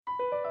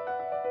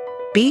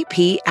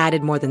BP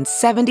added more than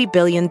 $70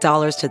 billion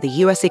to the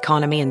U.S.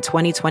 economy in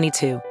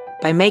 2022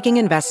 by making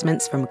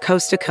investments from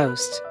coast to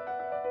coast.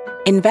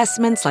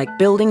 Investments like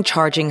building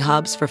charging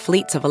hubs for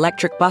fleets of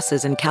electric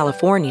buses in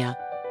California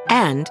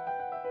and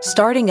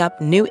starting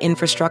up new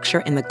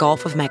infrastructure in the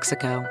Gulf of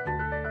Mexico.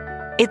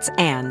 It's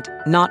and,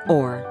 not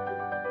or.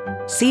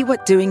 See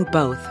what doing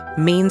both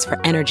means for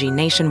energy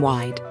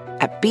nationwide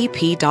at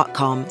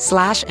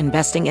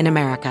bp.com/investing in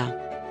America.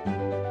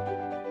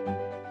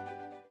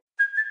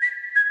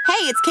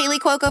 Hey, it's Kaylee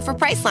Cuoco for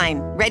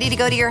Priceline. Ready to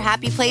go to your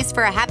happy place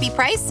for a happy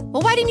price?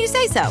 Well, why didn't you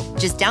say so?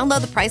 Just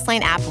download the Priceline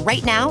app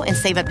right now and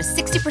save up to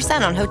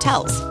 60% on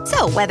hotels.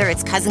 So whether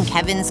it's Cousin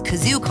Kevin's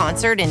Kazoo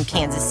Concert in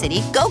Kansas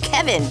City, go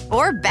Kevin,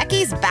 or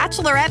Becky's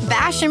Bachelorette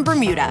Bash in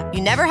Bermuda,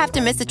 you never have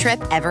to miss a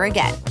trip ever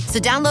again. So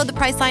download the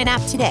Priceline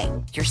app today.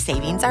 Your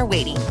savings are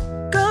waiting.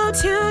 Go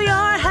to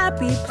your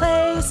happy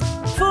place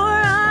for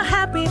a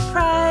happy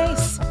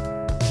price.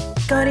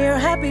 Go to your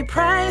happy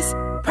price,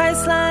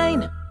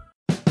 Priceline.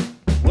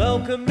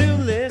 Welcome new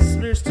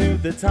listeners to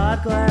the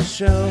Todd Glass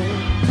Show.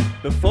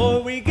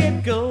 Before we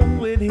get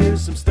going,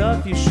 here's some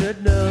stuff you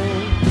should know.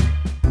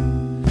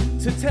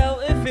 To tell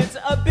if it's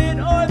a bit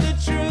or the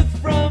truth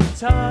from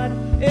Todd.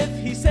 If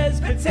he says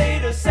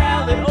potato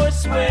salad or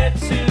swear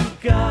to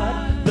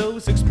God.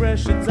 Those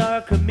expressions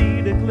are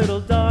comedic,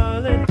 little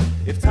darling.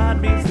 If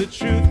Todd means the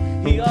truth,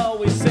 he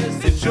always says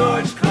to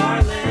George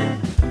Carlin.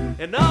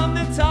 And on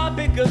the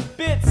topic of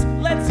bits,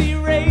 let's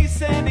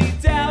erase any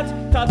doubt.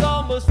 Todd's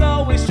almost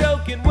always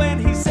joking when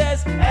he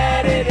says,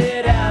 edit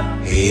it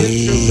out. The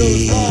intro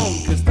goes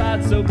long, cause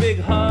Todd's so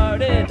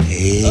big-hearted.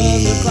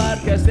 On the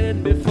podcast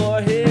and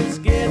before his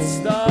gets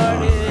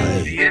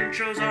started. The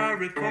intros are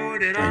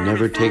recorded. I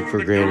never take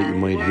for granted you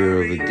might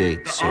hear of a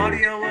date. So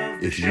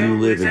if you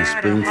live in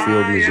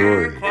Springfield,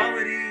 Missouri,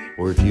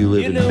 or if you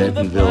live in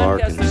Bentonville,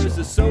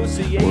 Arkansas, or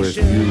if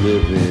you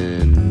live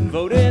in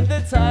voted the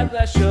Todd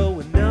Glass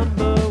Show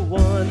number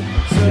one.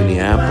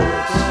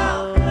 Minneapolis,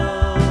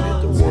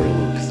 at the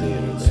Royal Oak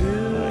Theater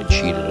there. I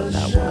cheated on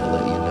that one, I'll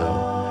let you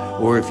know.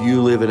 Or if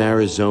you live in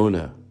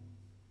Arizona,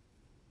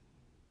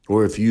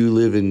 or if you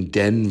live in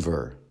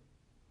Denver,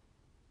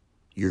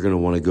 you're going to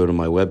want to go to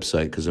my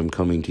website because I'm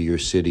coming to your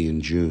city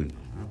in June.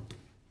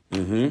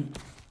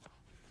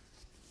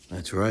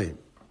 That's right.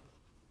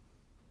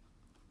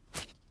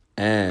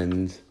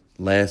 And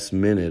last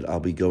minute, I'll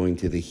be going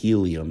to the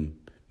Helium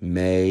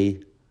May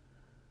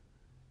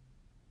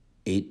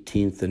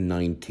 18th and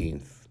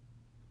 19th.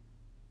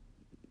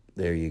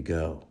 There you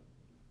go.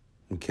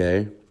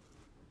 Okay?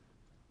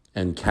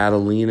 And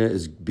Catalina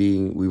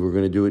we were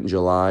going to do it in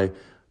July,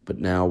 but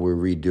now we're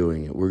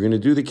redoing it. We're going to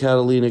do the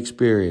Catalina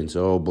Experience.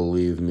 Oh,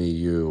 believe me,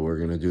 we're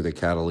going to do the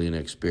Catalina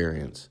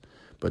Experience.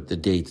 But the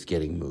date's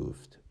getting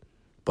moved.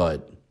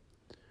 But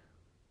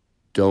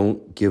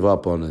don't give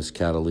up on this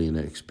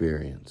Catalina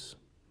Experience.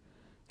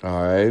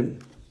 All right?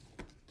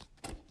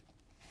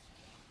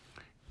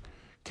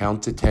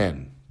 Count to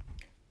 10.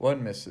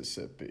 1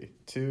 Mississippi,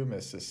 2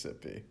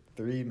 Mississippi,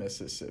 3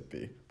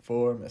 Mississippi,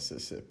 4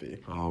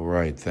 Mississippi. All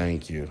right,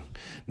 thank you.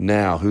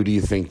 Now, who do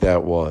you think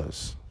that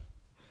was?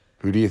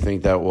 Who do you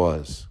think that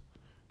was?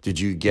 Did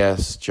you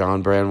guess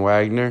John Brand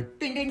Wagner?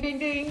 Ding, ding, ding,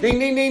 ding. Ding,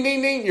 ding, ding,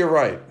 ding, ding. You're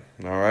right.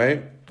 All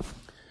right.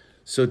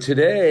 So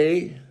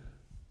today,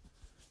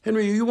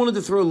 Henry, you wanted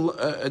to throw,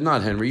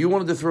 you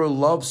wanted to throw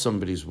love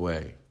somebody's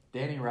way.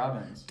 Danny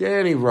Robbins.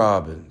 Danny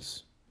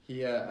Robbins.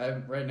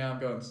 Right now I'm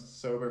going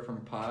sober from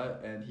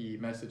pot, and he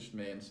messaged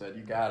me and said,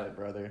 "You got it,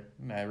 brother."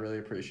 And I really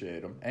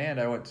appreciate him. And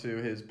I went to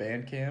his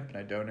band camp, and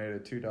I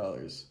donated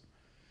 $2.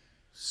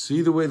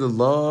 See the way the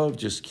love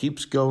just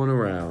keeps going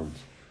around.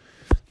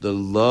 The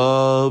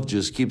love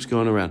just keeps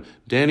going around.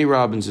 Danny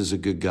Robbins is a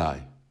good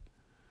guy.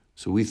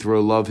 So we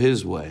throw love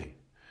his way.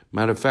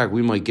 Matter of fact,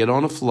 we might get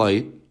on a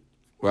flight,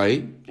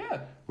 right? Yeah.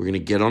 We're going to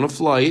get on a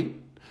flight.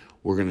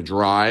 We're going to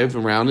drive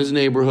around his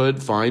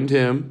neighborhood, find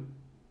him,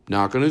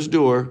 knock on his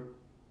door,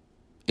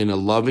 in a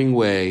loving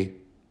way,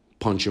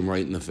 punch him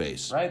right in the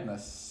face. Right in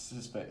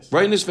his face.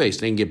 Right in his face.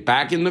 Then get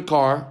back in the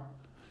car,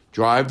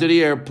 drive to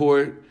the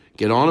airport,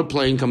 get on a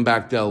plane, come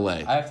back to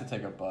L.A. I have to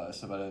take a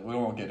bus, but we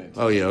won't get into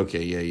it. Oh, yeah,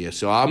 okay, yeah.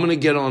 So I'm going to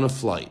get on a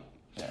flight.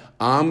 Yeah.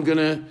 I'm going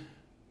to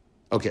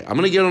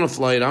get on a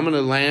flight. I'm going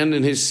to land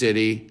in his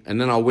city,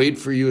 and then I'll wait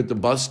for you at the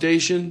bus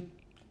station.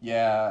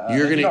 Yeah,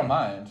 if you don't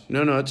mind.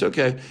 No, it's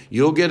okay.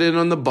 You'll get in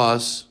on the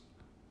bus,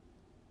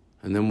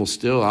 and then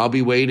I'll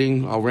be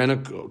waiting. I'll rent a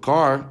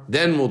car.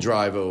 Then we'll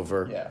drive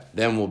over. Yeah.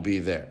 Then we'll be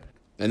there.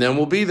 And then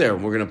we'll be there.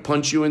 We're going to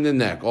punch you in the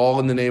neck, all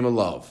in the name of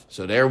love.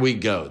 So there we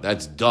go.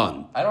 That's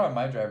done. I don't have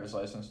my driver's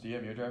license. Do you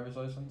have your driver's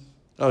license?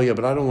 Oh, yeah,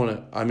 but I don't want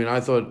to. I mean, I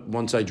thought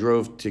once I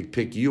drove to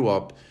pick you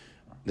up,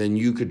 then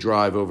you could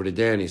drive over to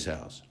Danny's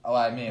house. Oh,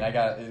 I mean, it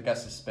got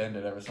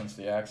suspended ever since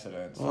the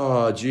accident. So.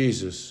 Oh,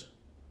 Jesus.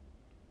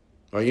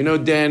 Oh, you know,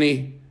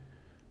 Danny,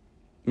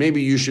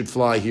 maybe you should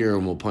fly here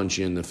and we'll punch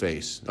you in the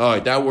face. All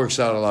right, that works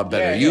out a lot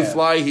better. You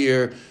fly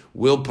here,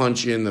 we'll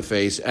punch you in the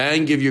face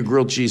and give you a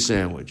grilled cheese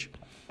sandwich.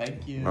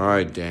 Thank you. All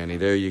right, Danny,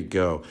 there you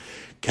go.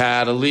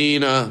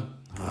 Catalina.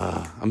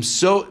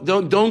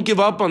 Don't give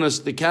up on us.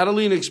 The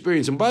Catalina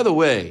experience. And by the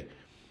way,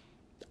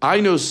 I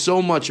know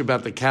so much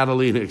about the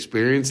Catalina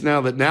experience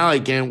now that now I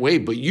can't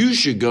wait. But you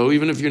should go,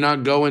 even if you're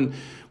not going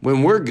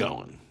when we're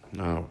going.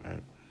 All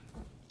right.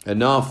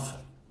 Enough.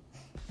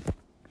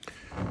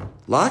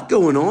 Lot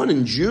going on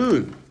in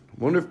June.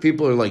 I wonder if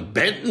people are like,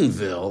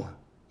 Bentonville?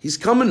 He's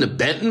coming to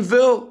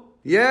Bentonville?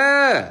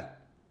 Yeah.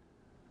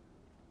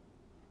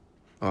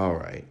 All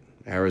right.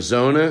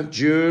 Arizona,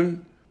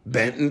 June.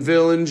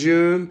 Bentonville in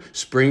June.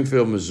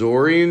 Springfield,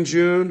 Missouri in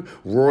June.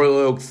 Royal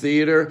Oak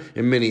Theater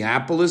in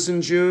Minneapolis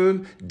in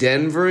June.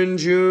 Denver in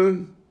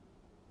June.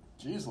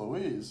 Jeez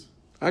Louise.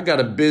 I got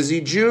a busy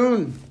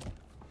June.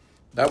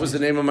 That was the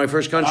name of my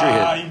first country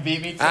hit. You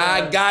beat me to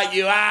I it. got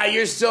you.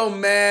 You're so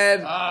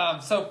mad. I'm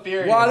so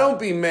furious. Why don't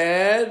be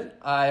mad?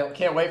 I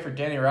can't wait for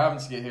Danny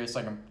Robbins to get here so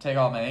I can take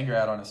all my anger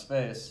out on his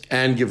face.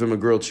 And give him a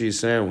grilled cheese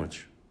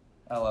sandwich.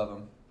 I love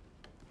him.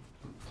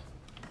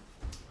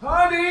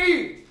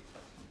 Honey!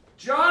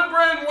 John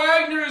Brand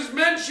Wagner is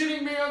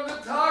mentioning me on the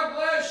Todd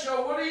Glass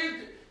show. What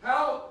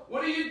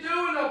are you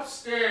doing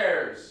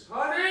upstairs?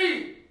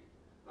 Honey?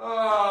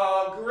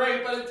 Oh,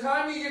 great. By the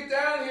time you get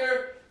down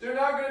here, they're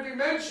not going to be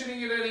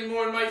mentioning it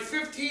anymore, and my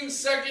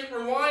 15-second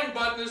rewind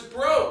button is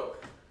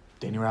broke.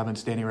 Danny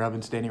Robbins, Danny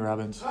Robbins, Danny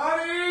Robbins.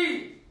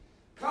 Honey!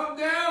 Come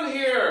down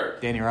here!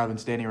 Danny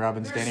Robbins, Danny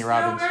Robbins, They're Danny still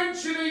Robbins.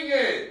 mentioning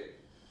it!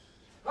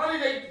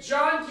 Honey,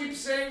 John keeps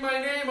saying my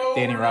name over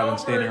Danny and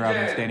Robbins, over Danny again.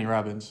 Robbins, Danny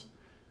Robbins.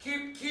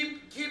 Keep.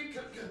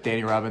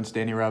 Danny Robbins,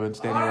 Danny Robbins,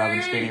 Danny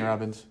Robbins, Danny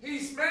Robbins.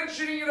 He's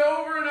mentioning it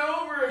over and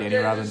over again.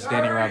 Danny Robbins, Just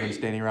Danny hurry. Robbins,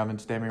 Danny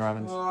Robbins, Danny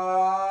Robbins.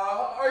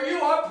 Are you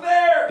up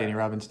there? Danny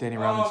Robbins, Danny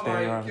Robbins,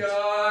 Danny Robbins.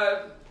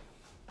 Oh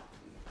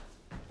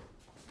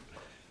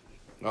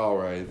my God. All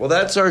right. Well,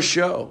 that's our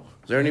show.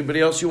 Is there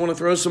anybody else you want to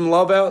throw some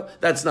love out?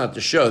 That's not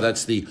the show.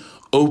 That's the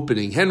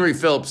opening. Henry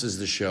Phillips is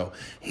the show.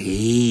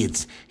 Hey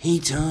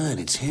Todd,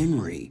 it's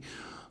Henry.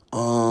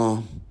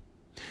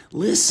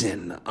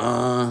 Listen,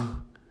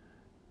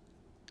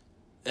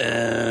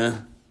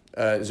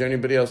 is there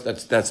anybody else?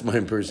 That's my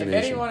impersonation.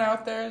 If anyone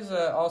out there is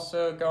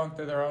also going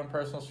through their own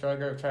personal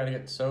struggle of trying to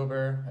get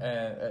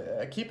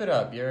sober, keep it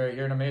up.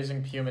 You're an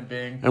amazing human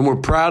being. And we're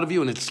proud of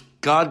you, and it's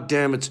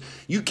goddamn,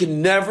 you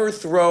can never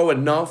throw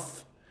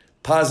enough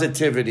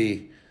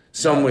positivity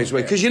some ways.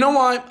 Because you know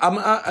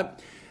why?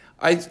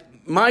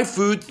 My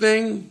food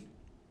thing,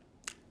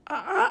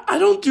 I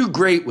don't do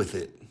great with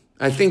it.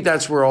 I think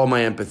that's where all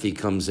my empathy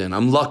comes in.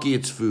 I'm lucky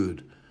it's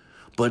food.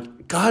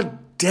 But god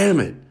damn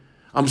it,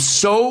 I'm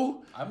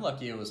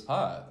lucky it was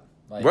pot.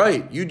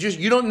 Right.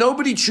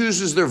 Nobody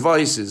chooses their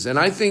vices. And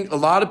I think a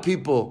lot of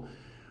people,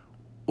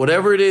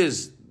 whatever it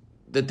is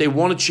that they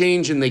want to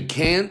change and they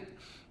can't,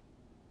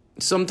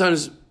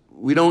 sometimes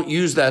we don't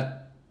use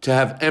that to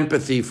have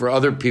empathy for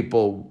other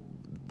people.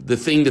 The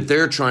thing that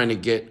they're trying to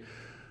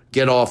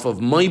get off of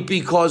might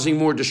be causing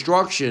more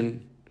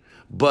destruction,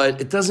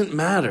 but it doesn't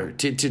matter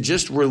to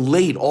just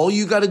relate. All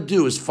you got to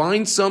do is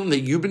find something that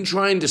you've been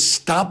trying to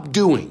stop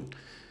doing,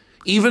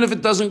 even if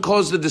it doesn't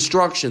cause the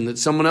destruction that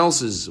someone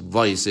else's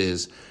vice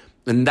is,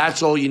 and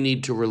that's all you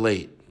need to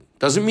relate.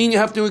 Doesn't mean you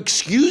have to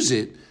excuse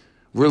it.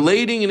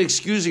 Relating and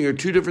excusing are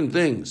two different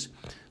things.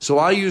 So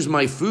I use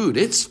my food.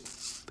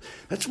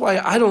 That's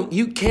why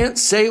you can't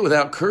say it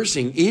without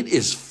cursing. It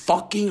is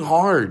fucking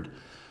hard.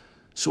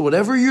 So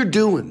whatever you're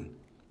doing,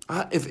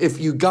 if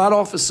you got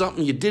off of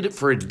something, you did it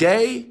for a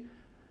day,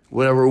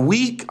 whatever, a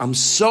week, I'm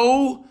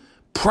so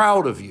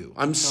proud of you.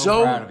 I'm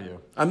so proud of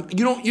you.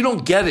 You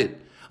don't get it.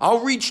 I'll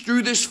reach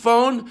through this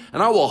phone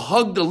and I will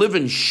hug the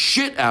living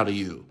shit out of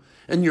you.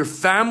 And your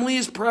family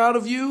is proud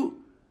of you.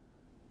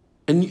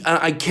 And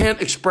I can't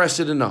express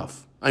it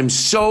enough. I'm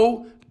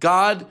so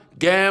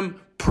goddamn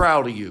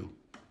proud of you.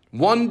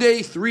 1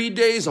 day, 3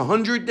 days,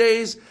 100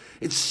 days.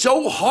 It's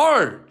so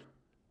hard.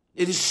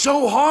 It is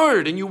so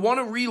hard, and you want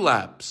to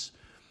relapse.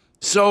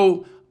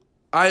 So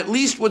at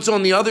least what's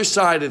on the other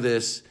side of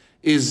this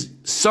is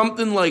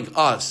something like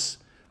us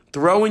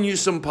throwing you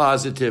some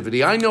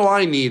positivity. I know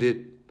I need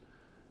it.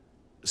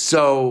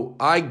 So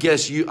I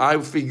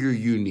figure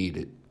you need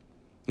it.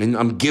 And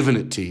I'm giving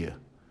it to you.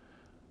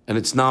 And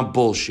it's not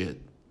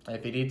bullshit.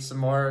 If you need some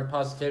more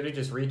positivity,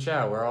 just reach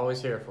out. We're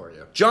always here for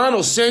you. John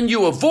will send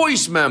you a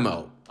voice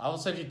memo. I will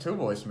send you 2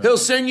 voice memos. He'll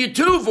send you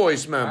 2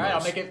 voice memos. All right,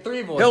 I'll make it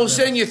 3 voice He'll memos.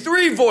 send you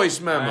 3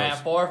 voice memos.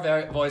 All right,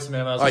 4 voice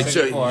memos. All right,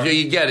 so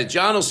you get it.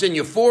 John will send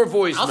you 4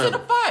 voice memos.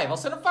 I'll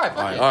send him 5.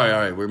 All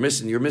right.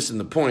 You're missing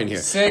the point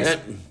here. 6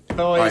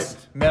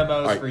 voice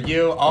memos for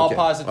you. All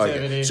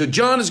positivity. Okay. So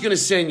John is going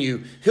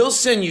to he'll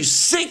send you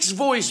 6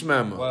 voice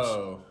memos.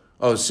 Whoa.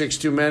 Oh, 6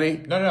 too many?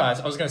 No, I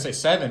was going to say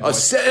 7.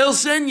 He'll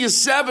send you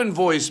 7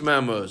 voice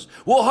memos.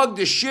 We'll hug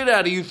the shit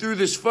out of you through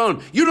this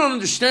phone. You don't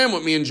understand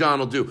what me and John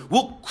will do.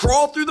 We'll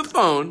crawl through the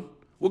phone.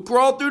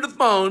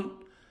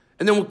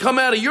 And then we'll come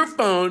out of your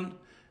phone.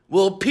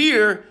 We'll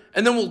appear,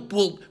 and then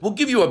we'll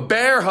give you a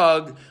bear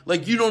hug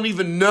like you don't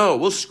even know.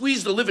 We'll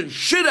squeeze the living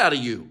shit out of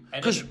you.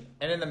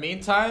 And in the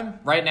meantime,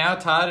 right now,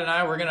 Todd and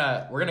I, we're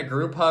gonna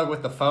group hug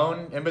with the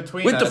phone in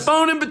between us. With the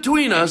phone in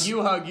between us.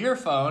 You hug your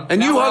phone.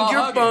 And you hug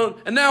your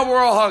phone. And now we're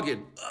all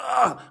hugging.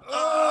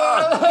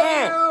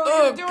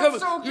 You're doing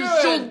so good.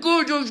 You're so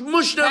good. You're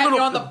mushing that Patting little...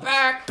 you on the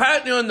back.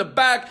 Patting you on the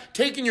back.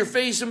 Taking your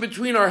face in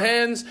between our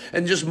hands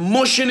and just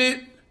mushing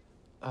it.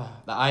 The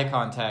eye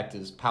contact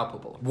is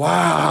palpable.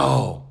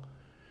 Wow.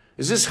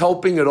 Is this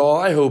helping at all?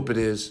 I hope it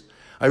is.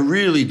 I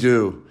really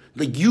do.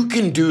 Like, you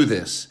can do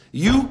this.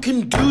 You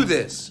can do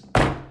this.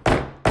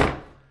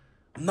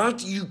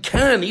 Not you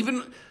can.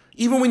 Even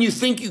when you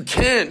think you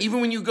can't, even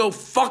when you go,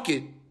 fuck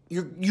it,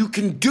 you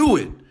can do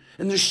it.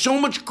 And there's so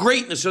much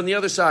greatness on the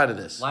other side of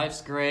this.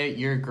 Life's great.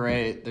 You're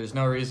great. There's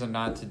no reason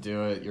not to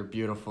do it. You're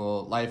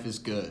beautiful. Life is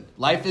good.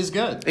 Life is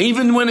good.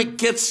 Even when it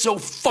gets so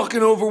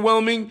fucking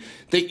overwhelming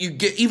that you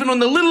get, even on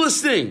the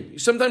littlest thing,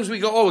 sometimes we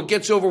go, oh, it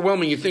gets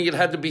overwhelming. You think it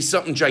had to be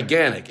something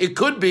gigantic. It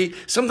could be.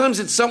 Sometimes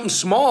it's something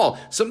small.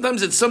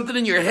 Sometimes it's something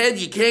in your head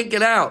you can't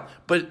get out.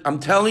 But I'm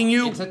telling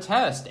you. It's a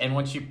test. And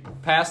once you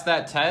pass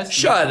that test,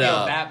 shut you feel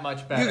up. that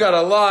much better. You got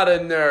a lot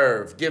of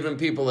nerve giving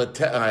people a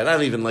test. I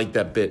don't even like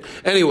that bit.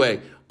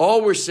 Anyway.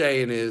 All we're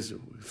saying is,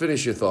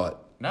 finish your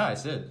thought. No, I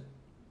said.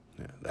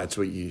 Yeah, that's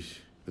all you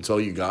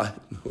got?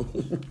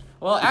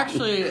 Well,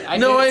 actually, I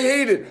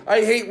hate it.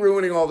 I hate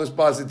ruining all this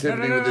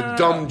positivity with a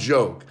dumb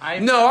joke.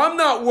 I'm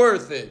not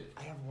worth it.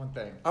 I have one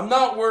thing. I'm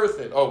not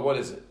worth it. Oh, what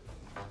is it?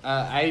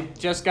 I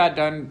just got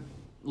done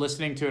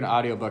listening to an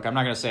audiobook. I'm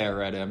not going to say I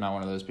read it. I'm not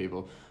one of those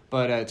people.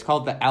 But it's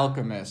called The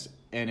Alchemist,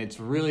 and it's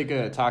really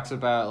good. It talks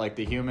about like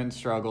the human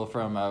struggle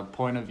from a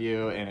point of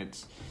view, and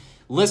it's...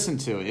 Listen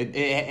to it.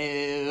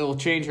 It'll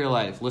change your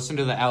life. Listen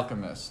to The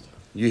Alchemist.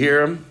 You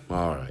hear him?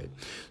 All right.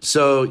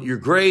 So you're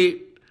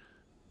great,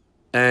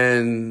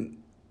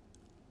 and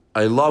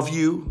I love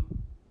you,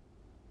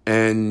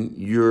 and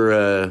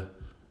you're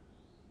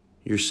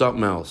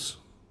something else.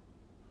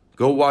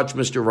 Go watch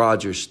Mr.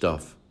 Rogers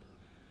stuff,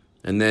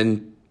 and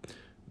then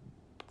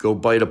go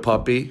bite a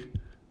puppy,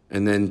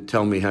 and then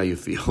tell me how you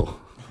feel.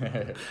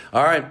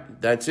 All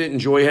right. That's it.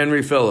 Enjoy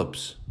Henry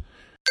Phillips.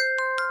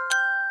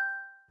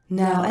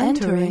 Now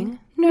entering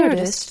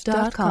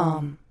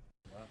Nerdist.com.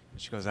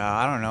 She goes,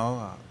 I don't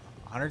know,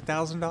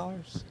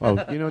 $100,000?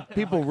 Oh,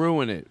 people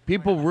ruin it.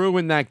 People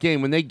ruin that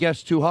game when they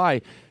guess too high.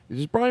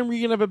 Does Brian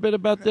Regan have a bit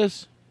about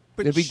this?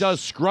 But if he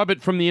does, scrub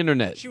it from the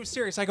internet. She was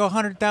serious. I go,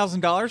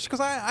 $100,000? She goes,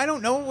 I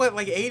don't know, what,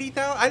 like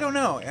 80,000? I don't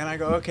know. And I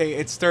go, okay,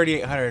 it's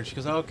 3,800. She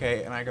goes,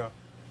 okay. And I go,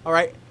 all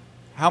right,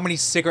 how many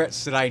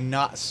cigarettes did I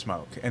not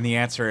smoke? And the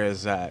answer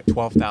is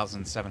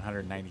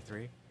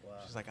 12,793. Wow.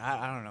 She's like,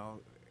 I don't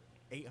know.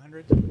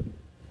 800?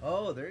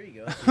 Oh, there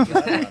you go.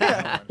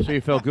 So you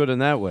felt good in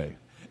that way.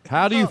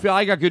 How do you feel?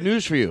 I got good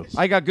news for you. Do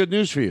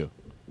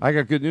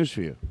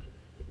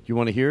you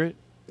want to hear it?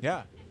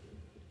 Yeah.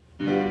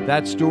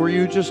 That story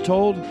you just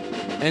told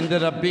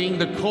ended up being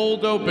the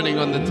cold opening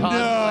on the Todd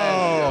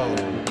Glass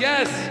Show.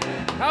 Yes.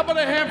 How about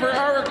a hand for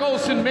Eric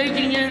Olson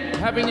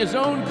having his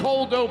own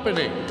cold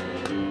opening?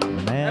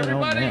 Man,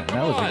 Everybody, man,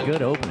 that was a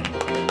good opening.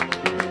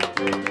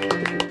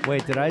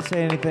 Wait, did I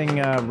say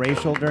anything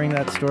racial during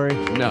that story?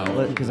 No.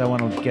 Because I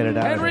want to get it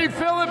out. Henry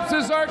Phillips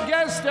is our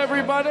guest,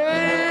 everybody.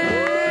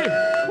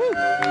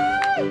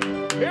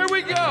 Here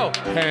we go.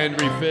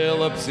 Henry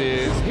Phillips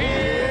is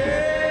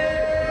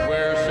here.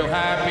 We're so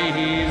happy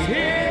he's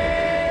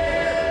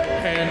here.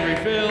 Henry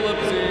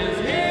Phillips is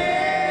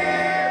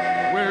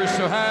here. We're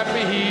so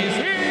happy he's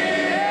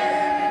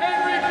here.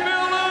 Henry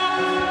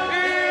Phillips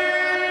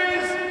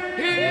is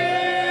here.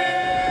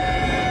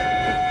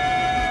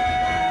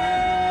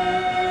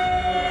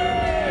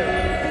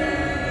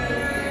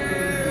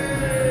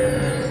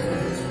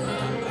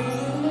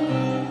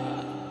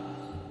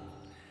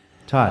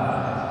 Todd.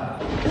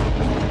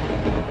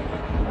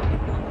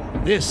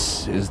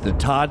 This is the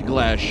Todd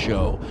Glass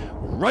Show.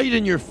 Right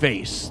in your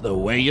face, the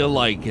way you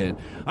like it.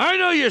 I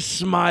know you're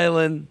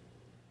smiling.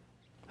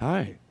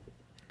 Hi.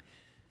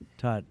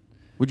 Todd.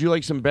 Would you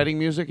like some betting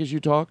music as you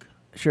talk?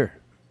 Sure.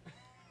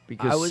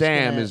 Because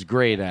Sam is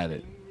great at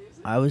it.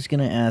 I was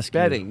going to ask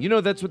betting. You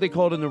know, that's what they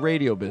call it in the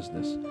radio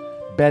business.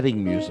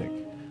 Betting music.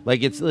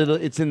 Like it's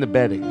in the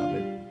betting of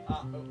it.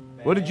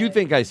 What did you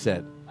think I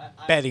said?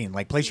 Betting,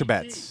 like place your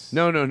bets.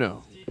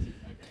 No.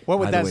 What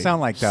would that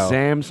sound like, though?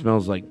 Sam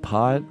smells like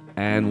pot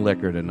and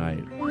liquor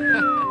tonight.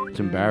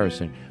 It's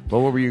embarrassing. But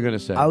what were you going to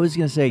say? I was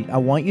going to say, I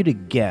want you to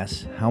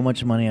guess how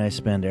much money I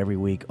spend every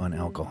week on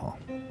alcohol.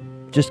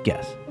 Just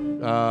guess.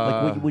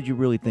 What would you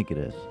really think it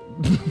is?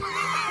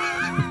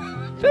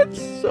 That's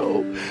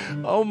so...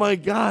 Oh, my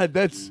God.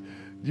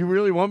 You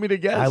really want me to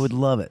guess? I would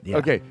love it, yeah.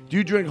 Okay. Do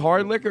you drink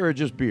hard liquor or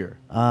just beer?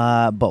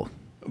 Both.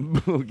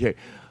 Okay.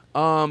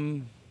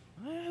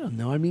 I don't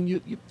know. I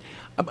mean,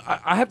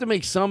 I have to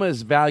make some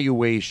as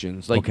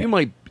valuations. Like you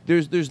might,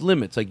 there's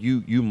limits. Like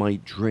you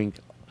might drink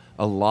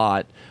a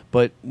lot,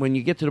 but when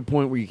you get to the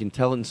point where you can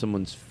tell it in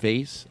someone's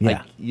face,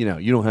 like you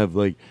don't have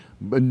like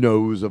a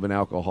nose of an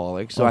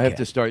alcoholic. So I have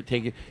to start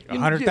taking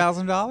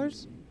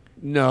 $100,000.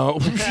 No.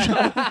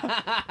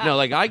 No,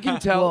 like I can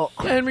tell.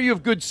 Henry, you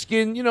have good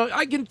skin. You know,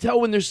 I can tell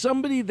when there's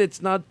somebody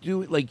that's not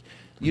doing, like,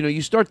 you know,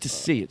 you start to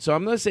see it. So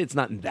I'm going to say it's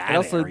not in that It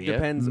also area.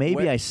 depends.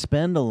 Maybe I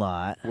spend a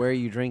lot. Where are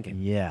you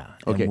drinking? Yeah.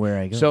 Okay. And where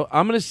I go. So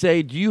I'm going to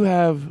say, do you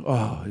have,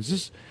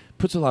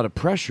 puts a lot of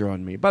pressure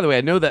on me. By the way,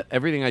 I know that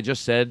everything I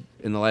just said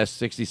in the last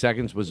 60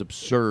 seconds was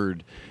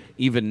absurd.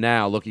 Even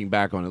now, looking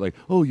back on it, like,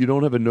 oh, you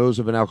don't have a nose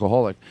of an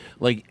alcoholic.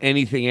 Like,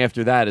 anything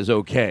after that is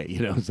okay.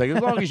 You know, it's like,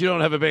 as long as you don't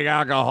have a big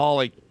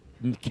alcoholic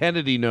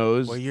Kennedy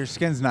nose. Well, your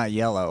skin's not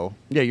yellow.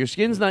 Yeah, your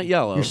skin's not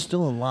yellow. You're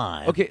still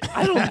alive. Okay,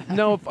 I don't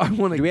know if I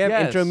want to. Do we have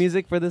intro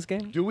music for this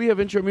game? Do we have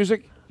intro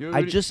music?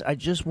 I just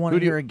want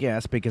to hear a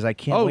guess because I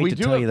can't wait to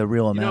tell you the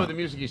real amount. You know the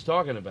music he's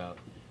talking about.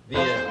 The.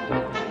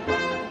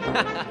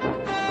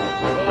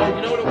 Oh,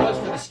 you know what it was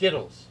for the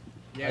Skittles?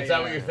 Yeah, Is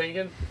that what you're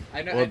thinking?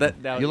 I know. Well,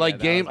 you like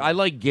game? I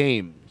like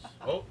games.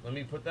 Oh, let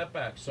me put that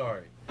back.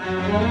 Sorry.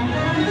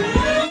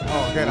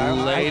 Oh, good.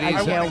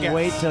 I can't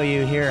wait till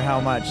you hear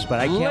how much, but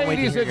I can't wait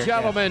to hear Ladies and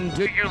gentlemen,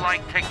 do you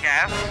like to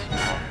guess?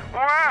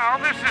 Well,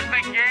 this is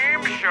the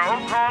game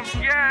show called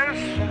Guess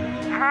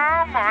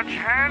How Much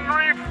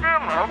Henry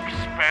Phillips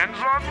Spends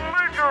on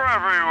Liquor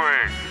Every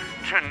Week.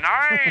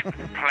 Tonight,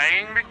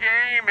 playing the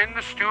game in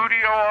the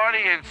studio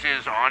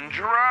audiences on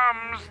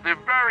drums, the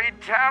very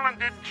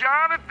talented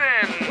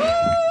Jonathan. Woo,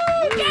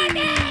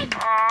 Jonathan!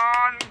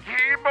 On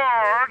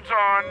keyboards,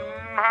 on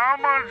how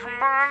much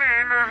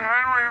money does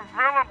Henry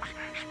Phillips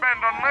spend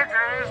on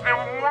liquor is the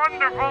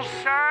wonderful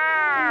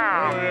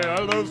Sam. Oh, yeah, I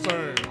love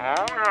Sam.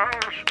 Oh,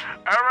 yes.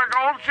 Eric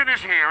Olson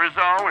is here as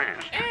always,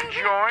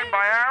 joined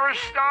by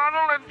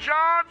Aristotle and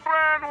John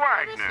Brand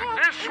Wagner.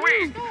 This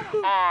week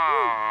on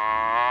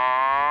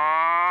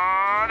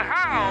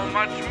How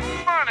Much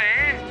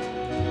Money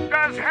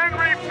Does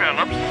Henry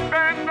Phillips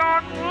Spend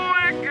on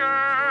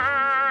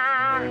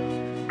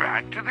Liquor?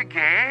 Back to the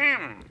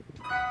game.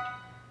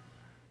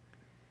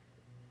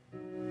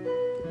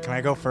 Can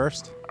I go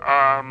first?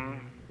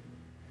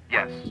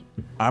 Yes.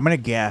 I'm going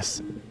to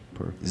guess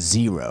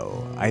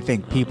 0. I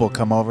think people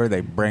come over,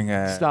 they bring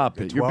a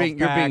Stop it. You're being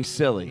 12-pack.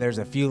 silly. There's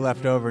a few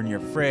left over in your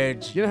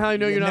fridge. You know how I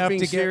know you're not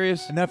being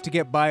serious? Enough to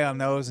get by on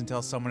those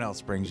until someone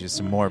else brings you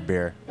some more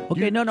beer.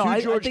 Okay, no,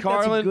 I George think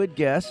Carlin, that's a good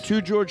guess.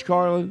 To George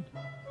Carlin.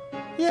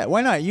 Yeah,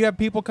 why not? You have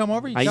people come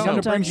over. You I tell them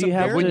know. to bring some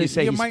beer. Wouldn't you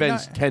say he might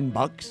spends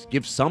not- $10?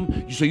 Give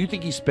some. So you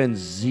think he spends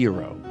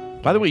 0?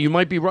 By the way, you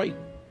might be right.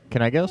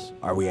 Can I guess?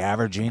 Are we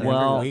averaging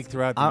Well, every week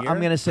throughout the year? I'm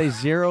going to say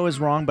 0 is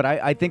wrong, but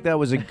I think that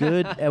was a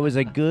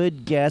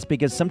good guess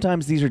because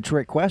sometimes these are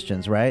trick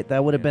questions, right?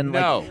 That would have been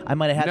like I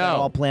might have had that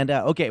all planned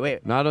out. Okay,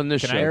 wait. Not on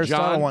this show.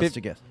 Aristotle John, wants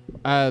to guess.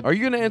 Are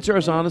you going to answer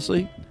us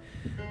honestly?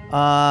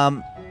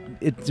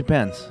 It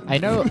depends. I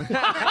know.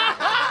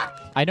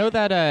 I know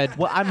that.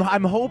 Well,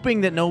 I'm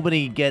hoping that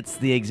nobody gets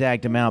the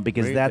exact amount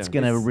because that's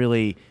going to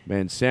really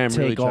Sam take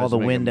really all tries the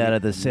to make wind a out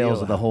of the sails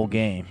meal of the whole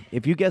game.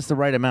 If you guess the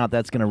right amount,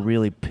 that's going to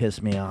really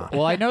piss me off.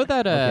 Well, I know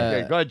that.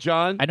 Okay, go ahead,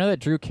 John. I know that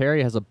Drew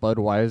Carey has a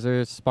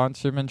Budweiser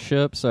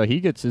sponsorship, so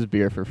he gets his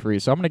beer for free.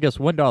 So I'm going to guess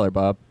 $1,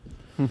 Bob.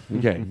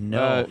 Okay.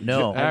 No.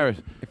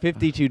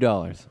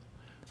 $52.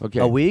 Okay.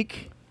 A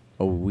week?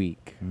 A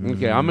week.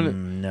 Okay, I'm gonna.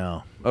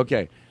 No.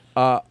 Okay,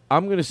 I'm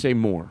gonna say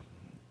more.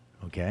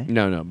 Okay.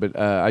 No, but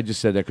I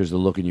just said that because the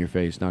look in your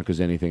face, not because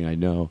anything I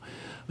know.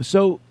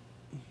 So,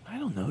 I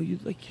don't know.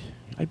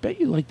 I bet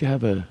you like to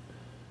have a,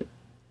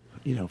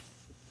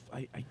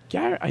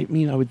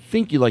 I would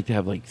think you like to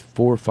have like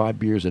 4 or 5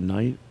 beers a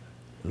night.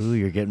 Ooh,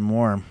 you're getting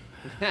warm.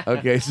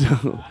 Okay,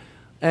 so,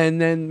 and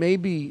then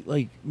maybe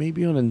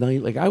on a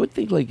night, like I would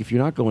think like if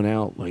you're not going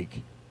out,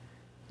 like,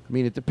 I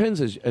mean, it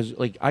depends as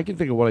like I can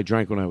think of what I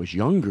drank when I was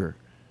younger,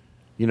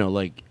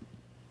 like.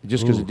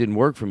 Just because it didn't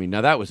work for me.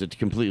 Now that was a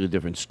completely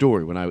different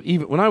story. When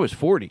I was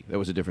 40, that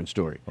was a different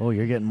story. Oh,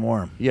 you're getting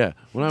warm. Yeah,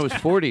 when I was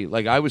 40,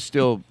 like I was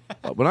still.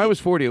 When I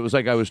was 40, it was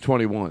like I was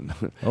 21.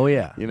 Oh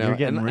yeah, You're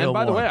getting real and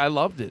by the warm. way, I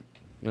loved it.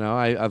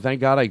 I thank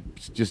God I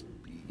just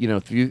a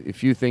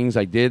few things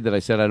I did that I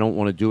said I don't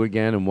want to do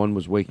again, and one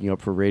was waking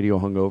up for radio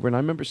hungover, and I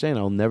remember saying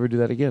I'll never do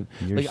that again.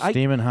 You're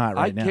steaming hot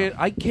right now.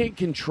 I can't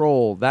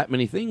control that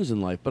many things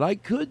in life, but I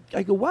could.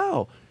 I go,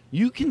 wow,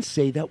 you can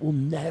say that will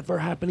never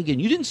happen again.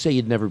 You didn't say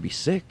you'd never be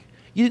sick.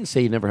 You didn't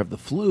say you'd never have the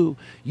flu.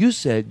 You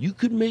said you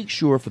could make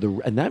sure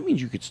and that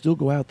means you could still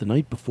go out the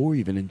night before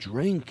even and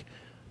drink.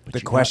 But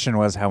the question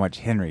was how much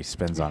Henry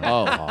spends on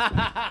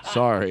alcohol.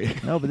 Sorry.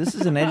 No, but this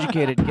is an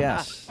educated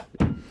guess.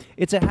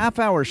 It's a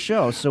half-hour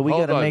show, so we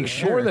got to make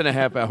sure. More than a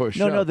half-hour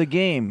show. No, the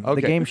game.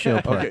 Okay. The game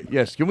show part. Okay,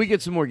 yes. Can we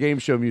get some more game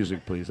show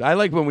music, please? I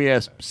like when we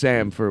ask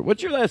Sam for...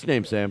 What's your last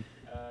name, Sam?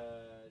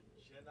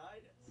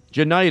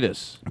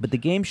 Janitis. But the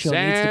game show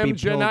needs to be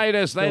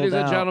Janitis, ladies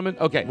and gentlemen.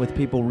 Okay. With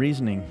people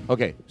reasoning.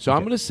 Okay, so I'm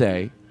going to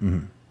say...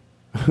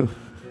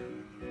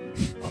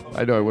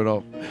 I know I went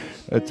off.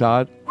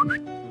 Todd?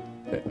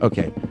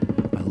 Okay.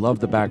 I love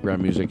the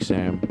background music,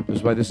 Sam. This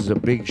is why this is a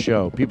big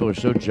show. People are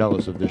so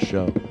jealous of this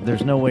show.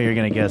 There's no way you're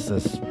going to guess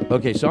this.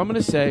 Okay, so I'm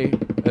going to say...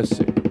 Let's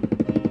see.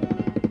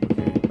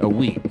 Okay, a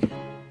week.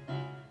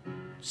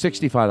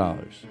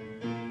 $65.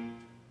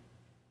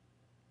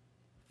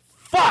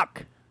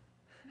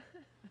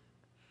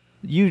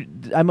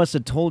 I must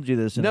have told you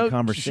this in No, the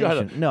conversation. shut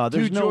up. No,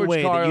 there's To no George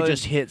way that Carlin. you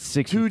just hit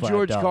 $65. To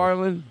George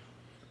Carlin.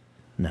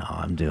 No,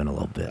 I'm doing a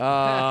little bit. Oh,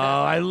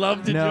 I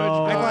love the No,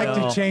 George I'd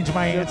like to change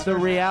my It's answer. the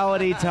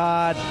reality,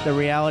 Todd. The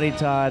reality,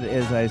 Todd,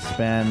 is I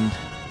spend.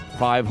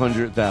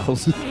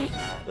 500,000.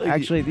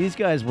 Actually, these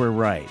guys were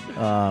right.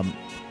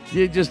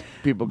 You just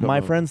people. Come My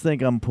over. friends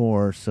think I'm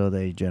poor, so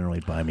they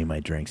generally buy me my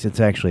drinks. It's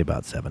actually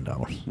about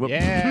 $7.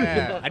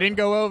 Yeah, I didn't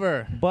go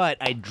over. But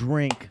I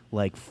drink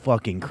like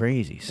fucking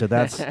crazy. So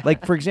that's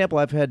like, for example,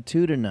 I've had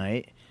 2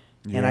 tonight,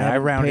 and I Yeah, I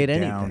haven't rounded paid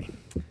down. anything.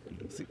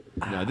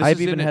 No, this I've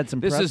is even an- had some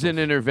This is pretzels. an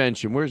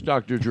intervention. Where's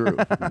Dr. Drew?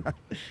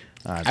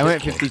 I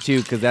went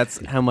 52 because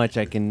that's how much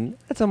I can.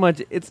 That's how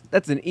much.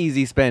 That's an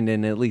easy spend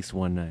in at least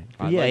one night.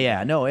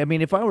 Yeah. No, I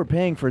mean, if I were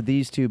paying for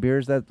these 2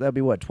 beers, that'd be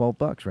what,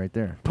 $12 right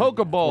there.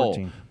 Pokeball.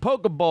 14.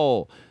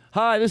 Pokeball.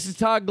 Hi, this is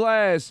Todd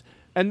Glass.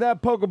 And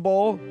that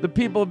Pokeball, the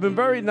people have been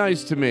very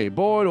nice to me.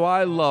 Boy, do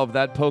I love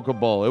that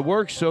Pokeball. It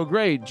works so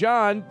great.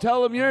 John,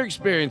 tell them your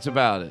experience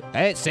about it.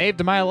 It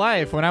saved my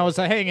life when I was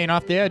hanging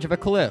off the edge of a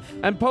cliff.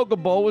 And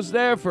Pokeball was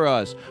there for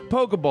us.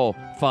 Pokeball,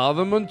 follow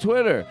them on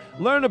Twitter.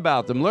 Learn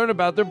about them. Learn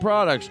about their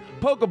products.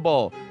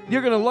 Pokeball,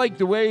 you're going to like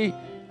the way...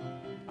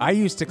 I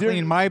used to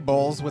clean my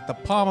bowls with the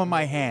palm of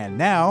my hand.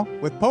 Now,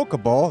 with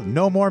Pokeball,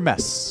 no more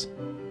mess.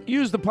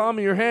 Use the palm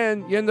of your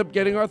hand, you end up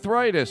getting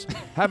arthritis,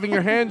 having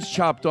your hands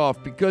chopped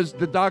off because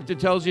the doctor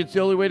tells you it's the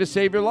only way to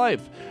save your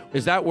life.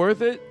 Is that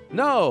worth it?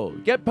 No.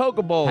 Get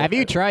Pokeball. Have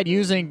you tried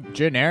using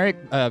generic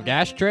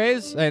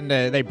ashtrays and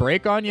they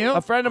break on you?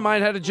 A friend of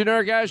mine had a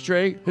generic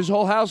ashtray. His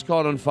whole house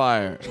caught on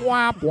fire.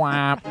 Whop,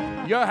 whop.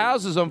 Your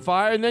house is on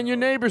fire, and then your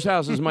neighbor's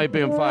houses might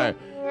be on fire.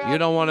 You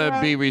don't want to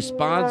be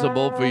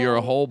responsible for your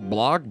whole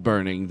block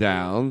burning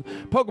down.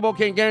 Pokeball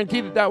can't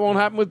guarantee that won't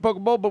happen with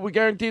Pokeball, but we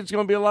guarantee it's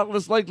going to be a lot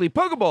less likely.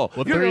 Pokeball!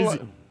 Well, You're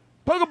gonna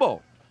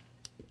Pokeball!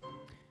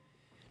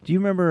 Do you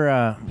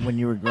remember when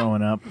you were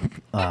growing up,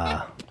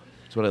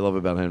 That's what I love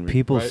about Henry.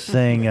 people right?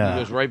 saying... He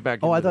goes right back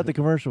I into thought the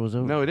commercial was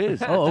over. No, it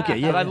is. Oh, okay,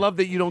 yeah. But I love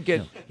that you don't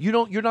get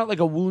you're not like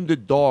a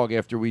wounded dog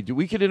after we do.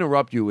 We could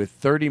interrupt you with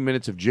 30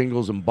 minutes of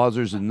jingles and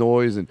buzzers and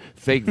noise and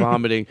fake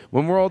vomiting.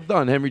 When we're all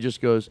done, Henry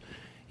just goes,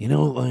 you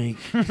know, like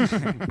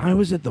I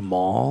was at the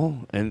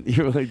mall, and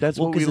you're like, that's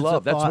what we 'cause it's a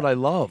love. That's thought- what I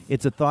love.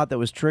 It's a thought that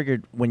was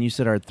triggered when you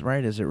said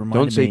arthritis. It reminded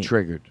me... Don't say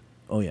triggered.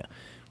 Oh, yeah.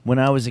 When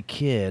I was a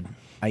kid,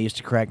 I used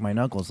to crack my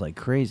knuckles like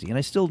crazy, and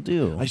I still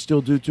do. I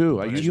still do too.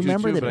 I Do used you to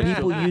remember too, that but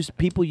I still-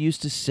 people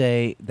used to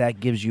say that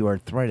gives you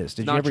arthritis?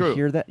 Did you Not ever true.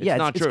 hear that? It's yeah,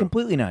 not it's true.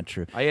 completely not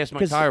true. I asked my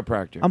 'Cause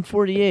chiropractor. I'm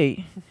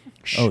 48.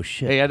 Oh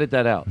shit! Hey, edit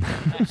that out.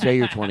 Say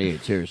you're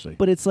 28. Seriously.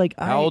 But it's like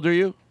How old are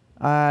you?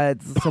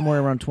 It's somewhere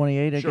around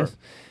 28, I Sure. guess.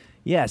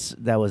 Yes,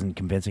 that wasn't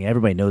convincing.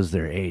 Everybody knows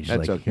their age.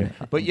 That's like, okay.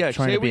 But yeah,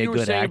 trying say to be what a you were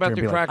good saying actor about and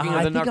the be like, cracking of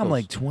I the think I'm knuckles."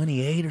 like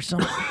 28 or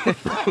something.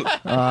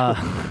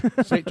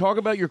 Say, talk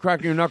about your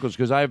cracking your knuckles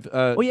because I've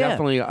Oh yeah,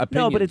 definitely opinions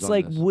no, but it's on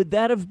like, this. would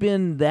that have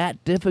been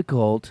that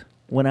difficult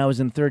when I was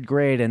in 3rd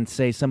grade and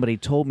say somebody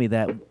told me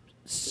that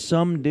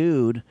some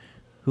dude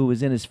who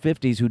was in his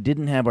 50s who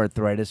didn't have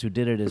arthritis, who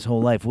did it his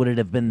whole life, would it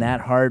have been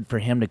that hard for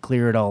him to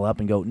clear it all up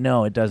and go,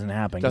 no, it doesn't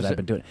happen because Does I've it?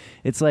 been doing it.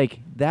 It's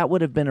like that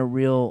would have been a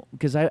real,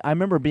 because I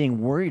remember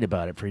being worried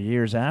about it for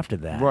years after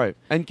that. Right.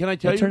 And can I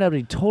tell It you? turned out to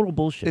be total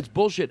bullshit. It's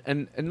bullshit.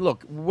 And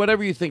look,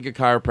 whatever you think of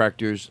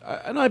chiropractors,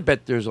 and I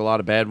bet there's a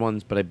lot of bad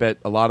ones, but I bet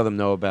a lot of them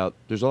know about.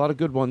 There's a lot of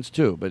good ones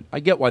too. But I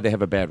get why they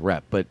have a bad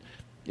rep. But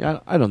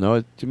yeah, I don't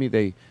know. To me,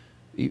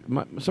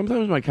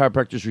 sometimes my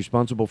chiropractor's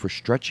responsible for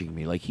stretching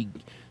me. Like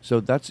so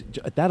that's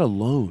that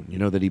alone. You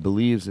know that he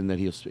believes and that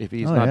if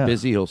he's not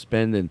busy, he'll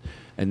spend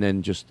and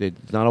then just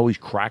it's not always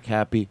crack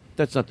happy.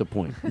 That's not the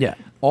point. Yeah.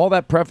 All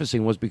that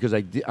prefacing was because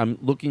I'm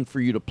looking for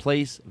you to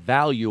place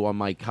value on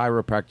my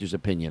chiropractor's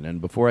opinion. And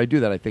before I do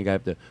that, I think I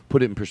have to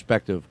put it in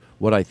perspective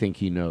what I think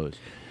he knows.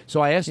 So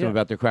I asked him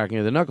about the cracking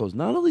of the knuckles.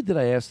 Not only did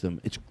I ask them,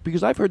 it's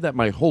because I've heard that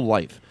my whole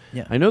life.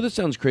 Yeah. I know this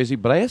sounds crazy,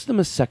 but I asked him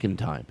a second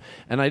time.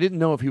 And I didn't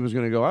know if he was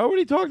going to go, I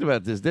already talked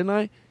about this, didn't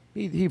I?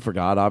 He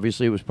forgot,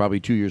 obviously. It was probably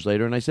 2 years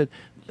later. And I said,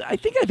 I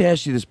think I've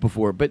asked you this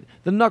before, but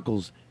the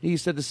knuckles, he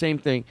said the same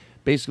thing.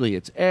 Basically,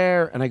 it's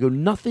air. And I go,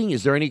 nothing?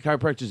 Is there any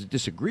chiropractors that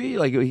disagree?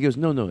 Like he goes,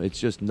 no,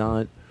 it's just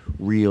not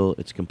real.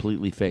 It's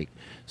completely fake.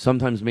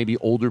 Sometimes maybe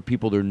older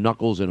people, their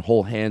knuckles and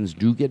whole hands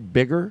do get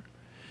bigger.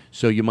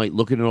 So you might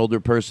look at an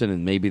older person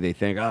and maybe they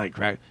think, I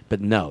crack.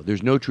 But no,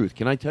 there's no truth.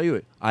 Can I tell you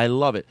it? I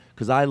love it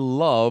because I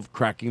love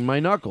cracking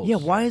my knuckles. Yeah,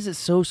 why is it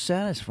so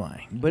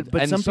satisfying? But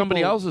And some somebody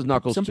people, else's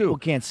knuckles, some too. people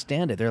can't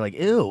stand it. They're like,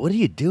 ew, what are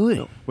you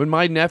doing? When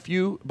my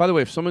nephew, by the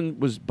way, if someone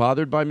was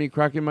bothered by me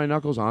cracking my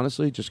knuckles,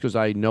 honestly, just because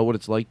I know what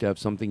it's like to have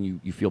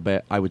something you feel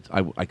bad,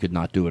 I could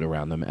not do it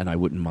around them, and I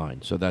wouldn't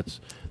mind. So that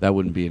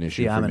wouldn't be an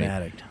issue See, for I'm me. an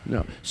addict.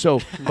 No.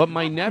 So, but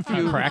my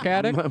nephew, A crack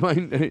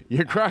addict?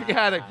 You're a crack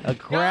addict. A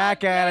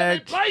crack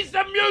addict. Play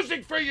some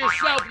music for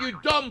yourself, you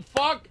dumb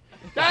fuck.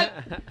 That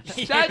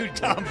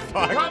dumb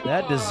fuck. Come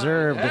That on.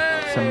 deserved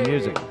some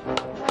music.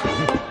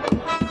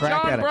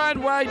 crack John addict.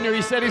 Brand Wagner,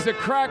 he said he's a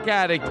crack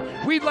addict.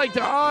 We'd like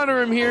to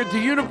honor him here at the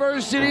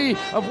University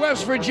of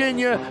West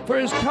Virginia for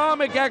his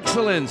comic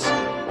excellence.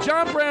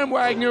 John Brand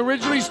Wagner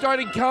originally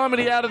started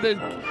comedy out of the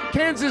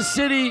Kansas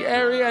City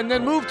area and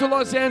then moved to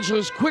Los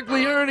Angeles,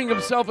 quickly earning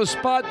himself a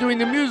spot doing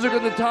the music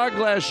on the Todd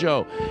Glass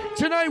Show.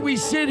 Tonight we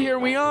sit here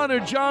and we honor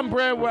John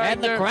Brand Wagner.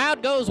 And the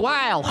crowd goes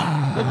wild.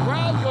 The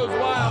crowd goes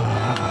wild.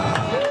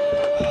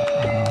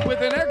 With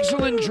an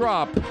excellent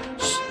drop.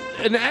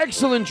 An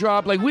excellent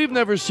drop like we've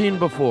never seen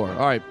before.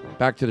 All right,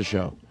 back to the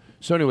show.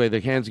 So anyway, the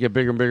hands get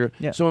bigger and bigger.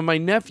 Yeah. So when my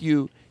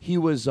nephew, he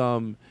was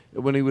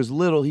when he was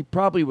little, he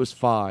probably was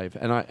 5,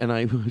 and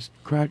I was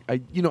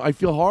I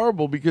feel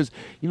horrible because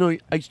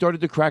I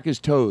started to crack his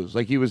toes,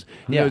 like he was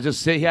he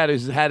had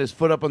his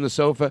foot up on the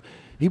sofa.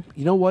 You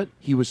know what?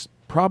 He was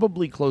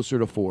probably closer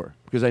to 4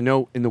 because I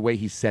know in the way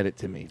he said it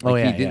to me.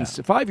 Like he didn't.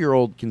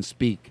 5-year-old can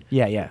speak.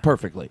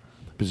 Perfectly.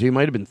 Because he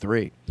might have been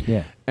 3.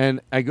 Yeah. And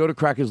I go to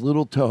crack his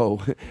little toe,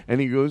 and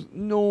he goes,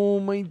 "No,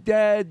 my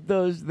dad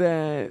does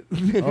that."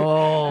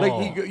 Oh.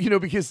 Like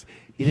because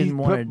He didn't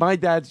want to. my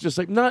dad's just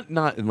like not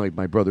and like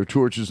my brother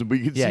tortures him, but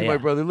you can see my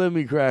brother, let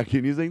me crack it.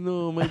 And he's like,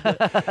 "No, my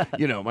dad."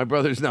 My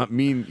brother's not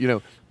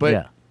mean, but.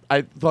 Yeah.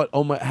 I thought,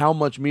 how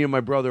much me and my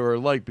brother are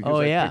alike because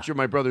I picture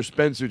my brother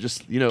Spencer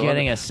just,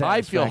 getting a I feel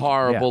satisfaction.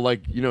 horrible, Yeah.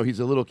 like, he's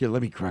a little kid.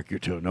 Let me crack your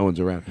toe. No one's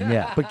around.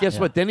 Yeah. But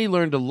guess what? Then he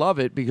learned to love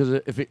it because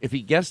if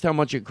he guessed how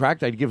much it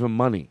cracked, I'd give him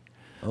money.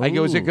 I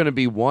go, is it going to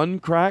be 1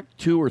 crack,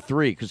 2, or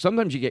 3? Because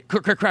sometimes you get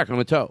crack on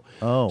the toe.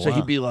 Oh, so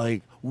he'd be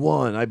like,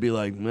 1. I'd be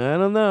like, I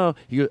don't know.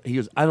 He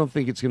goes, I don't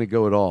think it's going to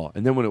go at all.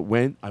 And then when it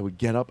went, I would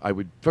get up.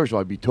 First of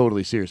all, I'd be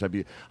totally serious. I'd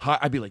be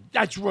like,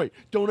 that's right.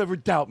 Don't ever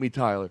doubt me,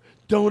 Tyler.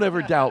 Don't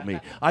ever doubt me.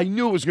 I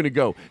knew it was going to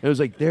go. And it was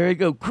like, there you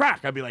go,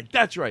 crack. I'd be like,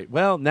 that's right.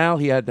 Well, now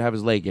he had to have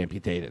his leg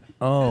amputated.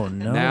 Oh,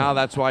 no. Now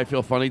that's why I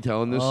feel funny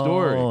telling this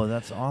story. Oh,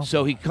 that's awful.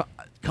 So he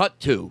cut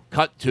to.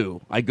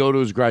 I go to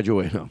his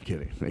graduation. No, I'm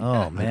kidding.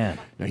 Oh, man.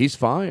 No, he's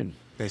fine.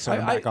 They saw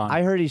him back on.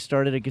 I heard he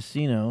started a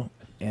casino,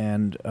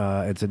 and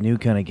it's a new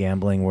kind of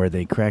gambling where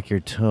they crack your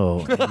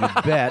toe, and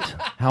you bet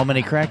how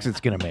many cracks it's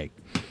going to make.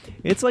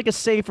 It's like a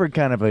safer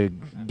kind of a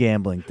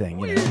gambling thing,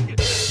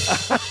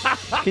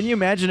 Can you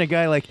imagine a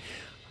guy like,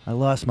 I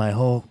lost my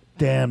whole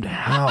damned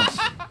house.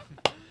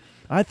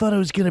 I thought it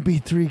was going to be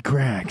 3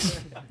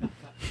 cracks.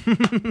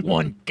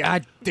 1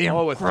 goddamn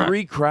a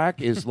 3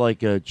 crack is like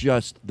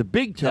just the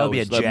big toe be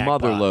a is the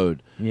jackpot. mother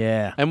load.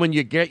 Yeah. And when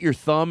you get your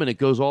thumb and it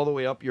goes all the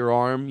way up your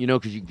arm,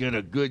 because you get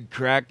a good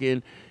crack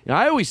in. And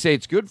I always say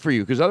it's good for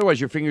you because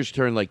otherwise your fingers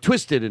turn like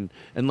twisted and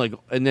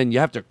then you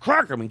have to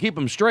crack them and keep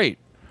them straight.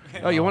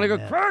 Oh, you want to go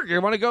crack? You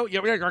want to go?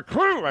 You want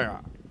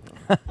to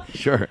go?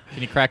 Sure.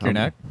 Can you crack your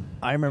neck?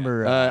 I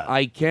remember.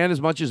 I can as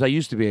much as I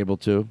used to be able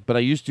to, but I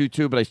used to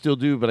too, but I still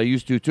do, but I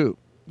used to too.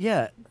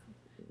 Yeah.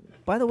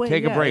 By the way,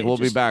 Take a break. We'll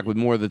be back with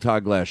more of the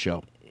Todd Glass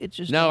Show. It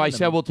just No, I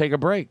said we'll take a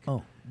break.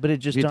 Oh, but it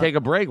just You take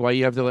a break. Why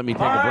you have to let me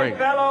take a break?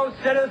 Fellow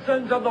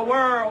citizens of the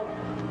world,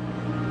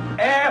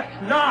 ask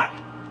not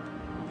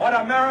what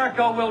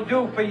America will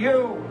do for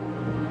you,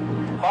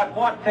 but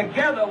what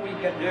together we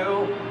can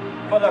do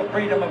for the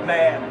freedom of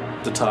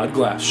man. The Todd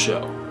Glass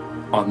Show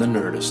on the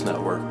Nerdist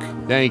Network.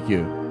 Thank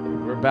you.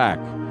 We're back.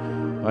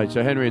 All right,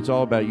 so Henry, it's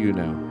all about you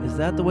now. Is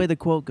that the way the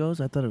quote goes?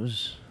 I thought it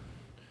was.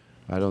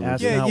 I don't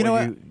think Yeah, not you know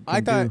what what?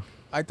 you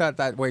I thought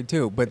that way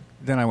too, but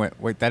then I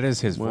went, wait, that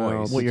is his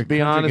voice. What your to be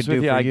country honest could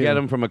with do you, for I you. get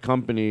them from a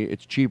company.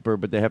 It's cheaper,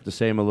 but they have to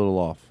say them a little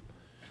off.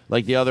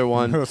 Like the other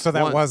one. So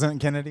that wasn't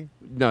Kennedy?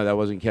 No, that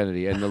wasn't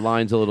Kennedy, and the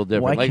line's a little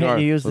different. Why like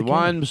can't you use the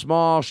one Kennedy?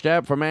 small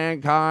step for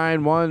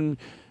mankind, one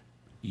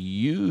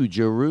huge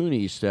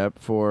Rooney step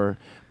for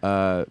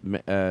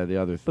the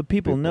other. But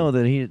people know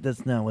that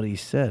that's not what he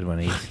said when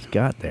he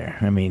got there.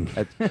 I mean,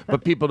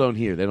 but people don't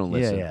hear. They don't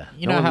listen. yeah.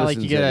 You No know one how like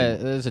you listens get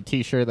anymore. there's a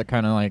T-shirt that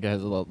kind of like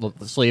has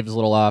the sleeves a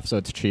little off, so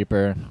it's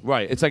cheaper.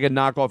 Right. It's like a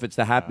knockoff. It's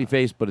the happy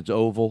face, but it's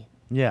oval.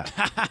 Yeah.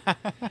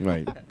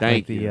 Right.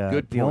 Thank the, you.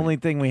 Good The point. only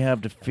thing we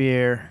have to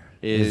fear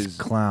is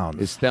clowns.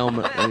 Is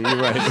Thelma? You're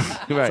right.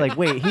 Right. It's like,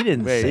 wait, he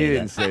didn't say he that.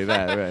 didn't say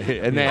that. Right.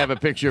 And they have a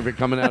picture of it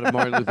coming out of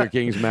Martin Luther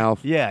King's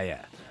mouth.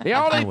 Yeah. The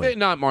only thing,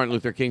 not Martin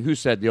Luther King. Who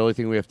said the only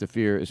thing we have to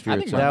fear is fear I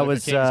think itself? That Martin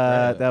was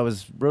Luther King's that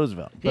was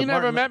Roosevelt. He But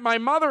never Martin, met my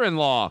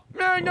mother-in-law.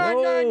 Martin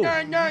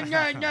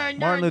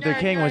Luther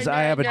King was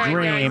I Have a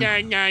Dream.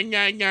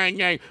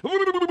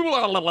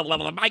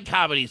 My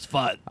comedy's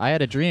fun. I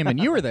had a dream, and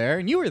you were there,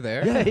 and you were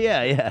there.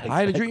 Yeah. I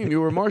had a dream.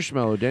 You were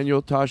Marshmallow.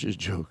 Daniel Tosh's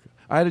joke.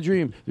 I had a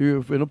dream.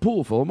 You were in a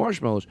pool full of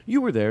marshmallows.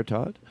 You were there,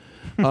 Todd.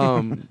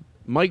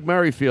 Mike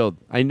Merrifield.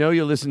 I know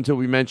you listen till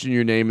we mention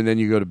your name and then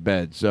you go to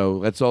bed. So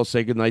let's all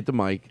say goodnight to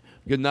Mike.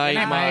 Good night,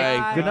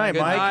 Mike. Good night,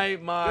 Good Mike.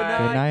 night, Mike.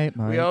 Good night,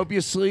 Mike. We hope you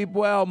sleep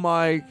well,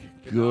 Mike.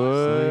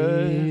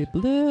 Good. Sleep,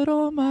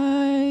 little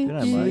Mike. Good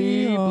night, Mike.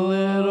 Sleep,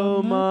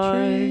 little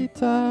Mike.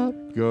 Treetop.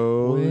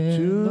 Go When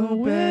to the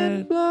wind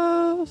bed.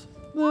 blows,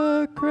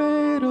 the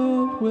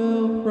cradle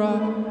will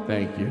rock.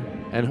 Thank you.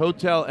 And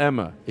Hotel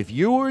Emma, if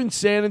you were in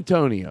San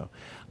Antonio,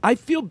 I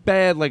feel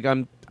bad like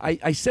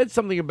I said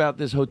something about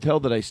this hotel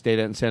that I stayed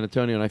at in San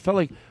Antonio, and I felt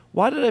like,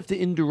 Why did I have to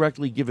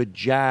indirectly give a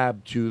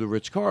jab to the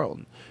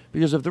Ritz-Carlton?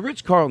 Because if the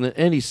Ritz-Carlton in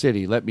any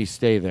city let me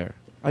stay there,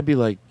 I'd be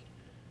like,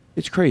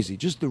 it's crazy.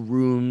 Just the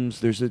rooms.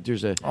 There's a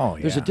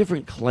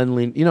different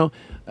cleanliness. You know,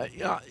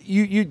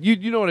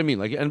 you know what I mean.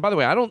 Like, and by the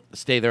way, I don't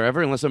stay there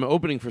ever unless I'm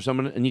opening for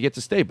someone and you get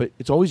to stay. But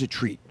it's always a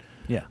treat.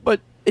 Yeah.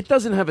 But it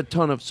doesn't have a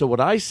ton of. So what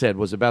I said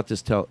was about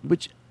this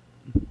which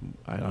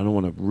I don't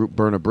want to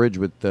burn a bridge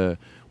with.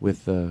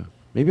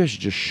 Maybe I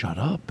should just shut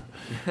up.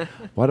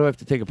 Why do I have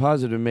to take a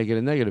positive and make it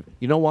a negative?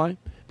 You know why?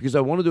 Because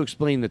I wanted to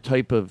explain the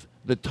type of.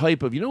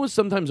 You know, when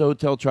sometimes a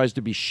hotel tries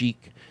to be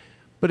chic,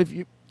 but if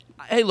you.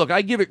 Hey, look,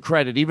 I give it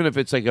credit, even if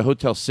it's like a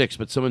Hotel 6,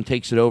 but someone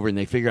takes it over and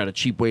they figure out a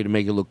cheap way to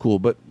make it look cool.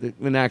 But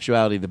in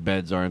actuality, the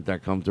beds aren't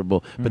that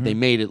comfortable, but they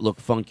made it look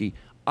funky.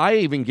 I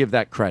even give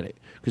that credit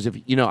because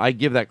I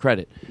give that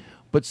credit.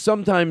 But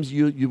sometimes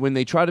you when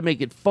they try to make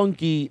it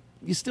funky,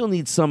 you still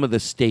need some of the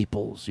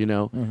staples, you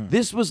know?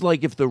 This was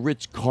like if the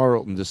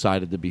Ritz-Carlton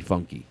decided to be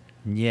funky.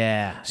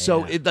 Yeah.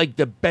 So it like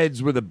the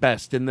beds were the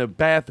best in the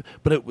bath,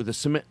 but it with the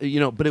cement,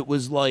 but it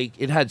was like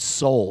it had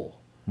soul.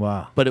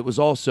 Wow. But it was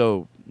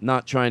also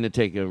not trying to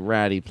take a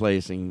ratty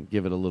place and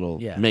give it a little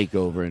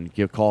makeover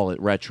and call it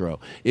retro.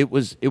 It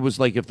was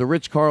like if the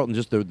Ritz-Carlton,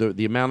 just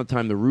the amount of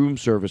time the room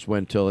service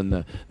went till, and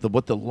the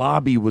what the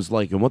lobby was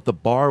like and what the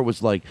bar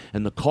was like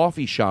and the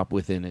coffee shop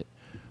within it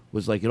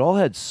was like, it all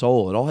had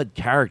soul, it all had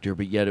character,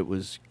 but yet it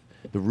was,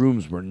 the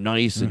rooms were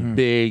nice and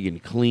big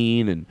and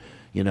clean and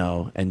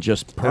and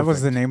just perfect. That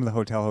was the name of the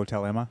hotel,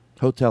 Hotel Emma?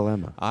 Hotel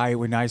Emma.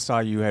 When I saw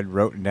you had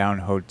written down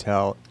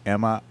Hotel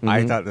Emma,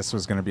 I thought this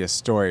was going to be a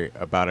story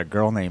about a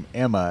girl named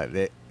Emma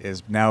that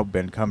has now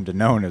become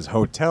known as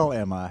Hotel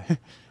Emma.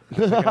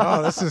 Thinking,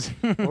 this is...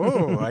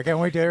 Oh, I can't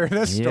wait to hear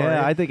this story.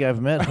 Yeah, I think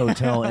I've met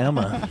Hotel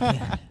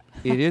Emma.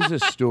 It is a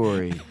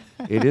story.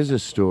 It is a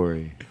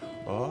story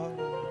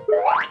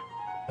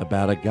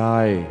about a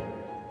guy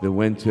that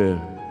went to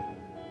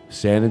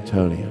San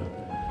Antonio.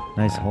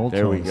 Nice whole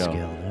There we tone go. skill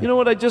there. You know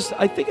what?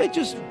 I think I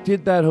just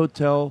did that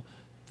hotel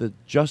the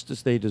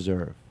justice they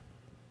deserve,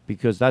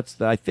 because I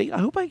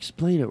hope I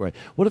explain it right.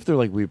 What if they're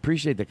like, we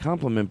appreciate the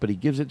compliment, but he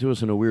gives it to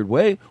us in a weird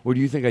way, or do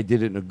you think I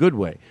did it in a good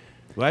way?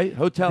 Right?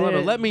 Hotel Emma,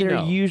 let me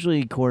know. They're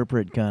usually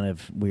corporate kind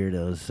of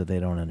weirdos, so they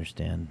don't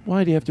understand.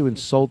 Why do you have to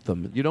insult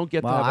them? You don't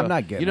get. Well, to have I'm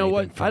not getting. You know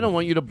what? I don't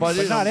want you to butt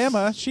in. But not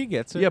Emma. She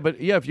gets it. Yeah,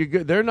 but if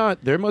you they're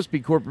not. There must be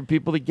corporate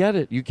people that get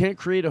it. You can't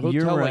create a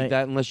hotel right. like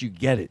that unless you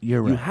get it.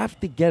 You're right. You have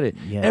to get it.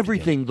 You have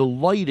Everything, the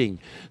lighting,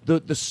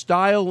 the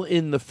style,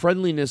 in the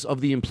friendliness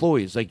of the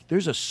employees. Like,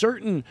 there's a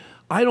certain.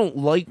 I don't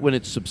like when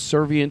it's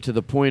subservient to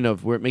the point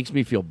of where it makes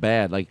me feel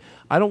bad. Like,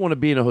 I don't want to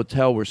be in a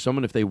hotel where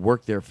someone, if they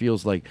work there,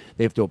 feels like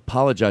they have to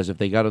apologize if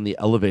they got on the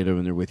elevator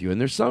when they're with you. And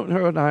there's some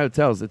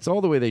hotels, it's all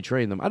the way they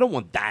train them. I don't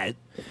want that.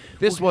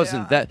 This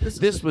wasn't that.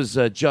 This was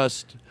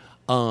just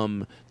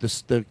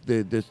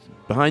the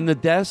behind the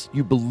desk.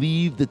 You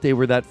believed that they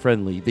were that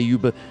friendly.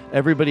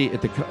 Everybody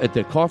at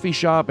the coffee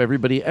shop,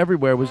 everybody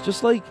everywhere was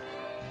just like,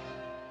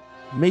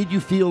 made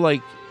you feel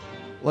like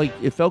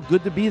it felt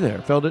good to be there.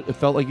 It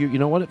felt like you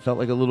know what? It felt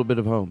like a little bit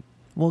of home.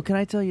 Well, can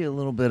I tell you a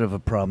little bit of a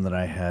problem that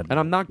I had? And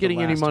I'm not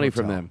getting any money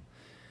from them.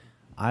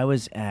 I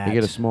was at. They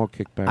get a small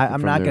kickback.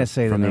 I'm not going to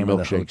say the name of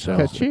the hotel,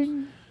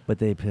 Ka-ching. but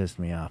they pissed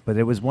me off. But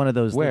it was one of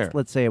those. Where?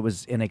 Let's say it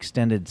was an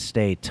extended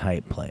stay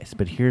type place.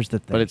 But here's the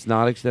thing. But it's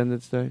not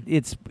extended stay?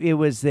 It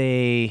was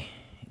a.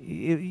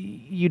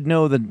 You'd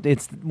know that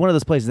it's one of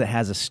those places that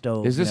has a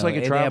stove. Is this like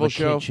a travel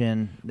show?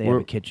 They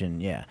have a kitchen,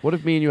 yeah. What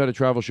if me and you had a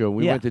travel show and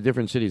we went to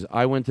different cities?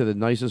 I went to the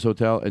nicest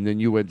hotel and then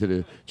you went to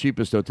the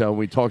cheapest hotel and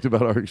we talked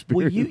about our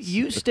experience. Well,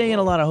 you stay in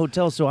a lot of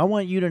hotels, so I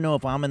want you to know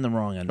if I'm in the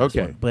wrong on this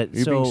one. But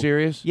you being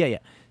serious? Yeah.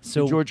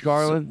 So George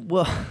Carlin?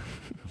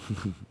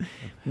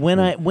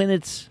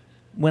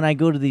 When I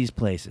go to these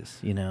places,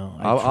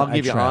 I'll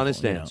give you an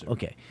honest travel, answer.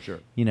 Okay. Sure.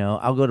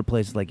 I'll go to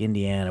places like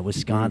Indiana,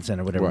 Wisconsin,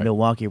 or whatever, Right.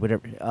 Milwaukee, or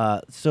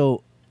whatever.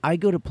 So I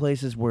go to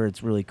places where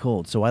it's really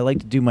cold. So I like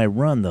to do my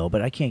run, though,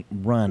 but I can't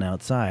run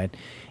outside.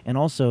 And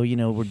also,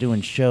 we're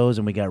doing shows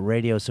and we got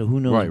radio, so who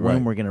knows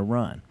when we're going to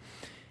run.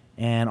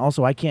 And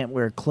also, I can't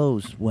wear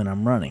clothes when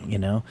I'm running,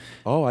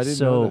 Oh, I didn't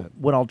know So that.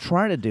 what I'll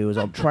try to do is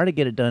I'll try to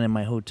get it done in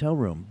my hotel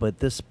room. But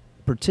this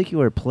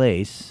particular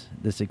place,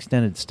 this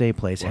extended stay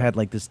place, had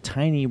like this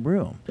tiny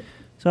room.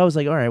 So I was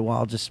like, all right, well,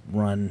 I'll just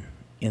run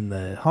in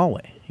the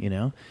hallway,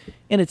 And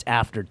it's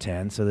after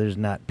 10, so there's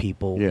not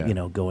people,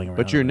 going around.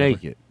 But you're or whatever.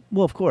 naked.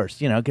 Well, of course,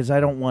 because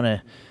I don't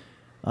want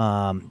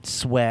to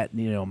sweat,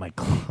 my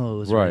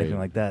clothes or anything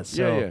like that.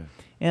 So, Yeah.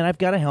 And I've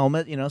got a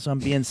helmet, so I'm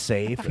being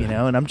safe, and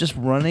I'm just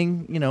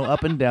running,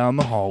 up and down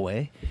the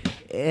hallway.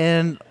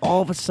 And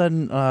all of a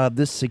sudden,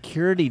 this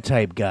security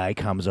type guy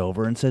comes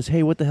over and says,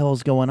 "Hey, what the hell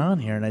is going on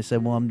here?" And I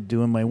said, "Well, I'm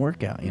doing my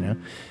workout,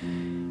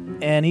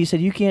 And he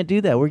said, "You can't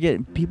do that. We're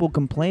getting people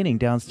complaining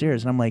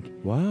downstairs." And I'm like,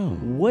 "Wow.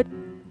 What?"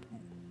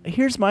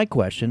 Here's my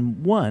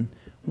question. One,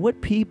 what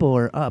people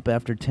are up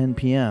after 10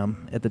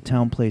 p.m. at the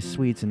Town Place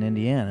Suites in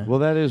Indiana? Well,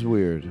 that is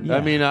weird. Yeah.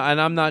 I mean,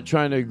 and I'm not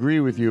trying to agree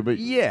with you, but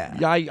Yeah.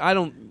 I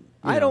don't.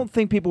 I don't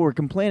think people were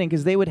complaining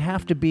because they would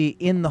have to be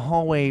in the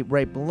hallway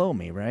right below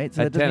me, right?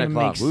 So At that doesn't 10 even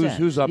o'clock. make sense.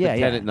 Who's up Yeah, at 10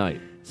 yeah. at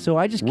night? So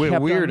I just We're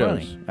kept weirdos. on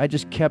running. I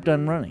just kept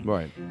on running.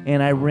 Right.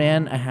 And I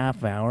ran a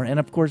half hour, and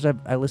of course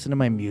I listen to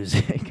my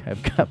music.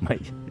 I've got my.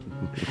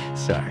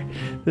 Sorry,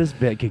 this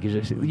bit could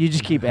you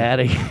just keep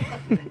adding.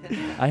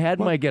 I had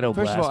my ghetto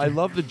First blaster. of all, I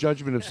love the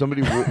judgment of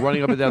somebody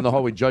running up and down the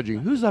hallway judging.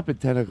 Who's up at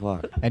 10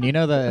 o'clock? And you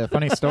know the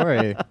funny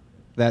story,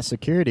 that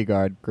security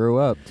guard grew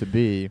up to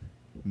be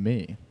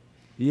me.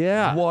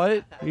 Yeah.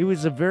 What? He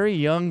was a very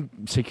young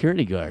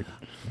security guard.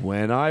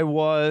 When I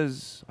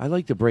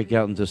like to break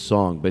out into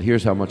song, but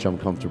here's how much I'm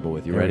comfortable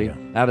with. You There ready?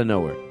 you Out of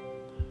nowhere.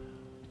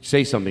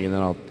 Say something and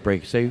then I'll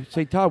break. Say,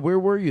 Todd, where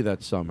were you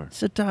that summer?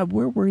 So Todd,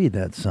 where were you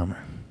that summer?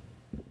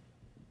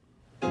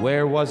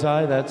 Where was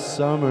I that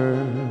summer?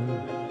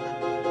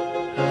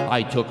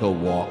 I took a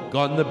walk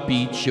on the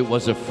beach. It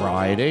was a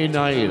Friday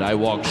night. I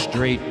walked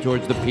straight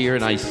towards the pier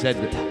and I said,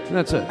 and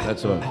that's it.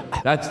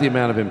 That's the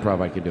amount of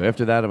improv I can do.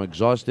 After that, I'm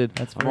exhausted.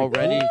 I'm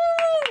already.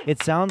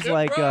 It sounds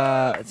like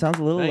it sounds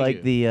a little Thank like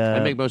you. the. I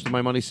make most of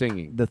my money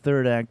singing. The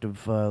third act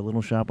of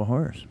Little Shop of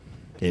Horrors.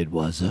 It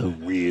was a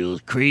real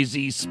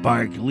crazy,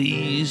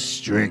 sparkly,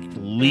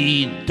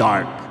 strictly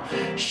dark.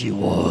 She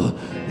wore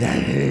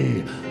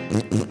that.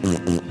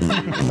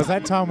 Was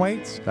that Tom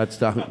Waits? That's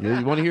Tom.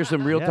 You want to hear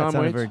some real Yeah, it Tom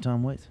sounded Waits? very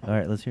Tom Waits. All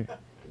right, let's hear it.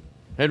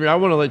 Henry, I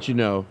want to let you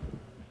know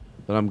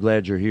that I'm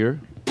glad you're here.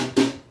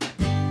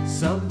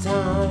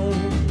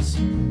 Sometimes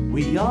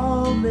we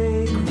all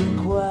make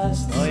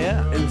requests. Oh,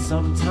 yeah. And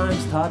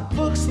sometimes Todd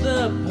books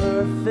the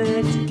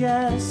perfect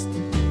guest.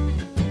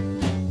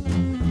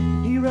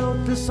 He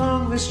wrote the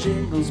song this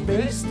jingle's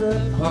based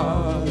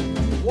upon.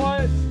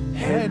 What?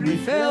 Henry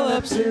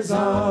Phillips is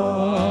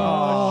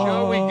on.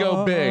 Shall we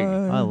go big?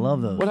 I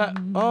love those.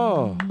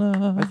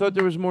 I thought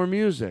there was more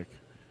music.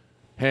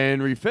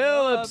 Henry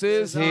Phillips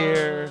is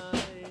here.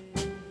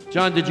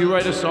 John, did you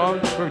write a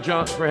song for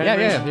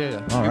Henry?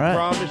 Yeah. All right.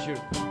 Promise you.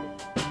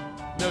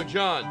 No,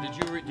 John,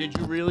 did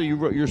you really?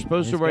 You're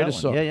supposed to He's write got a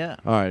one. song. Yeah.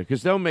 All right,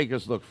 because they'll make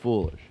us look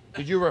foolish.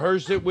 Did you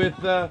rehearse it with?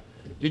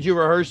 Did you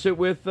rehearse it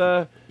with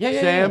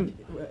Sam?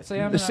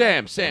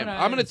 Sam.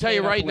 I'm going to tell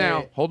you right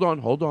now. Hold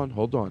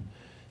on.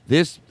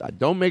 This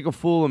don't make a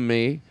fool of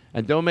me,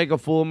 and don't make a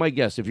fool of my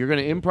guests. If you're going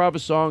to improv a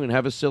song and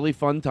have a silly,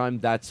 fun time,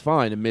 that's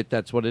fine. Admit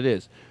that's what it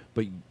is.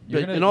 But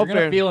You're in all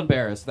gonna fairness, feel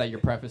embarrassed that you're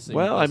prefacing.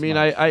 well, it I this mean,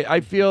 much. I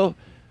feel.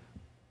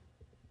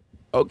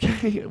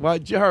 Okay, well,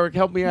 Jarek,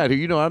 help me out here.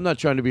 You know, I'm not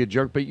trying to be a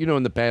jerk, but you know,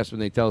 in the past when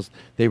they tell us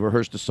they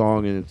rehearsed a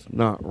song and it's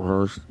not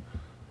rehearsed.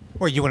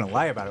 Well, you wouldn't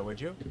lie about it, would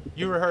you?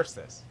 You rehearsed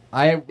this.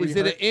 Is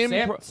it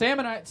an Sam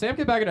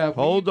can back it up.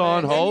 Hold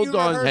on,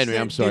 Henry.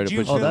 I'm sorry to put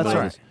you. Feel on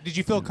like- this. Did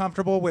you feel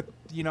comfortable with,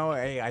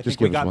 hey, I Just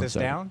think we give us got one this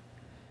second. down?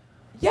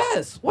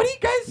 Yes. What are you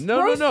guys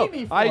No. roasting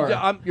me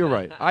for? You're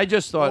right. I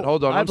just thought.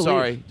 Hold on. I I'm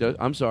believe. sorry.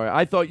 I'm sorry.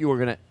 I thought you were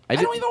gonna. I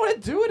don't even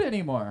want to do it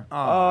anymore.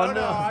 Oh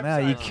no! I'm Now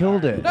sorry. you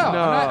killed it. No,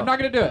 I'm not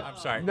going to do it. I'm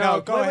sorry. No,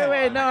 No, go ahead.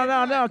 Wait,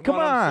 no, come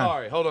I'm on.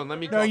 sorry. Hold on. Let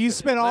me. No, talk you to-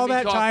 spent let all me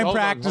that talk- time hold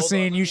on,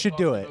 practicing. hold on. You should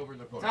do it. Over in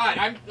the corner.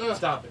 Todd,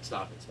 Stop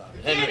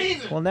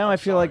it. Well, now I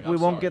feel like we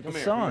won't get the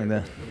song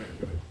then.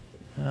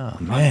 Oh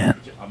man.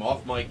 I'm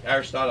off mic.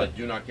 Aristotle, I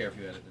do not care if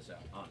you edit this out.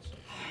 Honestly.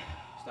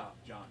 Stop,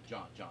 John.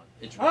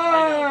 It's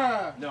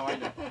I know. No, I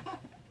know.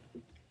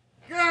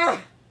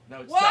 No,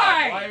 stop.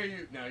 Why? Why are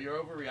you? No, you're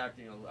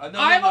overreacting. No,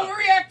 I'm no.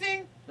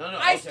 overreacting. No,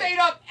 I okay. stayed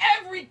up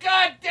every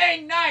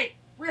goddamn night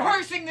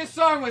rehearsing this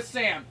song with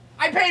Sam.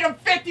 I paid him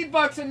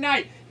 $50 a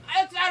night.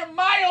 That's out of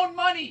my own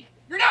money.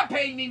 You're not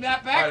paying me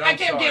that back. All right, I I'm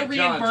can't sorry. get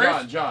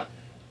reimbursed. John.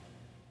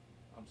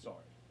 I'm sorry.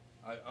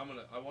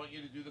 I want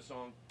you to do the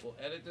song. We'll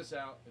edit this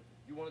out. If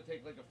you want to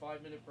take like a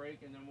 5-minute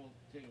break and then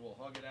we'll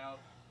hug it out.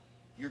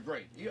 You're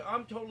great.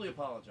 I'm totally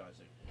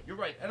apologizing. You're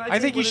right. And I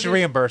think you what should it is-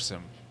 reimburse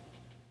him.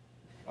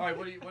 All right,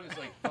 what do you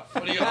like?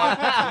 What do you know what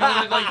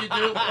I'd like to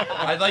do?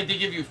 I'd like to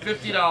give you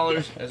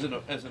 $50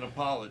 as an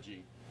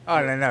apology.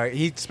 Oh, no.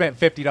 He spent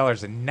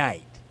 $50 a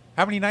night.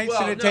 How many nights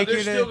did it take you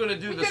to? They're still going to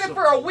do We this. did it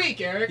for a week,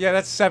 Eric. Yeah,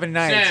 that's 7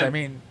 nights. Sam, I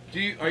mean,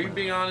 are you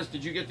being honest?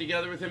 Did you get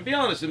together with him? Be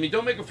honest with me.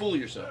 Don't make a fool of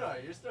yourself. No,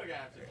 you're still gonna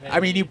have to pay I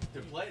mean, you. to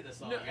play the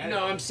song.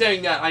 No, I'm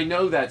saying that. I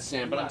know that,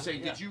 Sam, but I'm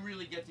saying, did you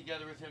really get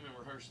together with him and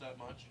rehearse that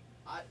much?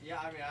 I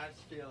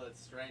just feel it's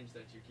strange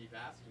that you keep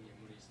asking him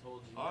when he's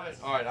told you. All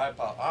right.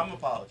 I'm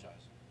apologizing.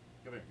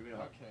 Come here, give me a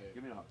hug. Okay.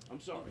 Give me a hug.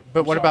 I'm sorry.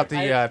 But what about the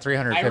I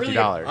 $350? really-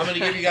 I'm going to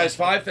give you guys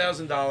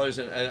 $5,000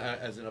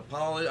 as an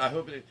apology. I'm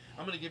going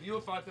to give you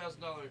a $5,000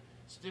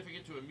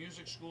 certificate to a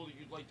music school that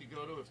you'd like to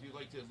go to if you'd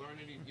like to learn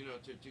any,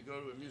 to go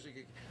to a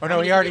music. Oh,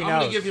 no, he already I'm going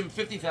knows. to give him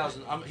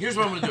 $50,000. Here's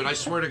what I'm going to do, and I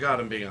swear to God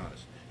I'm being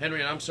honest. Henry,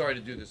 and I'm sorry to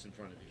do this in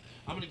front of you.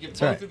 I'm going to give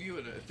both of you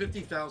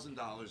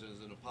 $50,000 as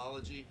an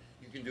apology.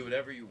 You can do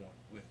whatever you want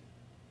with it.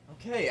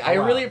 Okay, I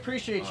really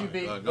appreciate you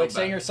being go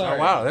saying back. you're sorry.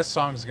 Oh, wow, this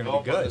song's going to Go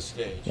be up on the good.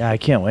 stage. Yeah, I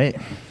can't wait.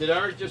 Did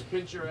Eric just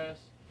pinch your ass?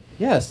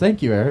 Yes,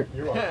 thank you, Eric.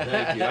 You're welcome.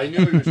 Thank you. I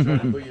knew he was trying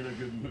to put you in a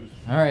good mood.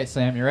 All right,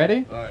 Sam, you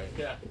ready? All right.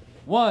 Yeah.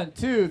 1,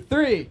 2,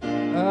 3.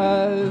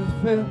 Henry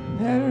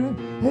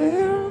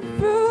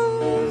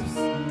Phillips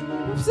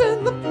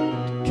in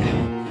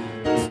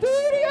the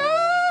studio.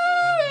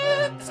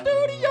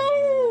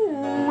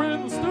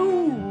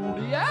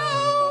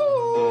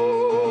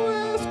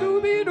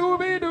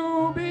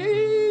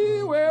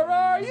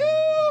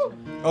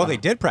 Oh, they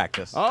did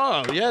practice.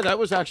 Oh, yeah, that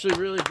was actually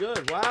really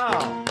good.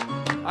 Wow.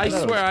 I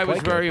swear I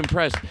was very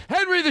impressed.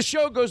 Henry, the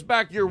show goes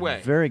back your way.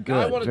 Very good.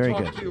 I want to very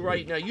talk good. to you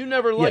right now. You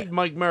never liked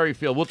Mike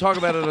Merrifield. We'll talk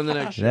about it on the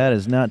next show. That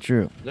is not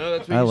true. No,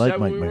 that's what I you like said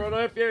Mike when we were on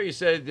off air. You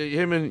said that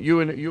you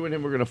and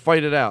him were going to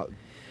fight it out.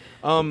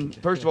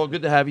 First of all,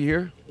 good to have you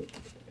here.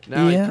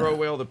 Now I throw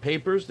away all the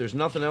papers. There's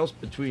nothing else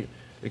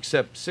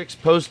except 6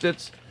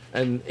 Post-its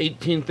and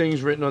 18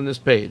 things written on this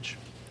page.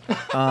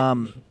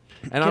 And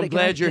I'm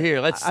glad you're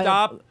here. Let's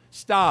stop.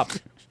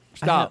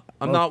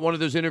 I'm not one of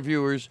those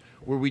interviewers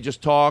where we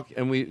just talk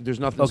and there's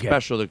nothing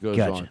special that goes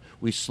on.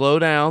 We slow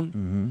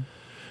down,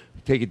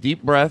 take a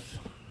deep breath,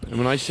 and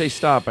when I say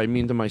stop, I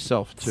mean to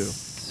myself too.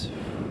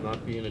 I'm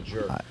not being a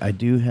jerk. I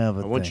do have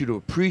I want you to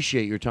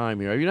appreciate your time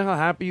here. You know how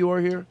happy you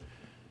are here?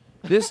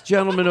 This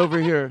gentleman over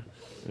here,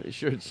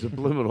 sure it's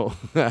subliminal,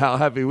 how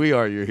happy we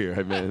are you're here.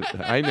 I mean,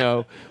 I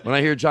know. When I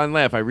hear John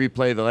laugh, I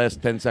replay the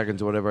last 10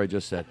 seconds of whatever I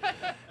just said.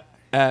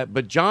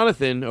 But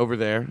Jonathan over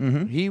there,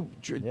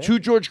 to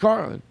George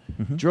Carlin,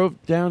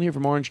 drove down here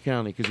from Orange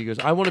County because he goes,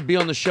 I want to be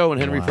on the show when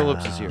Henry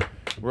Phillips is here.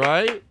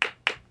 Right?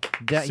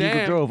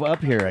 He drove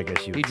up here, I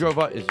guess you would He drove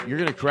up. You're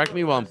going to correct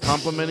me while I'm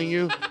complimenting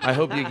you? I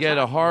hope you get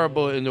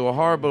into a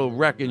horrible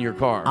wreck in your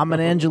car. I'm an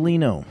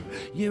Angelino.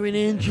 You're an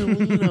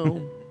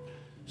Angelino.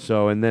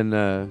 So, and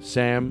then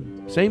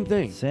Sam, same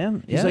thing.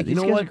 Sam? He's like, you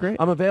know what?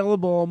 I'm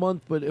available all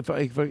month, but if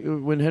I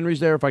when Henry's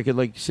there, if I could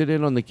like sit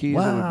in on the keys, it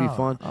would be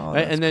fun. Oh,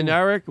 and then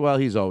Eric, well,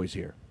 he's always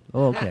here.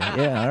 Oh, okay.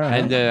 Yeah, all right.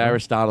 And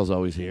Aristotle's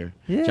always here.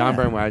 Yeah. John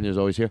Byrne Wagner's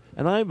always here.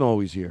 And I'm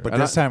always here. But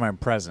this time I'm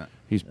present.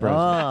 He's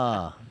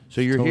present.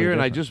 So you're totally here,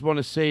 and I different. just want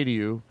to say to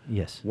you,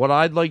 Yes. what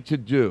I'd like to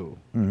do,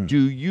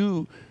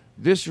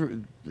 this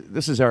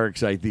is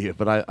Eric's idea,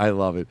 but I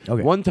love it.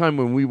 Okay. One time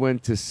when we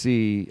went to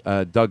see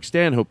Doug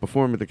Stanhope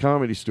perform at the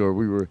Comedy Store,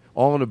 we were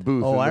all in a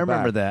booth. Oh, in the I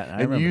remember back,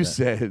 that. And you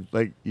said,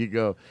 like, you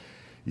go,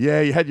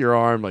 yeah, you had your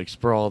arm like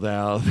sprawled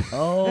out.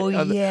 Oh,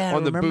 on the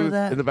remember booth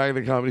that? in the back of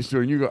the Comedy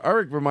Store, and you go,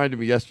 Eric reminded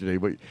me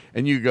yesterday,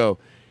 and you go,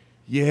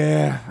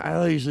 yeah,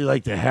 I usually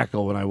like to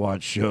heckle when I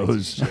watch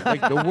shows. Like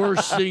the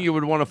worst thing you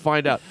would want to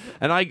find out.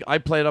 And I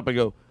play it up. I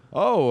go,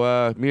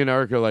 me and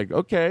Eric are like,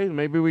 okay,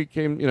 maybe we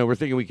came, we're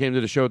thinking we came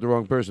to the show with the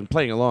wrong person,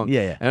 playing along.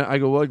 Yeah. And I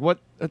go, well, like, what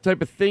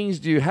type of things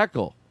do you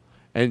heckle?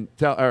 And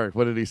tell Eric,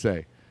 what did he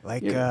say?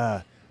 Like,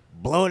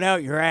 blow it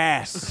out your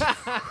ass.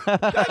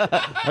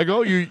 I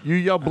go, you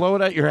yell, blow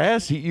it out your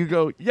ass? You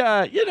go,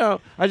 yeah,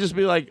 I just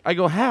be like, I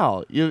go,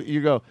 how?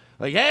 You go,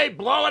 like, hey,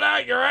 blow it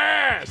out your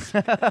ass.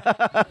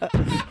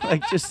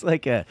 just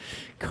like a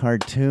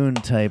cartoon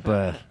type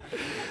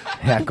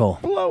heckle.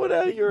 Blow it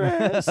out your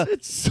ass.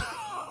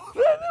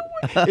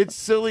 It's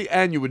silly,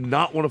 and you would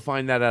not want to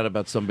find that out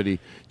about somebody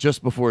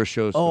just before a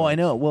show starts. Oh, I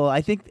know. Well,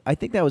 I think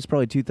that was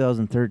probably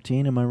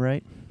 2013. Am I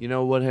right? You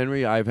know what,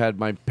 Henry?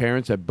 My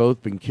parents have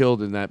both been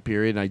killed in that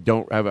period, and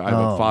I have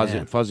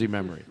a fuzzy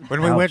memory.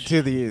 When we went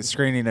to the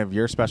screening of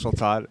your special,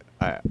 Todd,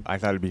 I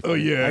thought it'd be funny. Oh,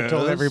 yeah. I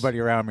told everybody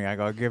around me, I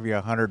go, I'll give you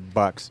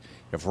 $100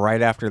 if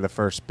right after the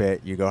first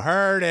bit you go,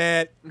 heard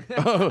it.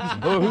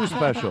 Who's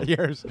special?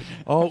 Yours.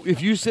 Oh,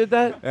 if you said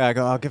that? Yeah, I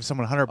go, I'll give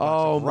someone $100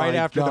 Oh, right my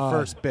after God. the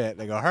first bit.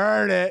 They go,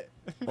 heard it.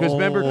 Because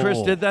remember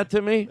Chris did that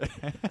to me?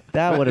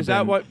 That would have that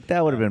been what-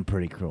 that would have been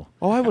pretty cruel.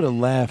 Oh, I would have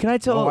laughed. Can I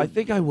tell- Oh, I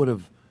think I would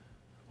have.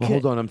 Well,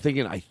 hold on. I'm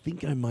thinking. I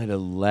think I might have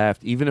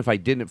laughed, even if I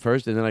didn't at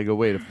first, and then I go,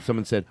 wait. If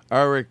someone said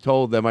Eric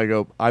told them, I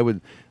go, I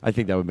would. I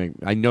think that would make.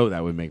 I know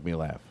that would make me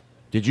laugh.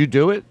 Did you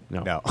do it?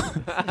 No.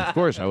 Of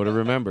course, I would have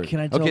remembered. Can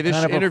I tell okay, this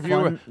kind of a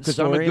interviewer, fun because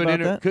I'm a story good about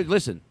interviewer. that?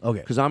 Listen, Okay.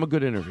 because I'm a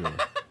good interviewer.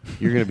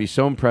 You're going to be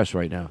so impressed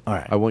right now. All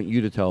right. I want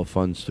you to tell a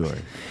fun story.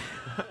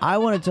 I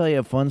want to tell you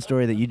a fun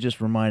story that you just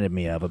reminded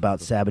me of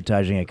about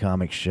sabotaging a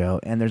comic show.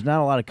 And there's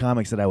not a lot of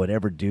comics that I would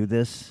ever do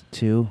this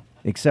to,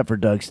 except for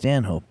Doug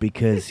Stanhope,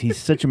 because he's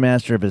such a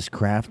master of his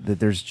craft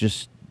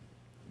that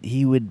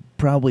he would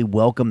probably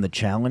welcome the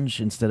challenge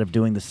instead of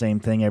doing the same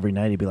thing every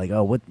night. He'd be like,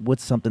 oh,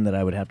 what's something that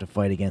I would have to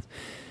fight against?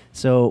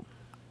 So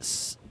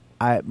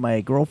my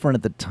girlfriend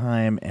at the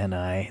time and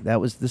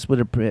this would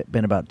have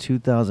been about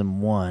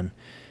 2001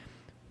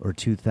 or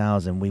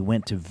 2000. We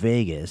went to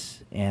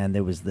Vegas, and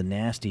there was the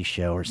Nasty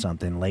Show or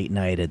something late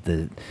night at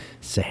the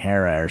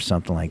Sahara or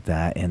something like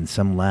that in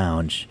some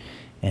lounge,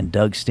 and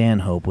Doug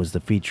Stanhope was the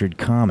featured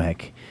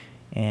comic,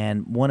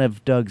 and one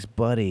of Doug's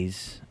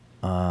buddies,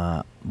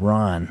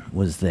 Ron,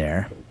 was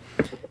there,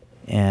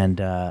 and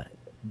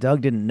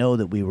Doug didn't know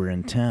that we were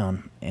in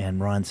town,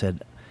 and Ron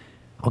said,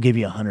 I'll give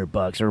you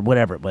 $100 or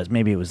whatever it was.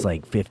 Maybe it was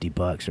like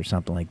 $50 or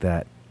something like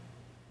that.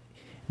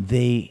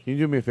 Can you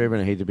do me a favor?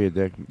 And I hate to be a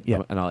dick.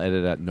 Yeah. And I'll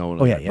edit that. No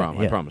one. Oh, yeah,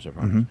 I promise.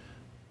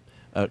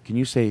 Mm-hmm. Can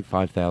you say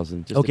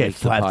 5,000? Okay,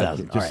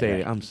 5,000. Just say right.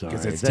 it. I'm sorry.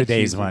 Because it's That's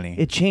today's easy. money.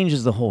 It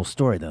changes the whole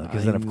story, though,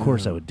 because then, of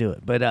course, I would do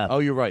it. But Oh,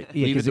 you're right.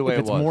 yeah, Leave it 'cause the way if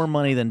it it's was. more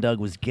money than Doug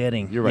was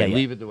getting. You're right. Yeah.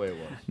 Leave it the way it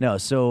was. No,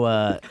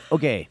 so,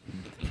 okay.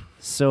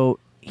 So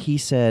he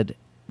said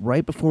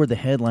right before the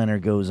headliner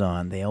goes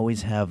on, they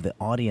always have the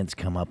audience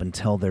come up and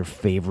tell their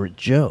favorite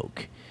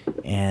joke.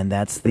 And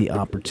that's the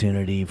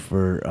opportunity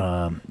for,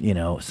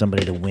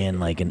 somebody to win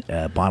like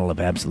a bottle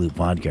of Absolute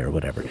vodka or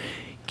whatever.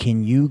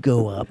 can you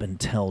go up and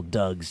tell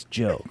Doug's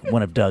joke,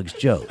 one of Doug's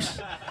jokes,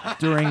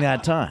 during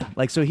that time?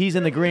 Like, so he's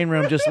in the green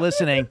room just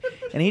listening,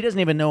 and he doesn't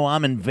even know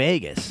I'm in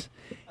Vegas,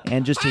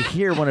 and just to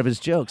hear one of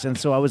his jokes. And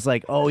so I was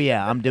like, oh,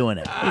 yeah, I'm doing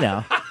it, you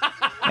know.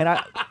 And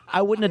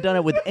I wouldn't have done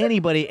it with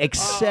anybody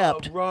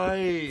except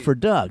for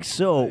Doug.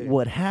 So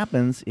what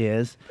happens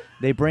is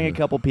they bring a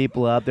couple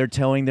people up. They're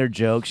telling their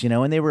jokes, you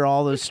know, and they were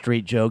all those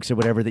street jokes or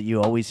whatever that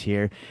you always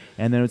hear.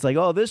 And then it's like,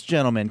 oh, this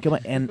gentleman, come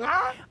on. And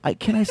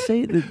can I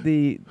say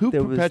that who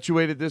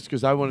perpetuated this?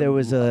 Because I want there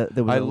was a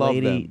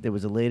lady. Them. There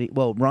was a lady.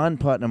 Well, Ron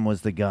Putnam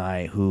was the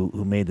guy who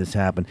made this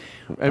happen.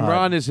 And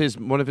Ron is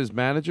one of his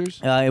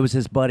managers. It was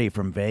his buddy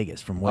from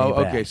Vegas, from way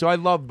back. Okay. So I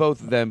love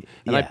both of them,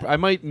 and I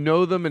might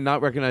know them and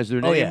not recognize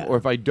their name, or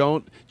if I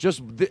don't,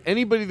 just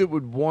anybody that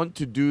would want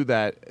to do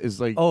that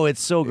is like, oh,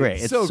 it's so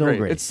great. It's so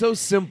great. It's so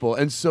simple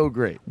and so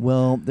great.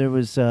 Well, there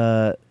was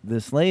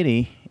this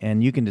lady,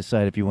 and you can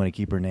decide if you want to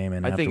keep her name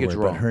in. I think it's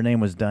wrong. But her name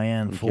was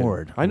Diane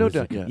Ford. I know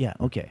Diane. Yeah.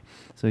 Okay.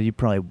 So you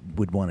probably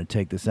would want to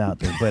take this out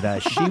there, but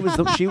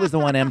she was the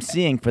one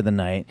emceeing for the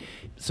night.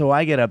 So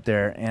I get up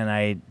there and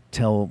I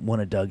tell one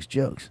of Doug's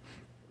jokes,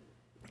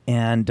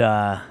 and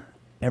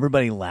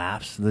everybody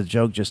laughs. The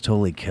joke just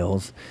totally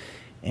kills,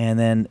 and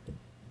then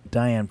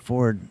Diane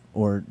Ford,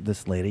 or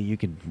this lady, you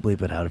can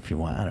bleep it out if you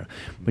want, I don't know,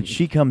 but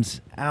she comes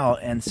out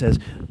and says,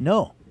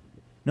 no,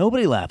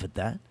 nobody laugh at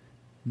that.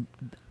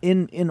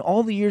 In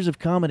all the years of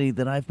comedy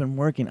that I've been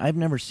working, I've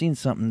never seen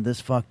something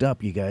this fucked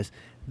up, you guys.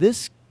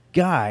 This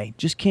guy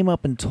just came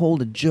up and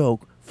told a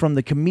joke from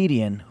the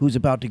comedian who's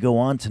about to go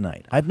on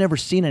tonight. I've never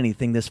seen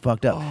anything this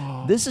fucked up.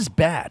 Oh. This is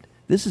bad.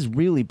 This is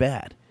really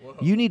bad.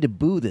 You need to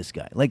boo this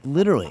guy, like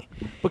literally.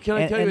 But can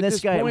I tell you, at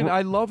this point,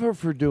 I love her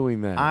for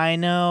doing that. I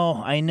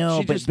know,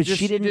 but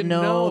she didn't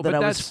know that I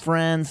was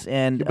friends,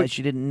 and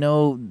she didn't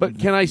know. But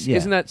can I? Yeah.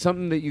 Isn't that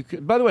something that you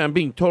could? By the way, I'm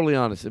being totally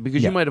honest,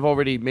 because you might have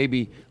already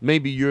maybe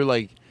you're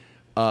like,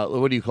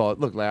 what do you call it?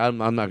 Look, like, I'm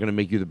not going to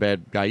make you the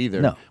bad guy either.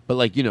 No. But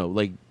like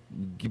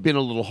you've been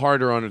a little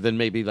harder on her than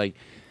maybe like.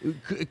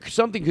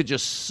 Something could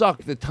just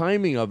suck the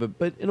timing of it,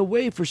 but in a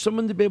way, for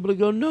someone to be able to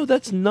go, no,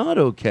 that's not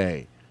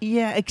okay.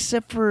 Yeah,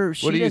 except for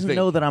she doesn't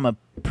know that I'm a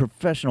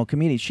professional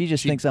comedian. She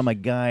just thinks I'm a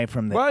guy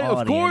from the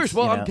audience. Of course.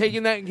 Well, I'm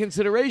taking that in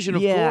consideration,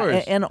 of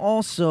course. And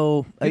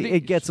also,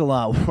 it gets a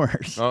lot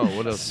worse. Oh,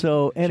 what else?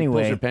 So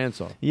anyway. She pulls her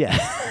pants off.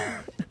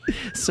 Yeah.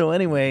 So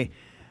anyway,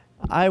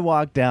 I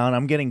walk down.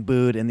 I'm getting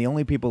booed, and the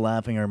only people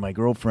laughing are my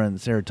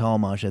girlfriend, Sarah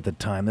Talmash, at the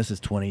time. This is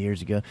 20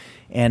 years ago.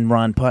 And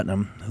Ron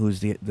Putnam,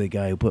 who's the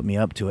guy who put me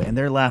up to it. And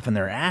they're laughing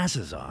their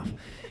asses off.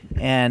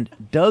 And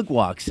Doug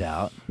walks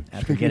out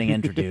after getting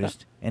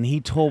introduced, and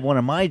he told one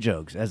of my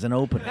jokes as an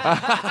opener.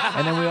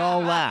 And then we all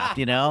laughed,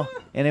 you know?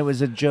 And it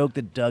was a joke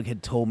that Doug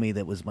had told me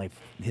that was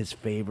his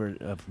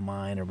favorite of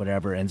mine or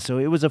whatever. And so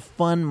it was a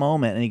fun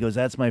moment. And he goes,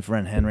 that's my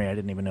friend Henry. I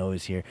didn't even know he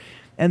was here.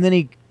 And then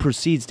he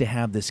proceeds to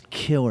have this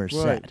killer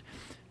set.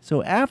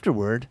 So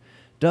afterward,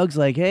 Doug's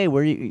like, hey,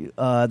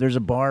 there's a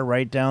bar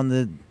right down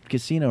the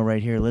casino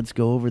right here. Let's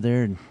go over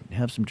there and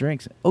have some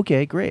drinks.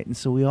 Okay, great. And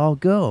so we all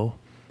go.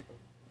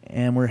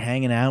 And we're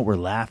hanging out, we're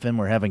laughing,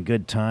 we're having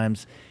good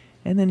times.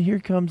 And then here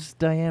comes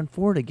Diane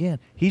Ford again.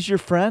 He's your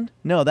friend?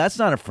 No, that's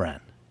not a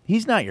friend.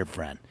 He's not your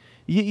friend.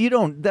 You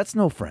don't, that's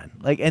no friend.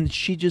 And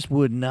she just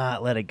would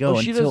not let it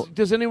go.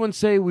 Does anyone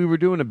say we were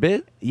doing a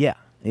bit? Yeah.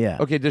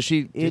 Okay, does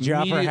she? Did you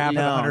offer half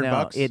of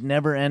 $100? It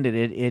never ended.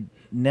 It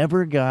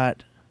never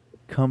got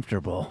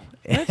comfortable.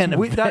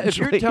 If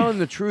you're telling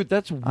the truth,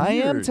 that's weird. I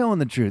am telling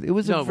the truth. It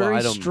was a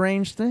very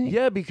strange thing.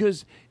 Yeah,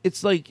 because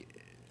it's like,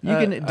 you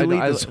can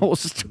delete this whole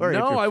story.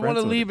 No, I want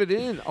to leave it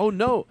in. Oh,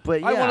 no.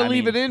 But I want to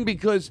leave it in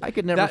because I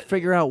could never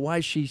figure out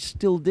why she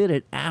still did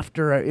it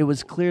after it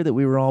was clear that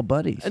we were all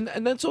buddies.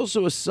 And that's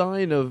also a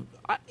sign of,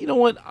 you know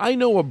what? I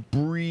know a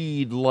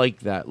breed like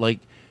that.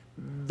 Like,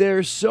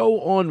 they're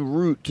so en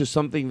route to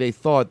something they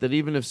thought that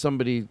even if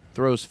somebody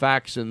throws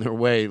facts in their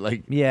way,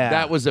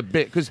 that was a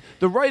bit. Because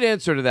the right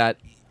answer to that,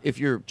 if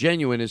you're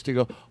genuine, is to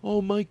go,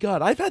 oh my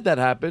God, I've had that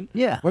happen.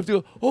 Yeah. I have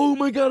to go, oh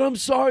my God, I'm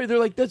sorry. They're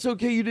like, that's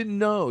okay, you didn't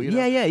know. You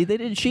know? Yeah, they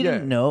didn't. She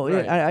didn't know.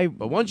 Right.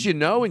 But once you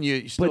know, and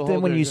you still. But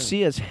then when you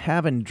see us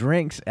having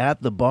drinks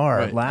at the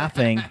bar,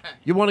 laughing,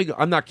 you want to go.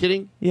 I'm not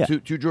kidding. Yeah. To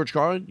George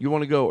Carlin, you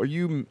want to go.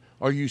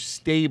 Are you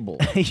stable?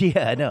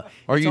 Yeah, I know.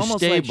 It's almost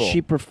stable? Like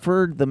she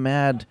preferred the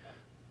mad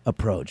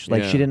approach.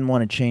 She didn't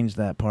want to change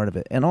that part of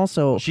it. And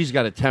also, she's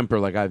got a temper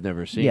like I've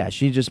never seen. Yeah,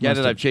 she just get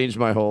it. I've changed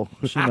my whole.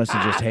 She must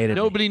have just hated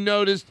Nobody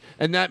noticed,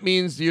 and that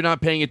means you're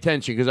not paying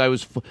attention because I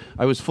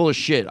was full of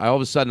shit. All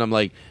of a sudden I'm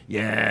like,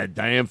 yeah,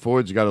 Diane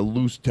Ford's got a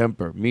loose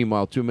temper.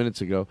 Meanwhile, 2 minutes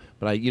ago,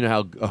 but you know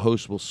how a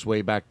host will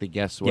sway back the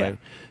guest's way.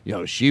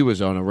 She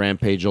was on a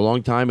rampage a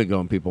long time ago,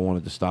 and people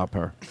wanted to stop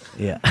her.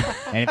 Yeah,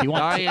 and if you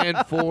want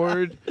Diane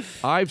Ford,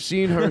 I've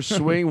seen her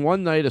swing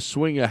one night,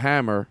 swing a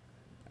hammer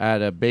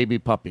at a baby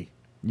puppy.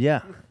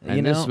 Yeah.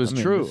 And this was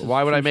true.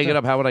 Why would I make it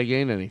up? How would I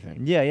gain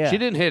anything? Yeah, yeah. She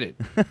didn't hit it.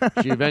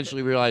 She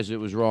eventually realized it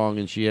was wrong,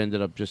 and she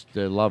ended up just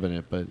loving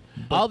it. But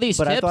all these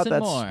but tips I thought and that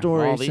more.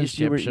 story, All these since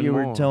you tips and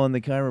were more. telling the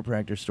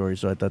chiropractor story,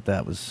 so I thought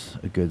that was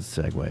a good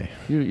segue.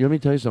 Let me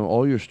tell you something.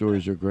 All your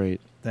stories are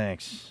great.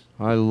 Thanks.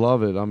 I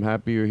love it. I'm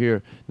happy you're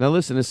here. Now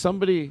listen, is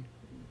somebody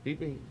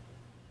beeping?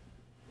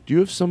 Do you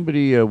have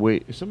somebody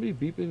is somebody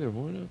beeping their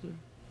horn out there?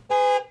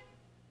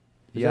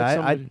 Is that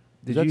somebody,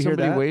 did is that you hear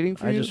somebody that? waiting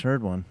for I you? just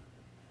heard one.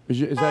 Is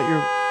that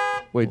your?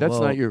 Wait, that's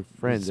Well, not your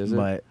friend, it's is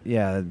it?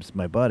 Yeah, it's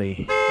my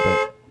buddy.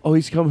 But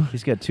he's coming.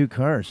 He's got 2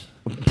 cars.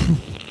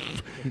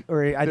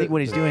 Or I think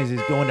what he's doing is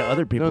he's going to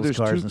other people's there's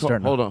cars two and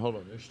starting. Hold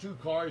on. There's 2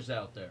 cars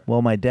out there.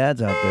 Well, my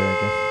dad's out there,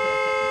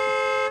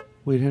 I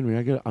Wait,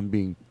 Henry, I'm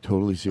being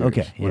totally serious.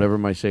 Okay, yeah. Whatever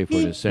my safe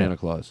word is, Santa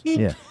Claus.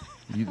 Yeah.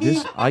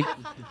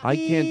 I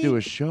can't do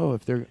a show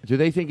if they're. Do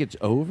they think it's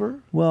over?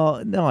 guess.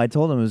 Well, no, I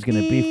told him it was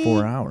going to be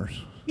 4 hours.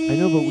 I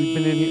know, but we've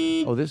been in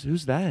here. Oh,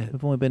 who's that?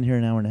 We've only been here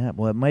an hour and a half.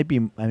 Well, it might be.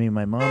 I mean,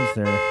 my mom's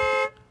there.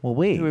 Well,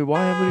 wait. Wait,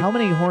 why haven't we- How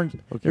many horns?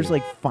 Okay. There's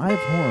like 5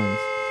 horns.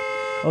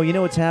 Oh, you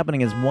know what's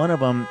happening is one of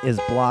them is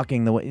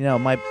blocking the way. You know,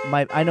 my.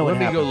 I know what Let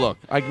me happened. go look.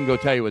 I can go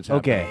tell you what's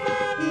happening.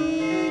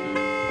 Okay.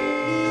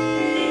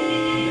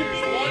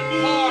 There's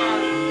one car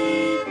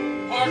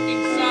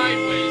parking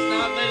sideways,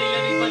 not letting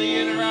anybody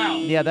in or out.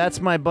 Yeah, that's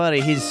my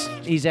buddy.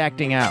 He's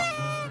acting out.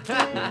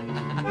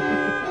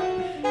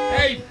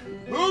 Hey,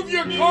 move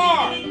your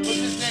car! What's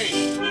his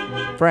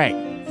name?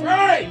 Frank.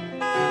 Frank!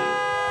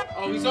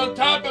 Oh, he's on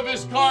top of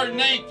his car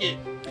naked.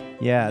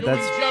 Yeah, Doing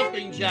that's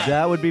jumping jacks.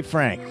 that would be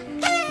Frank.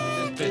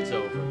 This bit's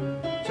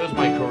over. So's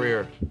my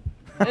career.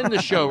 End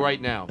the show right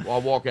now.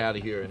 I'll walk out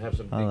of here and have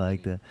some. I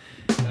like that.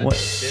 What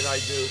What- did I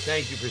do?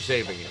 Thank you for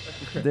saving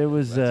it. There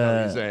was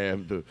That's how you say I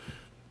am, dude.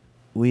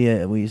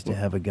 we used to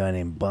have a guy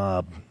named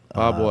Bob.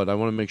 Bob, what? I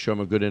want to make sure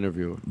I'm a good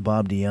interviewer.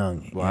 Bob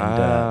DeYoung.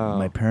 Wow. And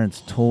my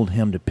parents told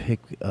him to pick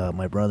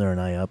my brother and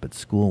I up at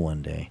school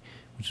one day,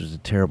 which was a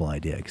terrible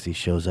idea because he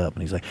shows up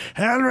and he's like,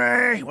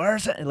 Henry,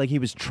 where's that? Like he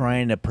was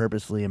trying to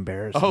purposely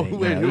embarrass Oh, me.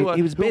 wait, You know, who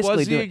he was who was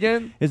basically he doing,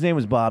 again? His name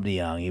was Bob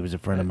DeYoung. He was a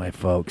friend of my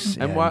folks.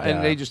 And why?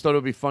 And they just thought it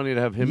would be funny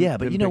to have him. Yeah,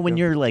 but him you know pick when up-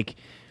 you're like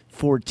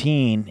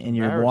 14 and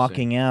you're Embarrassing.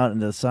 walking out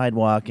into the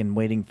sidewalk and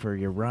waiting for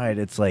your ride,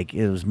 it's like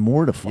it was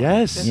mortifying.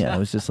 Yes. Yeah, it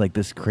was just like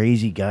this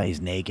crazy guy.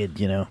 He's naked,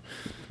 you know.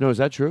 No, is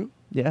that true?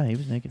 Yeah, he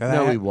was naked.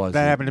 No, he wasn't.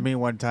 That happened to me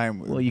one time.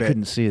 Well, you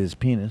couldn't see his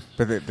penis.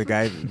 But the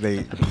guy,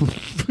 they.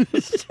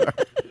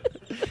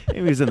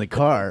 He was in the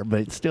car,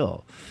 but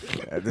still.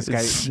 This guy.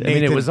 I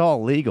mean, it was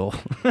all legal.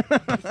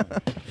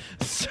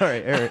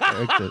 Sorry, Eric.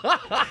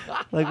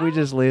 Like, we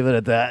just leave it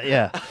at that.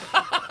 Yeah.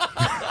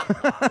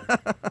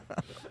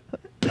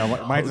 No,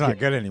 mine's not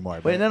good anymore.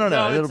 Wait,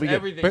 no. It'll be good.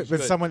 Everything's But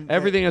good. someone.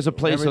 Everything has a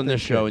place on this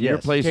everything's show, good. and your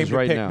Yes. place Came is to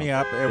right pick now. me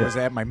up. It was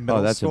at my middle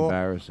Oh, that's school.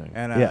 embarrassing.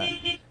 And Yeah.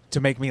 to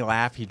make me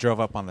laugh, he drove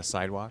up on the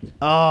sidewalk.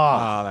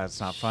 Oh. That's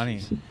not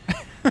funny.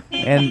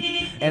 And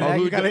Oh,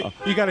 who you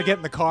gotta get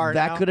in the car.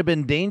 that now. could have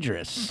been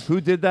dangerous. Who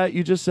did that?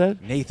 You just said?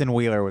 Nathan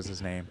Wheeler was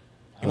his name.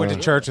 He went to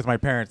church with my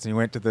parents, and he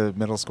went to the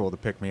middle school to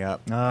pick me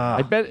up.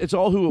 I bet it's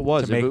all who it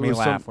was. To make If it me was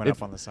laugh, some- went if-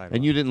 up on the sidewalk.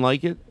 And you didn't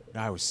like it?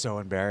 I was so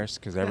embarrassed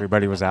because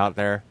everybody was out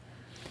there.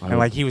 And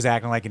like he was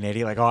acting like an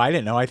idiot, like, oh, I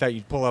didn't know. I thought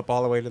you'd pull up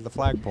all the way to the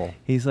flagpole.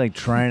 He's like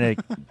trying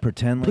to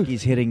pretend like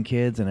he's hitting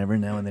kids, and every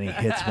now and then he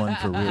hits one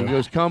for real. He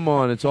goes, "Come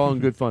on, it's all in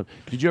good fun."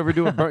 Did you ever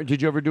do a?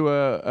 Did you ever do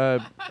a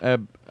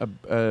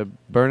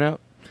burnout?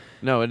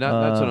 No,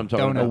 that's what I'm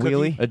talking donut. about. A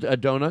wheelie? A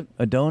donut.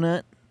 A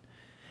donut?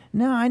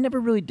 No, I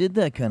never really did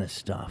that kind of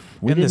stuff.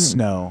 We In the didn't-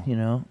 snow. You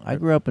know, I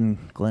grew up in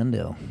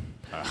Glendale.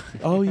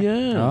 Oh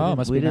yeah. Oh,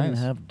 must we be didn't nice.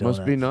 have donuts.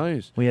 Must be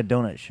nice. We had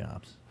donut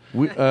shops.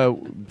 We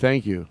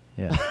thank you.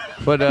 Yeah.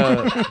 But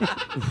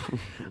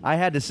I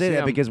had to say See, that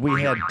I'm- because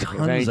we had tons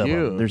Thank of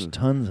you. them. There's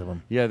tons of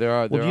them. yeah, there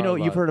are. Well, do you know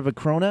you've heard of a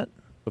cronut?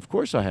 Of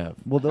course I have.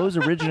 Well, those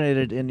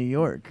originated in New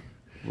York.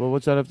 Well,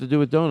 what's that have to do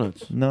with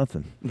donuts?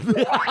 Nothing.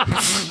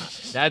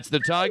 That's the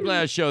Todd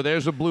Glass Show.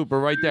 There's a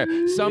blooper right there.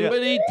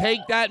 Somebody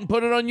take that and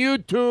put it on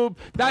YouTube.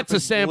 That's a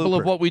sample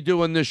of blooper. what we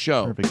do on this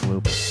show. Perfect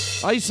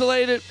blooper.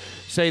 Isolate it.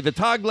 Say the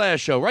Todd Glass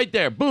Show right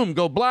there. Boom,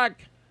 go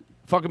black.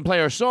 Fucking play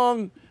our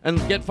song and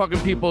get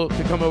fucking people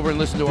to come over and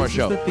listen to our This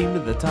show. is the theme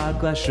of the Todd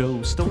Glass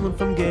Show, stolen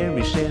from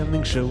Gary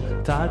Shandling Show.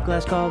 Todd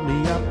Glass called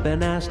me up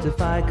and asked if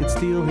I could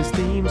steal his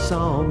theme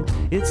song.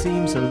 It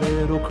seems a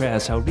little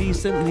crass how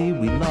recently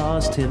we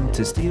lost him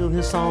to steal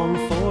his song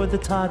for the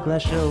Todd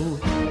Glass Show.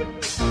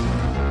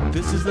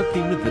 This is the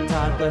theme of the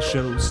Todd Glass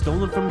Show,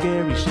 stolen from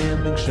Gary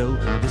Shandling Show.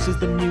 This is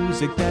the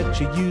music that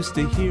you used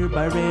to hear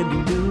by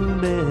Randy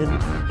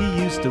Newman.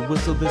 He used to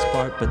whistle this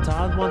part, but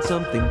Todd wants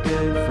something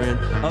different.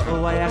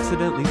 Uh-oh, I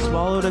accidentally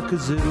swallowed a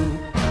kazoo.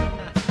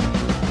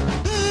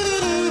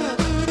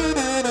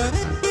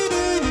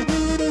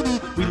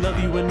 We love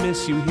you and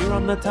miss you here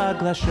on the Todd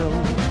Glass Show.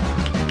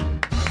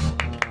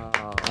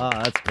 Oh,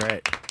 that's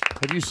great.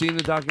 Have you seen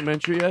the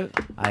documentary yet?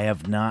 I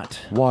have not.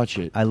 Watch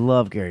it. I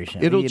love Gary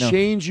Shandling. It'll You know,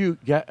 change you,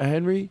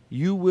 Henry.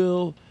 You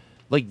will,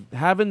 like,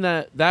 having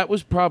that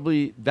was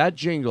probably, that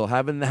jingle,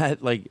 having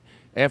that, like,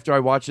 after I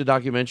watched the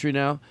documentary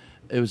now,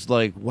 it was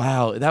like,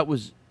 wow, that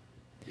was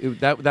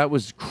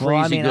crazy Well,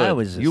 I mean, good. I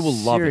was a You will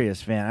love it.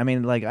 serious fan. I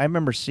mean, like I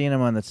remember seeing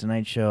him on the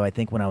Tonight Show. I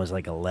think when I was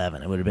like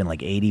 11, it would have been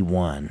like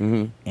 81,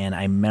 Mm-hmm. and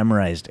I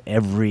memorized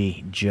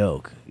every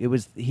joke.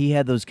 He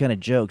had those kind of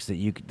jokes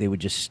that they would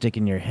just stick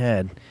in your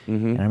head.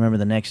 Mm-hmm. And I remember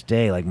the next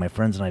day, like my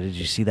friends and I, did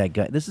you see that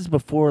guy? This is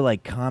before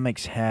like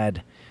comics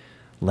had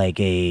like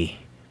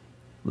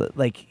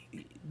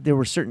there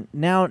were certain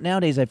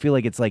nowadays I feel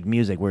like it's like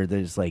music where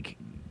there's like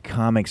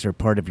comics are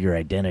part of your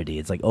identity.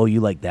 It's like, oh,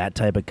 you like that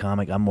type of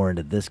comic? I'm more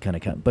into this kind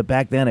of comic. But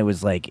back then it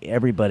was like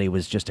everybody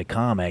was just a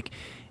comic,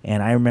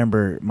 and I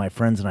remember my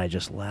friends and I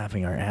just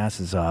laughing our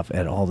asses off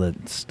at all the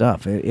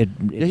stuff. It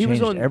he was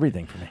changed on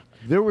everything for me.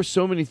 There were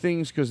so many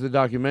things because of the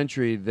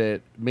documentary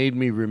that made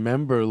me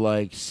remember,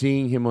 like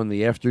seeing him on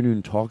the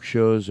afternoon talk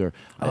shows, or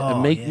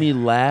make me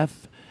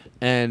laugh,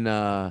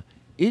 and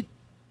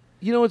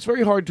it's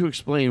very hard to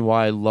explain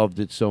why I loved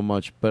it so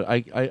much. But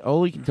I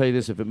only can tell you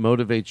this: if it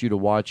motivates you to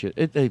watch it,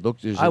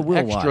 there's an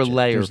extra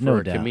layer There's for no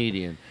a doubt.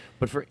 comedian,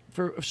 but for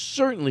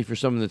certainly for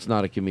someone that's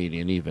not a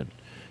comedian, even.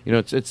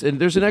 It's and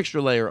there's an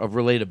extra layer of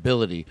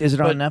relatability. Is it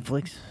But on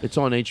Netflix? It's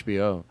on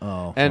HBO.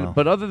 Oh, and wow.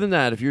 but other than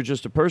that, if you're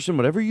just a person,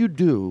 whatever you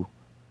do,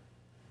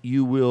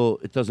 you will.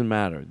 It doesn't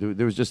matter.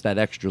 There was just that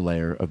extra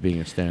layer of being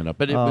a stand-up.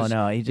 But it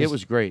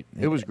was great.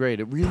 It was great.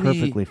 It really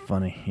perfectly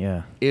funny.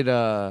 Yeah.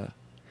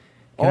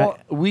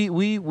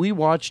 We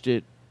watched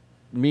it,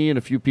 me and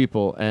a few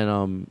people,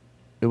 and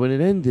when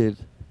it ended,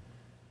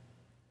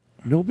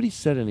 nobody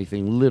said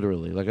anything,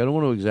 literally. Like, I don't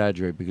want to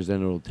exaggerate because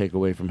then it'll take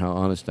away from how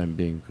honest I'm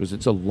being, because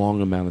it's a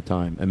long amount of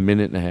time, a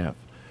minute and a half.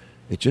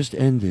 It just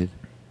ended,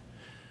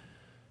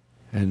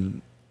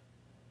 and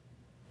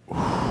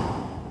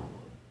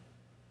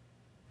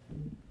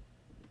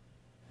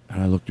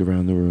I looked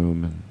around the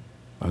room, and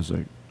I was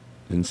like,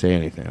 didn't say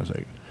anything. I was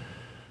like,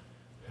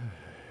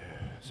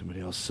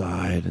 somebody else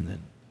sighed, and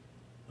then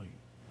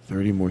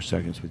 30 more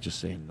seconds with just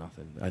saying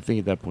nothing. I think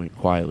at that point,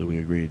 quietly, we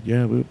agreed,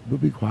 we'll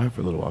be quiet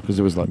for a little while, because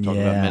there was like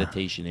talking about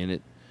meditation in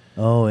it.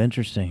 Oh,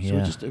 interesting. So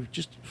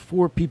just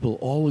four people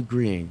all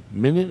agreeing,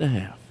 minute and a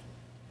half.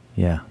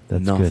 Yeah,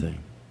 that's nothing. good.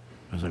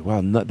 I was like, wow,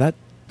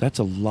 that's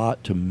a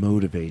lot to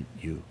motivate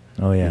you.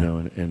 Oh,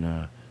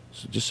 yeah.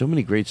 So just so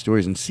many great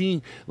stories. And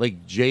seeing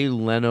like Jay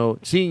Leno,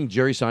 seeing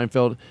Jerry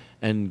Seinfeld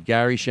and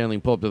Gary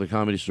Shandling pull up to the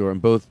Comedy Store and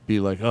both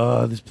be like,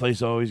 oh, this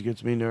place always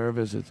gets me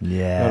nervous. It's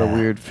got a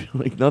weird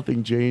feeling.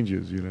 Nothing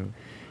changes,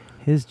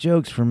 His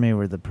jokes for me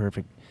were the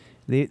perfect.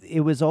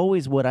 It was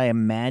always what I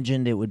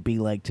imagined it would be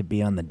like to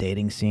be on the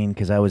dating scene,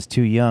 because I was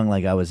too young,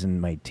 like I was in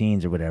my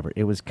teens or whatever.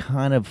 It was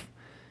kind of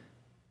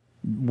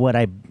what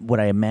I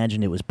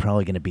imagined it was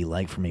probably going to be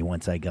like for me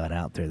once I got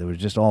out there. There was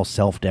just all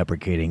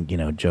self-deprecating,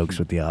 jokes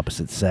with the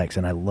opposite sex,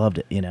 and I loved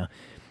it.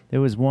 There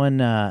was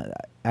one,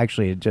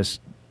 actually, it just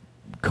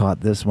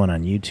caught this one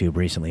on YouTube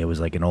recently. It was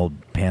like an old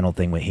panel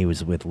thing where he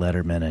was with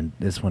Letterman, and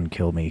this one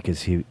killed me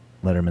because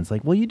Letterman's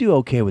like, well, you do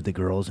okay with the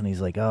girls, and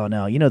he's like, oh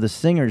no, the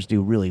singers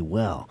do really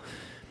well.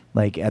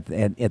 Like at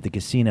the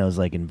casinos,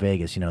 like in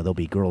Vegas, there'll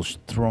be girls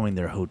throwing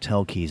their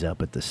hotel keys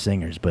up at the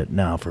singers, but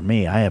no, for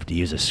me, I have to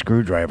use a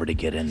screwdriver to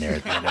get in there.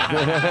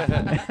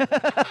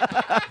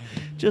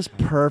 Just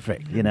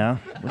perfect,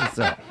 What is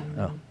that?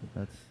 Oh,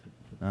 that's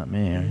not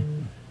me. Right?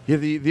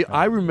 Yeah,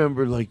 I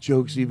remember like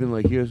jokes even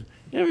like you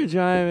ever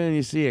driving and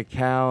you see a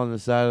cow on the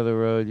side of the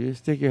road, you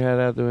stick your head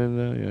out the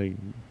window, you're like,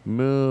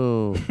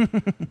 moo.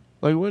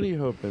 Like, what are you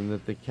hoping,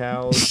 that the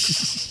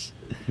cows...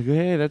 You go,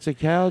 hey, that's a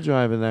cow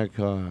driving that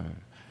car.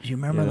 Do you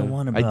remember the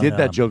one about... I did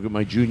that joke at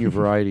my junior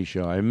variety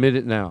show. I admit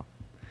it now.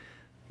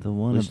 The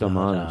one at least about... I'm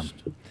honest.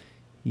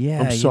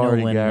 I'm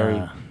sorry, when,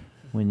 Gary.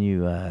 When you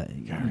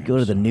go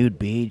to the nude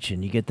beach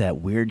and you get that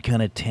weird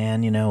kind of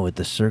tan, with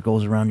the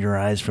circles around your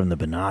eyes from the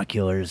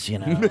binoculars,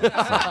 It's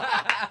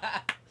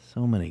like,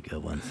 so many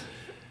good ones.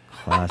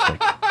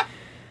 Classic.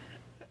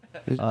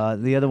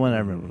 The other one I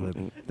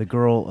remember, the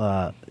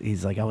girl,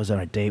 he's like, I was on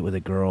a date with a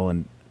girl,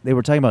 and they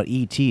were talking about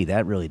E.T.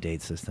 That really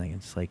dates this thing.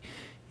 It's like,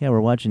 yeah,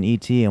 we're watching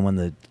E.T., and when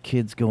the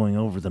kid's going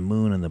over the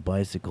moon on the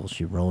bicycle,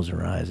 she rolls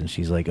her eyes, and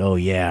she's like, oh,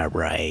 yeah,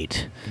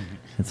 right.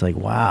 It's like,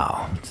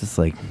 wow. It's just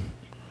like,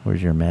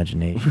 where's your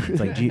imagination? It's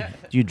like, do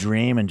you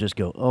dream and just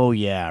go, oh,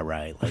 yeah,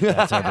 right, like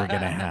that's ever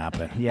going to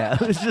happen? Yeah,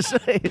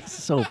 it's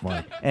so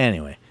funny.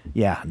 Anyway,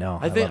 yeah, no.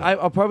 I think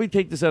I'll probably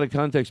take this out of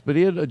context, but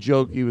he had a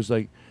joke. He was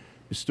like,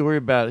 a story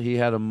about he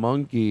had a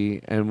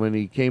monkey, and when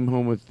he came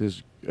home with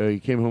a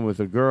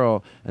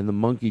girl, and the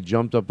monkey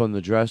jumped up on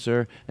the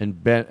dresser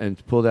and bent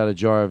and pulled out a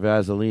jar of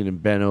Vaseline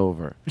and bent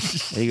over.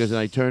 And he goes, and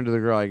I turned to the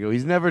girl, I go,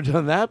 he's never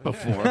done that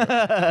before.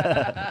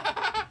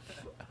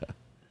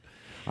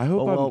 I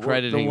hope I'm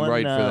crediting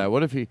right for that.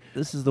 What if he...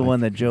 This is the one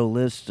that Joe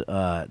List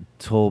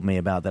told me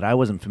about that I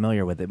wasn't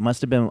familiar with. It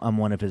must have been on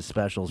one of his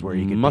specials where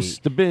you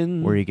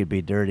could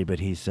be dirty, but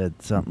he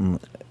said something,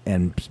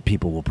 and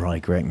people will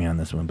probably correct me on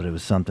this one, but it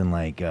was something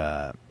like,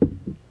 yeah,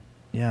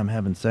 I'm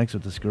having sex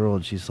with this girl,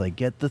 and she's like,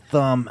 get the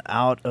thumb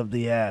out of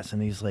the ass.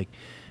 And he's like,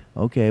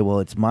 okay, well,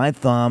 it's my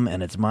thumb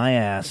and it's my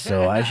ass,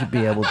 so I should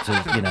be able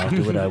to,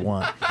 do what I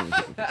want.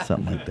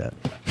 Something like that.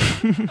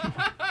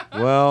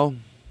 Well,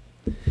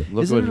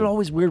 look Isn't what it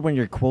always weird when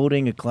you're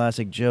quoting a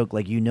classic joke?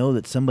 Like, you know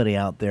that somebody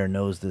out there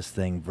knows this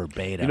thing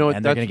verbatim, You know what,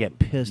 and they're that's- going to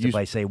get pissed you if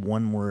I say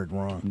one word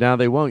wrong. Now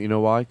they won't. You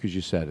know why? Because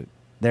you said it.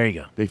 There you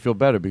go. They feel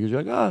better because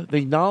you're like, the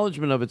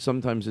acknowledgement of it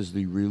sometimes is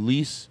the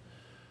release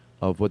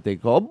of what they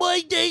call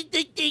That's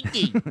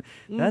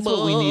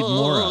what we need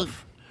more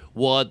of.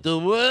 What the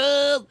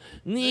world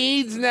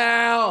needs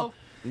now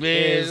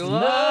is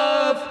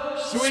love,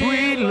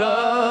 sweet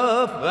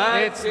love.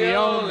 That's the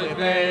only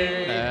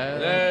thing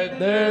that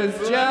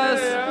there's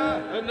just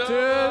too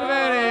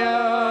many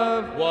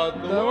of.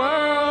 What the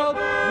world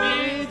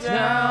needs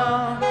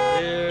now.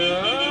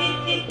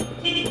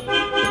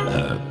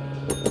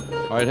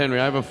 All right, Henry,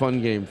 I have a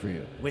fun game for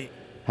you. Wait.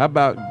 How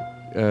about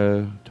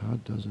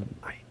Todd doesn't.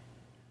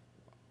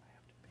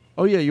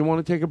 Oh, yeah, you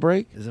want to take a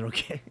break? Is it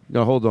okay?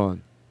 No, hold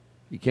on.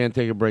 You can't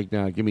take a break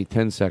now. Give me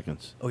 10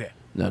 seconds. Okay.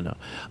 No.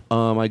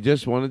 I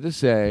just wanted to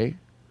say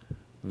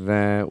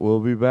that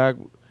we'll be back.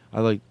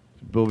 We'll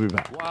be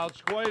back. Wow,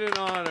 it's quite an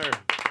honor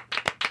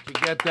to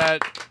get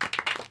that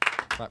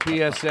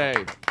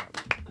PSA,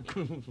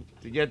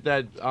 to get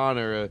that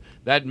honor,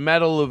 that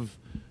medal of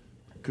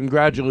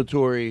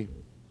congratulatory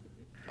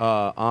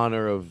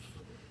honor of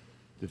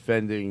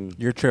defending.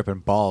 You're tripping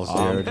balls,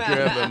 dude. I'm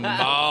tripping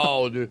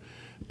balls, dude.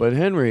 But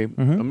Henry,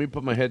 let me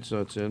put my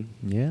headsets in.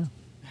 Yeah.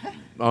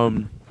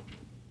 Don't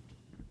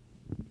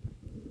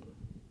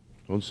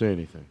say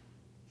anything.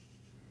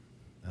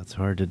 That's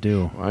hard to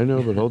do. I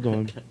know, but hold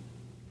on.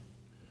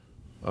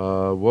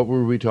 What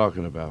were we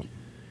talking about?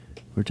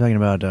 We're talking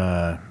about.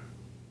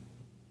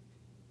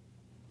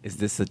 Is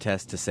this a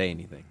test to say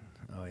anything?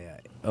 Oh yeah.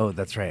 Oh,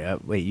 that's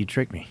right. Wait, you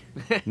tricked me.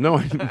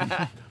 No.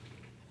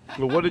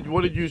 Well,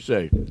 what did you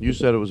say? You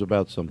said it was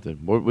about something.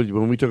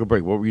 When we took a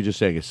break, what were you just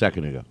saying a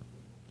second ago?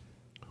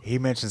 He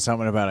mentioned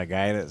something about a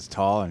guy that's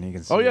tall and he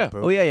can see. Oh, yeah. the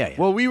poop. Oh yeah.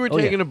 Well, we were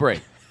taking a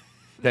break.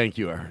 Thank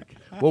you, Eric.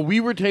 Well, we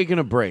were taking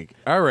a break.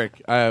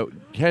 Eric,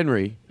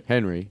 Henry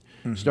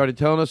started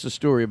telling us a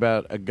story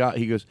about a guy.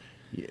 He goes,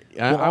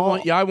 I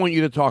want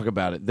you to talk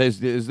about it. There's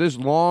this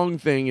long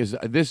thing. Is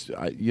this?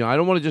 I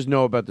don't want to just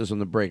know about this on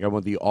the break. I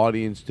want the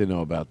audience to know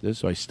about this.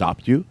 So I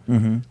stopped you,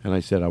 and I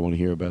said, I want to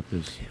hear about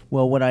this.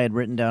 Well, what I had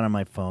written down on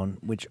my phone,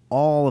 which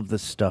all of the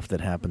stuff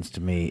that happens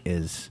to me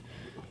is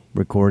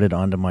recorded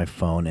onto my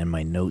phone and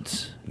my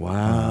notes.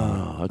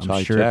 Wow, that's I'm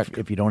high sure tech.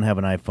 if you don't have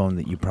an iPhone,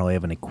 that you probably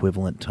have an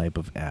equivalent type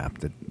of app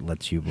that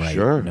lets you write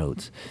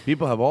notes.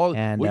 People have all.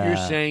 And, what you're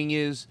saying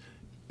is,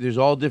 there's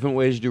all different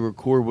ways to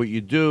record what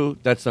you do.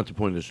 That's not the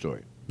point of the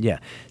story. Yeah.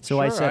 So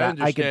I said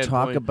I could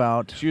talk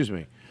about. Excuse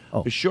me.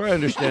 Oh. Be sure I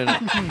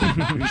understand.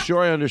 Be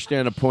sure I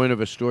understand the point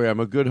of a story. I'm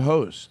a good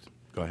host.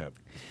 Go ahead.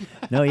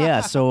 No, yeah.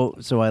 So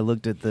I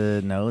looked at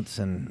the notes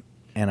and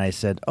I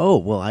said, oh,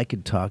 well, I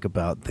could talk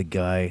about the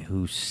guy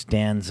who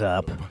stands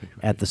up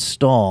at the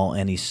stall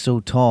and he's so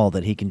tall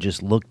that he can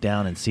just look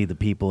down and see the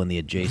people in the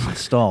adjacent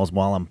stalls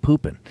while I'm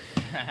pooping.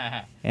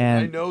 And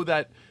I know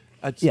that.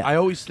 I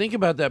always think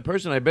about that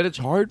person. I bet it's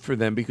hard for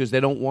them because they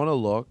don't want to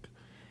look,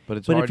 but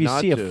it's hard not to. But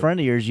if you see a friend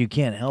of yours, you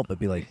can't help but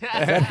be like, is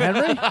that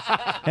Henry?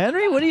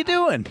 Henry, what are you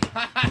doing?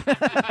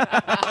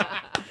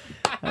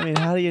 I mean,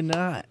 how do you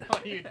not?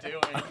 What are you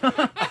doing?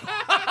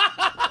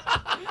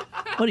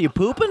 What are you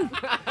pooping?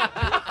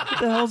 What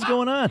the hell's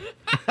going on?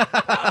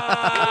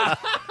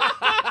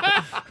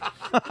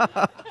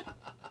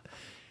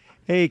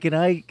 Hey, can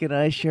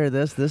I share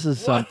this? This is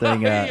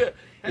something.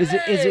 Is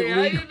it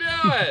how legal? you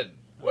doing?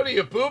 What are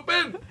you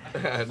pooping?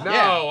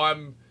 No,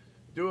 I'm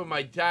doing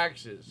my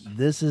taxes.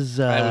 This is.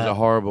 That was a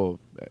horrible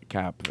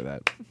cap for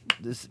that.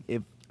 This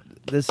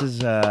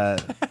is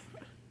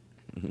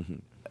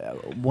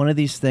one of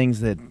these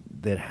things that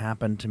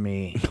happened to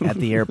me at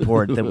the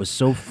airport that was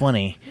so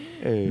funny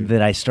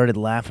that I started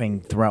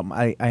laughing throughout.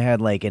 I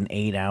had like an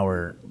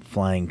 8-hour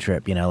flying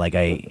trip. Like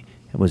I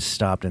was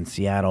stopped in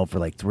Seattle for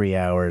like 3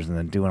 hours and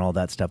then doing all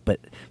that stuff. But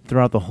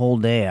throughout the whole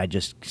day, I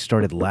just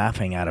started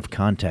laughing out of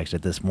context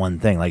at this one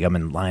thing. Like I'm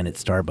in line at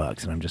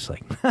Starbucks and I'm just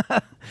like,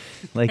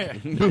 like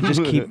I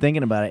just keep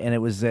thinking about it. And it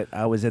was that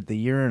I was at the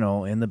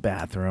urinal in the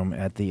bathroom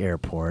at the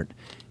airport,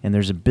 and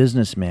there's a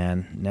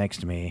businessman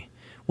next to me.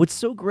 What's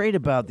so great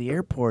about the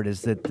airport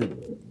is that the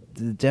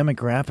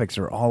demographics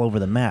are all over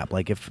the map.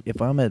 Like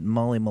if I'm at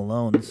Molly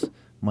Malone's,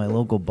 my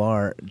local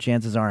bar,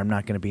 chances are I'm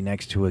not going to be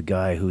next to a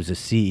guy who's a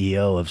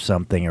CEO of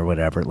something or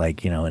whatever,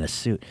 like, in a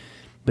suit.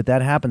 But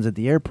that happens at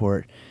the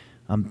airport.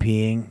 I'm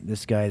peeing.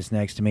 This guy's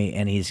next to me,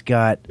 and he's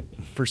got,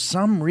 for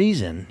some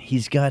reason,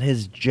 he's got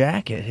his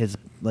jacket, his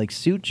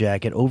suit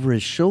jacket over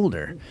his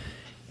shoulder,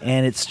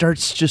 and it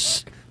starts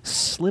just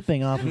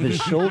slipping off of his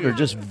shoulder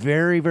just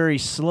very, very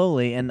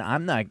slowly, and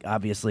I'm not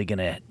obviously going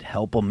to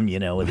help him,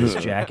 with his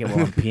jacket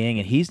while I'm peeing,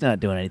 and he's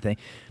not doing anything.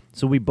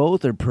 So we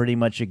both are pretty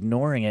much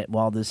ignoring it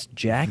while this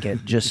jacket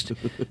just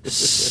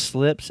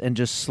slips and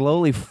just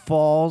slowly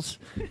falls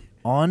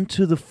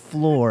onto the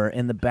floor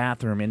in the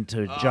bathroom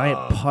into a giant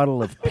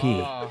puddle of pee.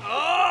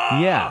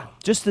 Yeah,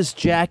 just this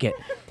jacket.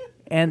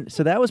 And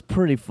so that was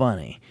pretty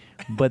funny.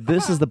 But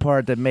this is the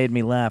part that made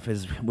me laugh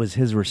was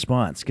his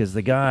response, because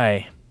the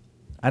guy,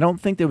 I don't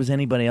think there was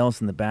anybody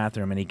else in the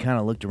bathroom, and he kind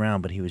of looked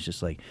around, but he was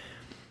just like,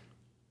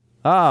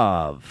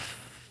 "Oh,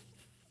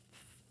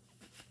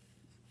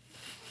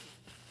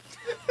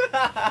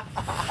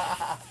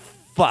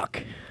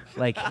 fuck."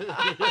 Like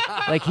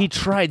he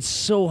tried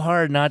so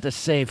hard not to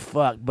say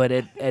fuck, but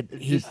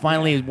he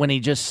finally, when he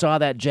just saw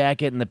that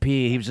jacket and the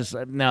pee, he was just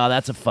like, no,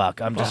 that's a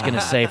fuck. I'm just going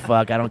to say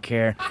fuck. I don't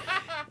care.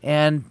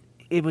 And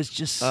it was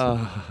just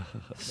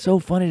so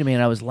funny to me,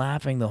 and I was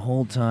laughing the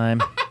whole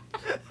time.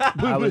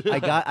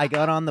 I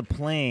got on the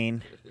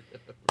plane,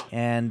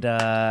 and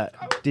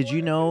did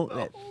you know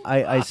that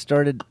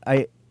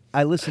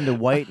I listened to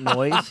white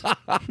noise.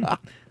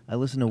 I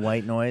listen to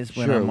white noise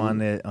when I'm on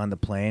the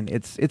plane.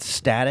 It's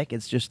static.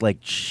 It's just like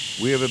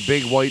we have a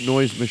big white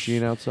noise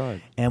machine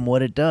outside. And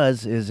what it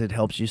does is it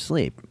helps you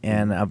sleep.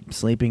 And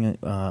sleeping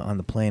on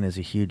the plane is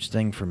a huge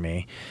thing for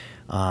me.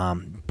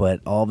 But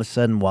all of a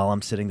sudden, while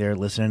I'm sitting there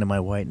listening to my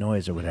white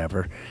noise or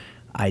whatever,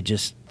 I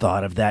just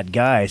thought of that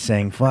guy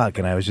saying fuck,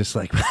 and I was just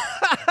like,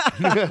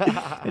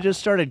 I just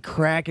started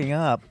cracking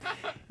up.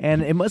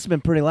 And it must have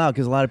been pretty loud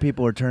because a lot of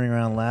people were turning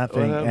around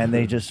laughing, and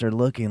they just are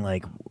looking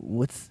like,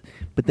 what's...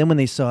 But then when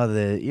they saw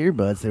the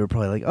earbuds, they were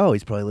probably like, oh,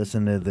 he's probably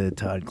listening to the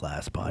Todd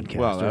Glass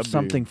podcast or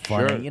something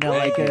funny. You know,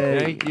 like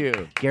a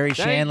Gary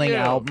Shandling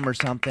album or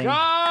something.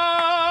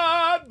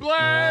 God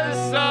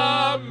bless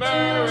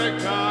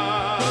America,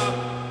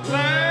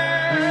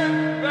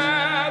 land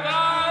that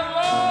I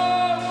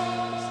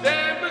love.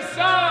 Stand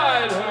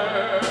beside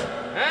her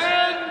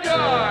and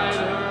guide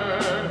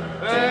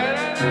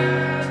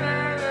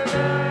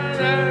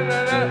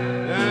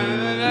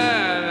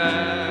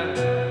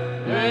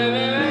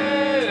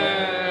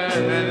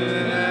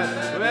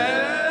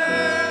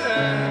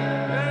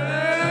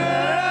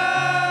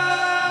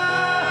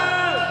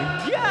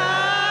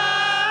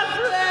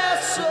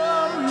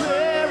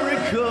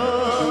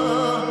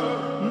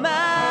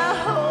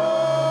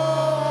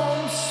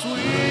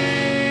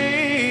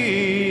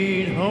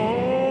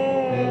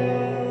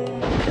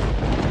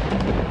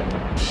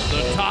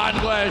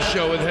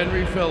Show with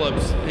Henry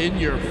Phillips in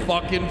your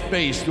fucking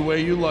face the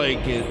way you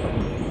like it.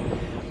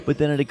 But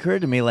then it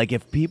occurred to me, like,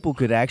 if people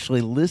could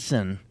actually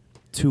listen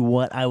to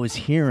what I was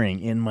hearing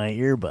in my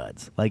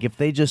earbuds, like if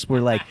they just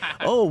were like,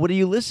 "Oh, what are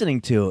you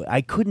listening to?"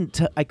 I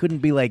couldn't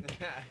be like,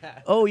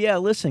 "Oh yeah,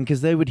 listen,"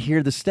 because they would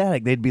hear the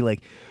static. They'd be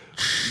like,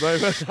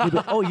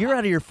 "Oh, you're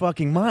out of your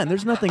fucking mind.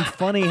 There's nothing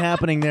funny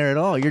happening there at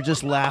all. You're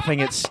just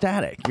laughing at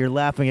static. You're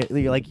laughing at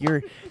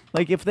you're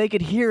like if they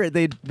could hear it,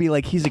 they'd be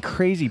like, he's a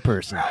crazy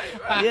person."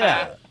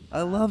 Yeah.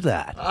 I love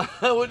that.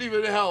 That wouldn't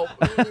even help.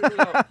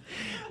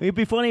 It'd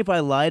be funny if I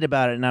lied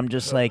about it and I'm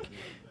just like,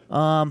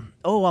 I'm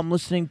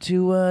listening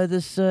to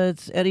this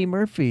it's Eddie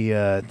Murphy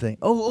thing.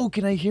 Oh,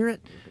 can I hear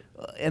it?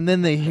 And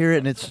then they hear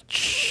it and it's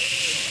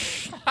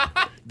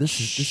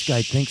this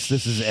guy thinks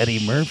this is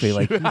Eddie Murphy.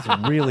 Like, he's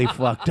really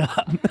fucked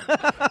up.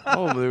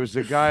 Oh, there was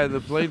a guy on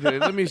the plane today.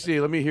 Let me see.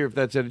 Let me hear if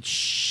that's it.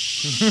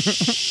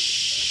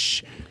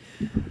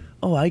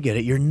 Oh, I get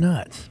it. You're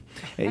nuts.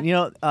 You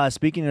know,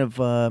 speaking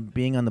of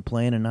being on the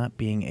plane and not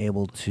being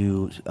able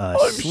to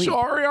sleep.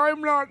 Sorry,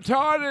 I'm not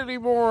Todd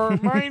anymore.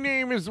 My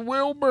name is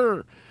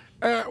Wilbur.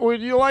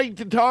 Would you like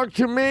to talk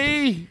to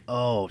me?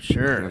 Oh,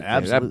 sure. Okay,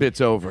 absolutely. that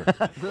bit's over.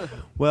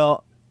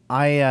 Well,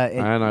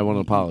 and I want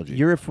to apologize.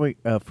 You're a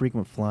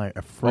frequent flyer.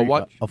 A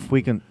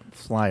frequent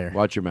flyer.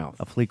 Watch your mouth.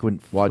 A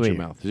frequent Watch your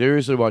mouth.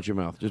 Seriously, watch your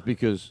mouth. Just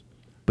because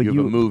you have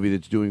a movie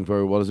that's doing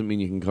very well doesn't mean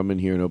you can come in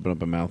here and open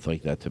up a mouth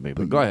like that to me.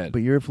 But go ahead.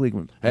 But you're a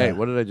frequent. Hey,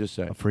 what did I just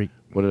say? A freak.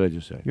 What did I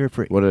just say? You're a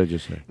freak. What did I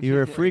just say?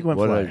 You're a frequent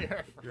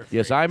flyer.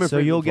 Yes, I'm a frequent flyer. So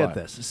you'll get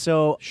this.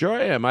 So sure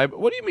I am.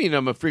 What do you mean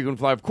I'm a frequent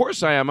flyer? Of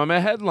course I am. I'm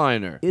a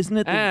headliner. Isn't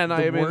it? And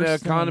I am in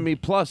economy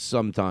plus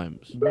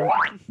sometimes.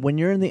 When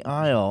you're in the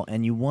aisle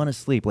and you want to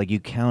sleep, like you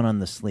count on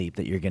the sleep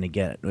that you're going to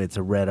get. It's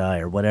a red eye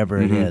or whatever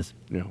it is.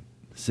 Yeah.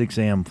 6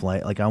 a.m.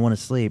 flight. Like, I want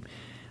to sleep.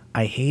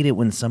 I hate it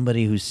when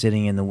somebody who's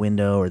sitting in the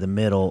window or the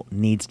middle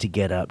needs to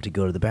get up to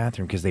go to the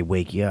bathroom because they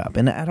wake you up.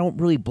 And I don't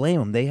really blame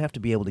them. They have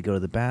to be able to go to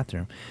the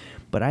bathroom.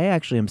 But I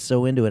actually am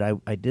so into it.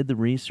 I did the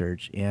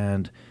research,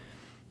 and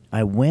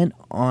I went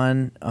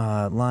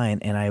online,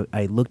 and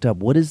I looked up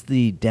what is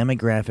the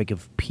demographic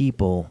of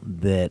people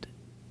that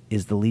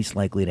is the least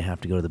likely to have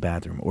to go to the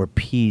bathroom or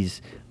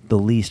pees the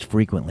least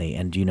frequently.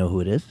 And do you know who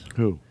it is?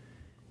 Who?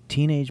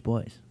 Teenage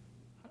boys.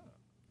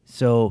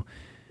 So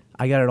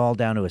I got it all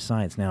down to a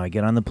science now. I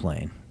get on the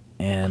plane,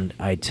 and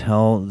I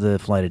tell the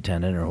flight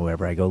attendant or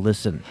whoever, I go,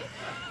 listen,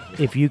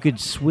 if you could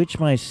switch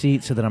my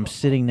seat so that I'm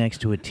sitting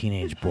next to a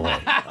teenage boy.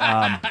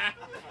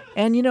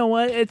 And you know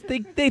what?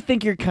 They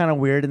think you're kind of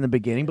weird in the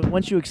beginning, but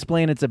once you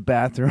explain it's a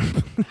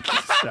bathroom,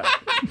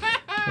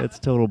 that's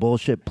total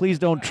bullshit. Please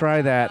don't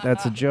try that.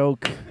 That's a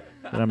joke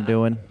that I'm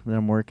doing, that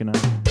I'm working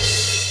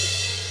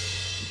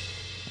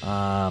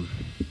on.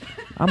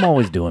 I'm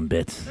always doing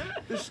bits.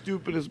 The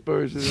stupidest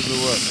person in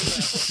the world.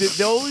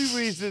 The only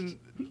reason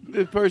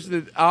the person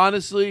that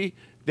honestly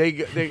they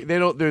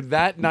don't, they're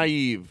that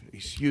naive.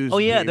 excuse Oh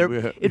yeah, me.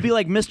 it'd be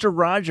like Mr.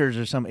 Rogers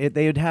or something.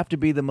 They would have to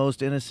be the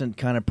most innocent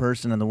kind of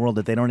person in the world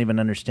that they don't even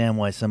understand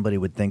why somebody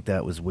would think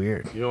that was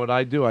weird. You know what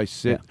I do? I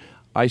sit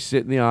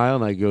in the aisle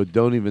and I go,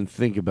 don't even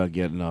think about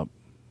getting up.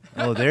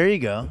 Oh, there you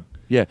go.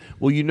 Yeah.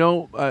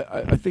 Well,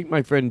 I think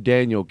my friend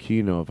Daniel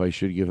Kino, if I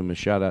should give him a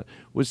shout out,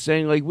 was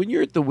saying, like, when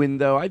you're at the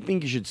window, I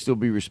think you should still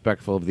be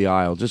respectful of the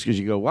aisle. Just because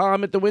you go, well,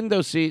 I'm at the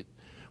window seat.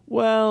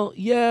 Well,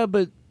 yeah,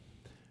 but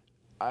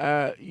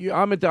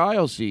I'm at the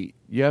aisle seat.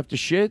 You have to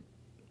shit?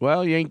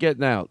 Well, you ain't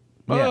getting out.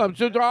 Yeah. Oh, I'm at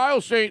the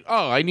aisle seat.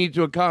 Oh, I need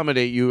to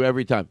accommodate you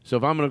every time. So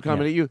if I'm going to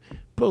accommodate you,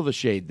 pull the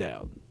shade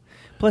down.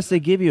 Plus, they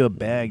give you a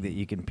bag that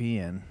you can pee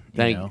in.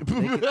 They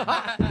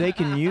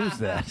can use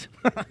that.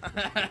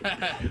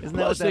 Isn't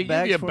Plus, that they what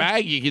that give you a bag's for?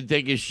 bag you can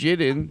take a shit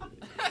in.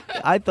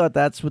 I thought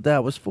that's what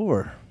that was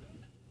for.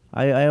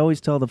 I always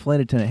tell the flight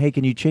attendant, "Hey,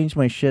 can you change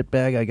my shit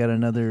bag? I got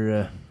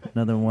another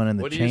one in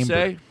the What do chamber." you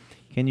say?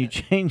 Can you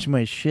change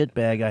my shit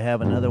bag? I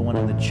have another one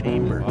in the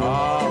chamber.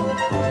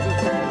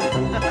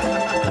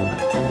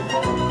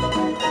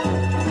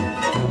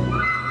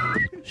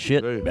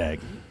 Shit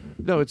bag.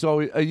 No, it's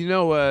always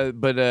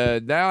but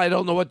now I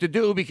don't know what to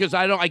do because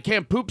I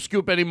can't poop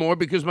scoop anymore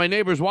because my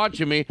neighbor's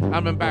watching me.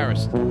 I'm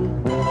embarrassed.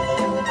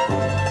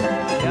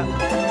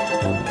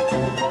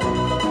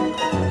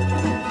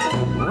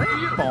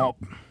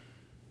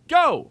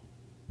 Go.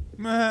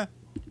 Let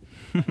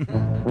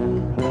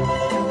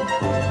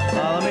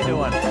me do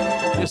one.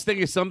 Just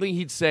think of something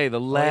he'd say,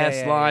 the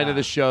last line of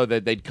the show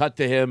that they'd cut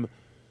to him.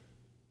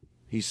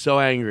 He's so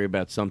angry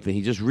about something.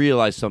 He just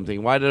realized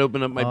something. Why did I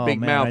open up my big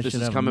mouth? This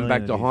is coming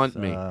back to haunt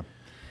me.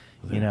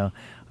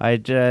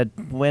 I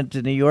went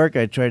to New York.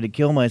 I tried to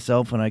kill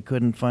myself, and I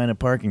couldn't find a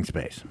parking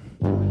space.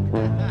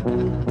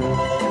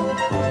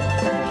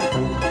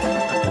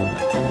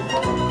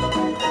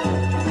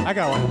 I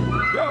got one.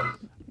 Go.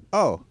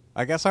 Oh,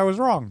 I guess I was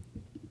wrong.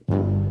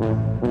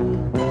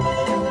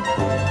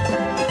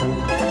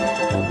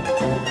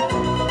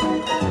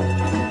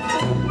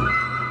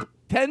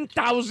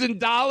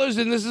 $10,000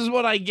 and this is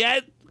what I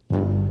get?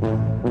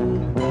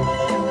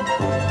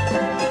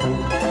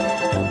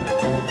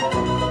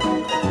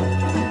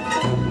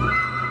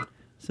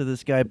 So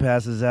this guy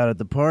passes out at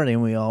the party,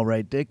 and we all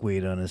write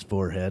dickweed on his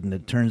forehead, and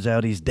it turns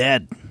out he's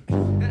dead.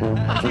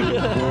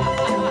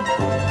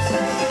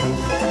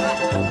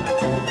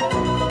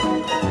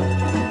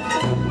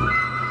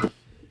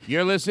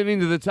 You're listening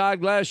to the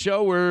Todd Glass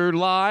Show. We're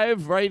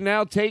live right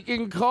now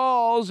taking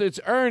calls. It's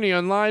Ernie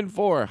on line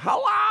 4.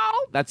 Hello?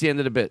 That's the end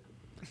of the bit.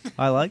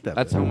 I like that.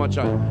 That's how much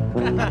I...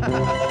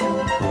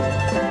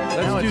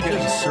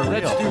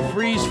 Let's do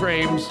freeze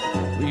frames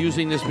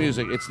using this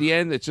music. It's the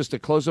end. It's just a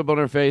close-up on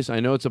her face. I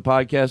know it's a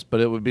podcast, but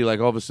it would be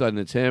like all of a sudden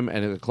it's him,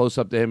 and a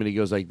close-up to him, and he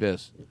goes like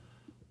this.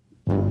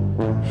 How you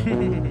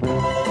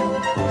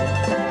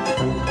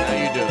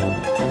doing?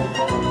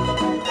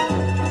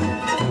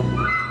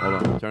 Hold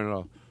on. Turn it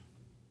off.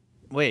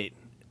 Wait,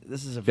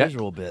 this is a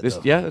visual bit.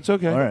 Though. Yeah, it's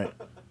okay. All right.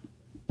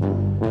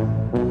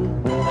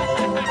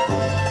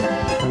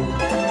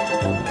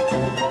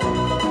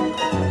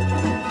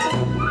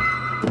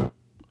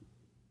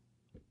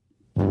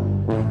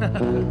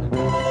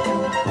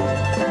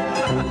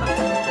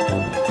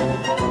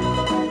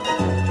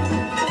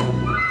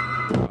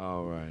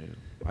 All right.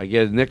 I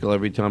get a nickel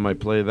every time I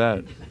play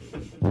that.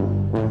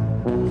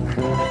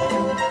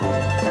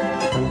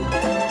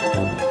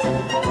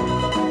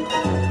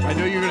 I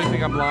know you're going to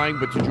think I'm lying,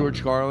 but to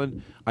George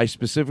Carlin, I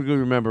specifically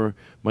remember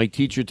my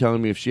teacher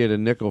telling me if she had a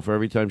nickel for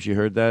every time she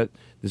heard that,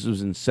 this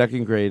was in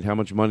second grade, how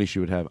much money she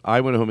would have.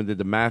 I went home and did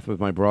the math with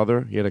my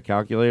brother. He had a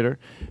calculator,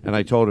 and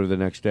I told her the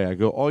next day, I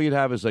go, all you'd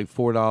have is like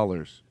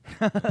 $4.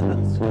 Did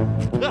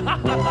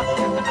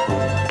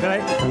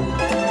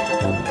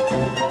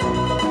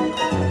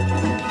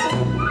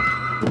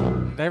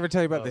I ever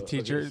tell you about the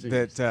teacher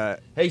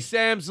that... Hey,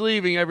 Sam's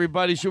leaving,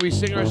 everybody. Should we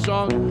sing our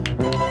song?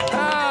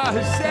 Ah,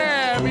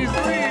 Sam, he's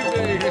leaving.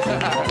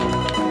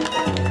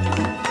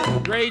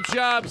 Great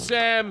job,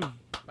 Sam.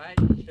 Bye.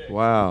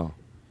 Wow.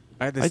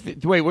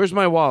 Wait, where's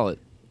my wallet?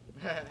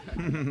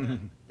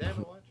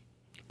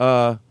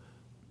 You're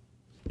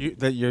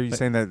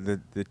saying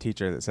that the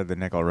teacher that said the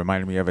nickel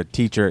reminded me of a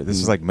teacher. This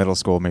is like middle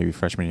school, maybe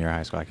freshman year of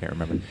high school. I can't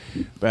remember.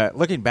 But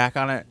looking back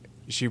on it,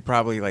 she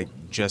probably like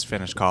just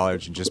finished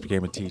college and just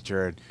became a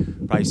teacher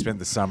and probably spent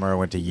the summer,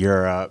 went to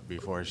Europe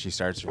before she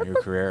starts her new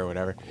career or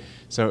whatever.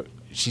 So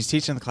she's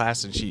teaching the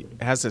class and she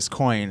has this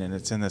coin and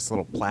it's in this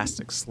little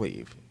plastic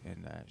sleeve.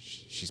 And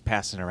she's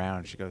passing it around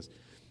and she goes,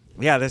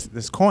 yeah,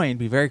 this coin,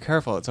 be very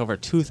careful. It's over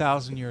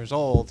 2,000 years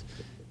old.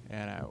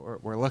 And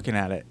we're looking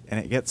at it and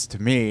it gets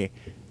to me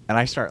and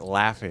I start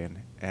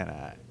laughing. And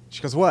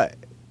she goes, what?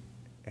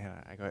 And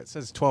I go, it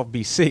says 12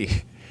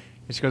 BC.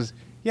 And she goes,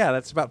 yeah,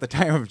 that's about the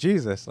time of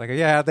Jesus. Like,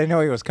 yeah, they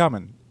know he was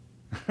coming.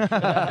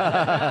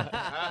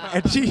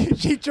 And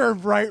she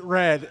turned bright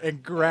red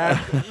and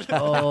grabbed it.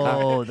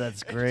 Oh,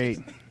 that's great.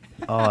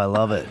 Oh, I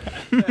love it.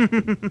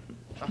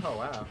 Oh,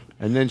 wow.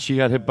 And then she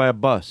got hit by a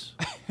bus.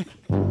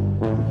 John,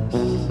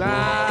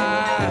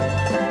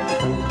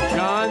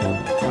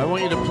 I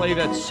want you to play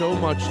play that so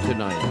much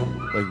tonight.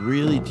 Like,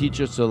 really teach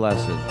us a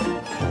lesson.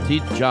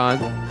 Teach John.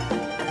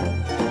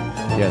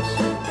 Yes.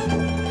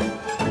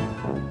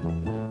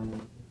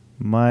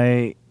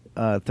 My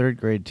third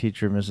grade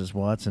teacher, Mrs.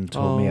 Watson,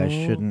 told me I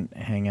shouldn't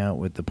hang out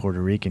with the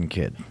Puerto Rican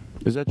kid.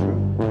 Is that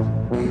true?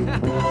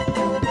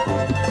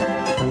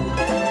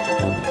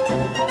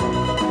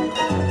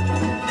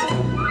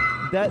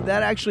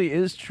 That actually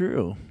is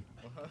true.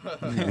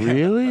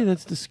 Really?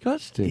 That's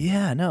disgusting.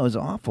 Yeah, no, it was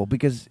awful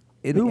because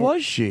who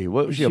was she?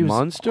 What was she? A was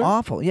monster?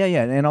 Awful. Yeah,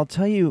 yeah. And I'll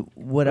tell you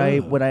what I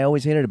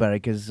always hated about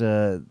it because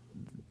the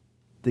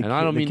I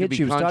don't mean to kid be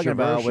she was talking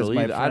about was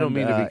my either. friend, I don't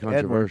mean to be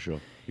controversial.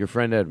 Edward. Your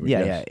friend Edward. Yeah,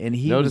 yes. yeah. And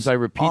he notice was I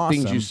repeat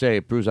things you awesome. say.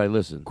 It proves I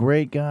listen.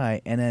 Great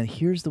guy. And then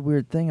here's the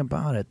weird thing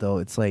about it, though.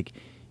 It's like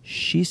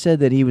she said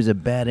that he was a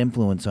bad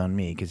influence on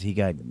me because he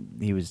got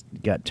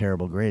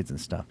terrible grades and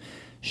stuff.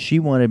 She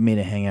wanted me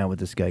to hang out with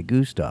this guy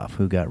Gustav,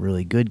 who got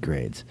really good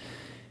grades.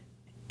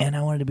 And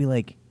I wanted to be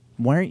like,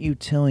 why aren't you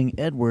telling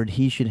Edward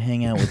he should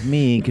hang out with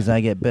me because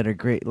I get better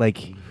grades?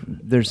 Like,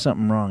 there's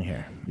something wrong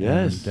here.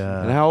 Yes.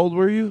 And how old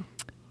were you?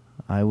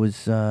 I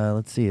was,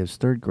 let's see, it was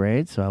third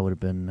grade, so I would have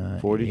been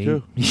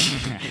 42.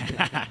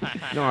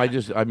 No,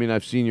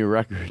 I've seen your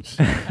records.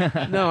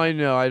 No, I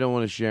know. I don't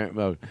want to share.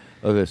 Oh,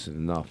 listen,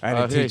 enough. I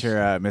had a teacher,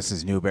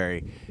 Mrs.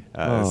 Newberry,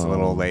 this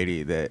little old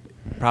lady that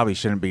probably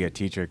shouldn't be a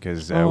teacher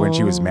because when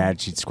she was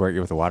mad, she'd squirt you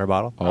with a water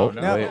bottle. Oh,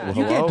 no, wait,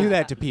 you can't do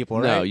that to people,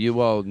 right?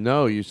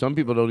 No, some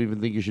people don't even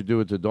think you should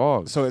do it to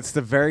dogs. So it's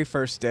the very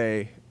first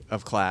day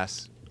of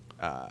class.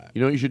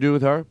 You know what you should do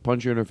with her?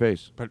 Punch her in her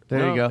face.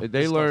 There you go.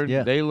 They learn.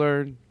 Yeah. They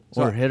learn.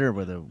 Or hit her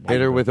with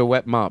a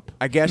wet mop.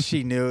 I guess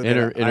she knew in that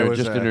her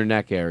just in her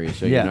neck area,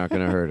 so you're not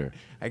going to hurt her.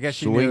 I guess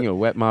she swing knew a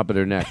wet mop at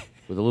her neck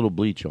with a little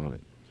bleach on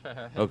it.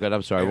 Okay,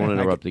 I'm sorry. I won't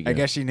interrupt again. I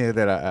guess she knew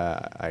that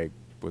I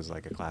was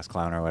like a class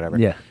clown or whatever.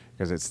 Yeah.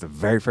 Because it's the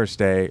very first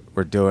day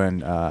we're doing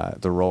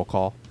the roll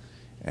call,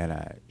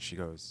 and she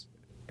goes,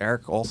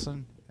 Eric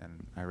Olson,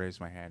 and I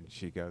raised my hand. And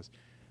she goes,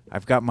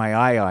 I've got my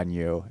eye on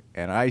you,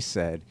 and I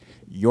said,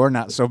 you're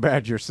not so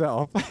bad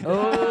yourself.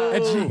 Oh.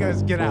 And she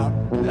goes, get out.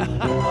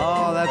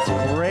 Oh, that's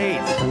great.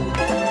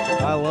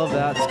 I love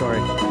that story.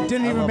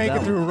 Didn't even make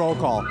it through a roll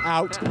call.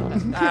 Out.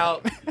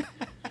 Out.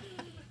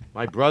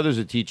 My brother's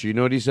a teacher. You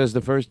know what he says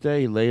the first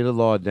day? He laid the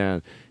law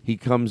down. He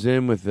comes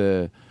in with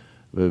a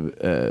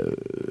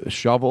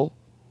shovel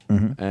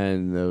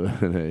and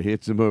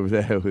hits him over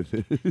the head with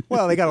it.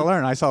 Well, they got to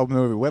learn. I saw the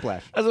movie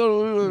Whiplash. That's what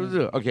we want to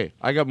do. Okay,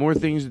 I got more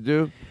things to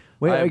do.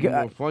 Wait, I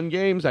got more fun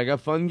games. I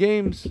got fun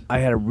games. I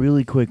had a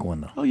really quick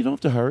one, though. Oh, you don't have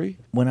to hurry.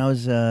 When I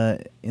was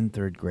in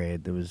third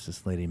grade, there was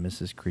this lady,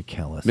 Mrs.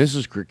 Krekelis.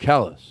 Mrs.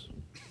 Krekelis.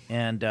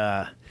 And,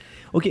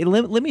 okay,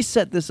 let me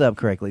set this up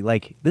correctly.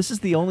 Like, this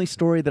is the only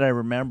story that I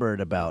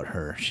remembered about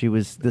her.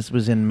 This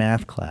was in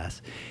math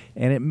class.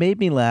 And it made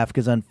me laugh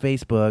because on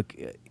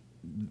Facebook,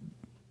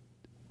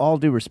 all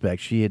due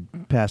respect, she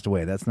had passed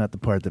away. That's not the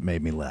part that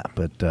made me laugh.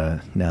 But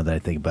now that I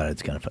think about it,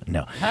 it's kind of fun.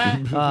 No,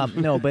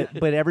 no, but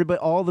everybody,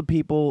 all the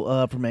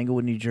people from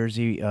Englewood, New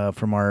Jersey,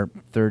 from our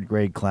third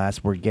grade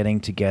class, were getting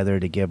together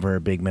to give her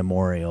a big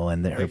memorial,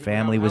 and that her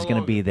family was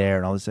going to be there,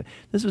 and all this.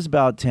 This was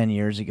about 10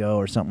 years ago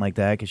or something like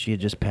that, because she had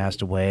just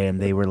passed away, and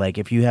they were like,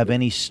 "If you have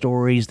any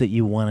stories that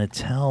you want to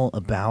tell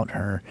about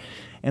her,"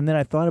 and then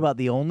I thought about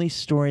the only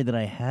story that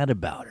I had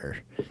about her.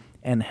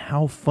 And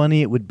how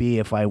funny it would be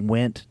if I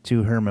went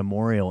to her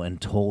memorial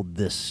and told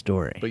this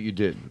story. But you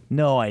didn't.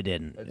 No, I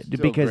didn't. That's still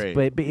because,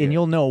 great. And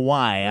you'll know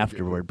why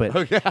afterward. But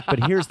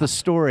but here's the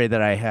story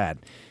that I had.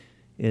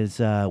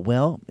 It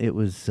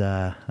was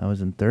I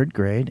was in third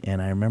grade,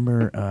 and I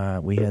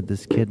remember we had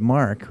this kid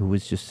Mark who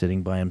was just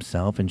sitting by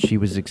himself, and she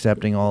was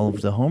accepting all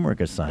of the homework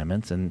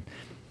assignments, and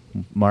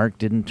Mark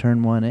didn't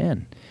turn one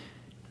in,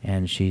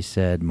 and she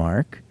said,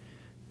 "Mark,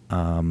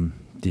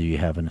 do you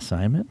have an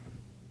assignment?"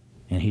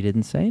 And he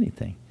didn't say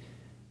anything.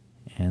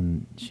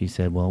 And she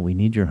said, "Well, we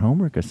need your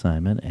homework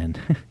assignment." And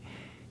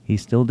he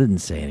still didn't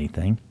say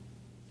anything.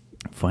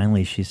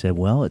 Finally, she said,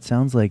 "Well, it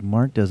sounds like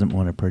Mark doesn't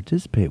want to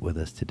participate with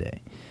us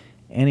today."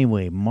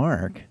 Anyway,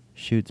 Mark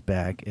shoots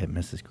back at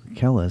Mrs.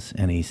 Krekelis,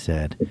 and he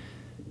said,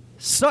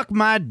 "Suck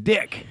my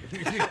dick."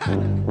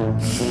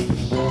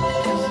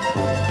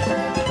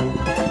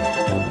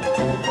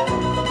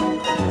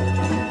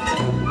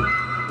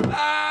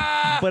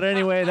 But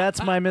anyway,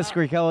 that's my Miss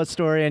Krekelis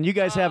story, and you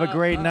guys have a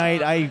great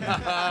night.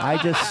 I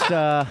just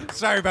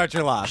sorry about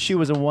your loss. She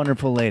was a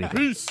wonderful lady.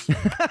 Peace.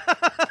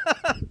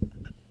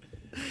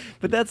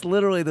 But that's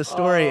literally the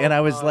story, and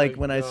I was like,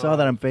 when I saw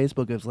that on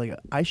Facebook, I was like,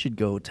 I should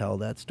go tell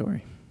that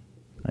story.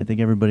 I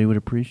think everybody would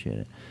appreciate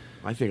it.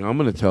 I think I'm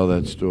going to tell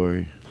that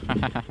story.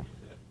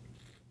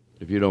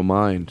 If you don't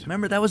mind.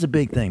 Remember, that was a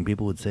big thing.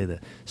 People would say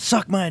that,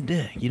 "Suck my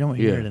dick." You don't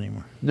hear it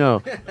anymore.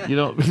 No, you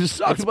don't.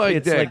 Suck my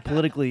dick. It's like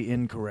politically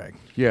incorrect.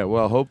 Yeah,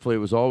 well, hopefully it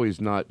was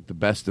always not the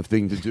best of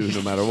thing to do,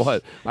 no matter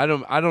what. I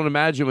don't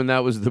imagine when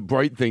that was the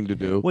right thing to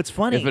do. What's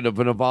funny? If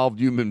an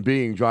evolved human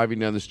being driving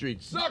down the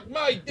street, suck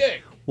my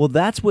dick. Well,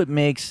 that's what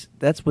is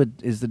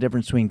the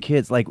difference between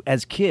kids. Like,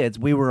 as kids,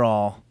 we were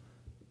all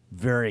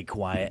very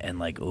quiet and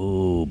like,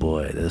 oh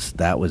boy,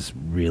 that was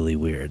really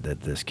weird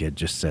that this kid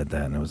just said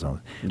that, and it was all.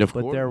 Of but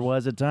course. there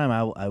was a time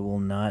I will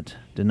not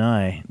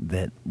deny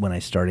that when I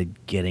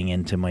started getting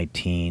into my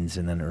teens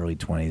and then early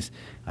 20s,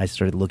 I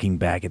started looking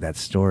back at that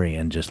story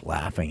and just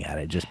laughing at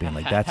it, just being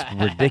like, that's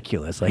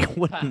ridiculous. Like,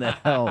 what in the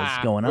hell is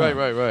going on?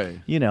 Right.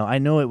 You know, I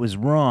know it was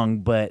wrong,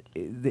 but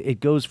it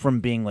goes from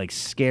being like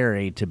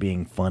scary to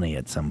being funny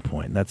at some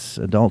point. That's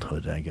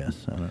adulthood, I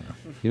guess. I don't know.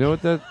 You know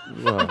what that?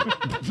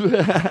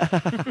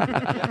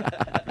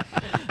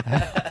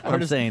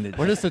 I'm saying that.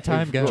 Where does the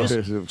time go?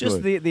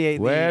 Just the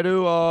Where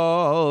do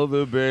all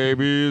the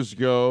babies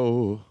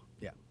go?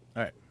 Yeah.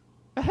 All right.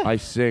 I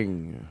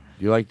sing.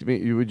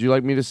 Would you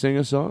like me to sing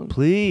a song?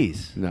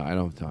 Please. No, I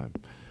don't have time.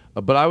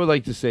 But I would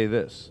like to say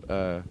this.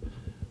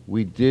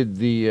 We did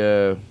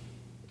the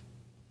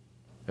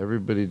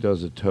everybody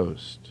does a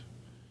toast.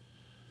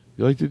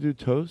 You like to do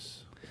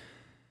toasts?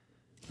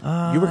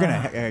 You were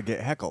gonna get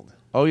heckled.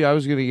 Oh yeah, I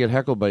was gonna get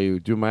heckled by you.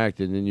 Do my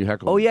act, and then you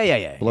heckle. Oh me.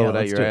 yeah. Blow it out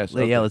let's your do ass.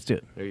 Yeah, let's do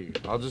it. There you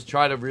go. I'll just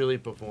try to really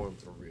perform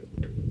for real.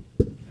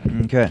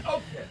 Okay.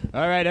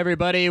 All right,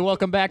 everybody,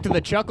 welcome back to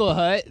the Chuckle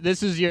Hut.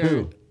 This is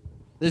your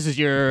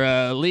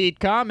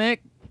lead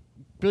comic.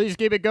 Please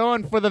keep it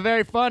going for the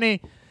very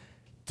funny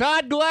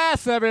Todd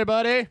Glass,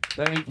 everybody.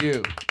 Thank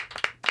you.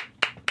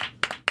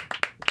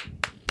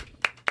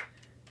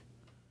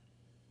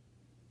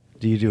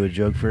 Do you do a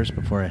joke first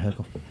before I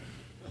heckle?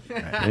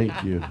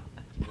 Thank you.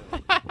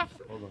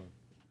 Hold on.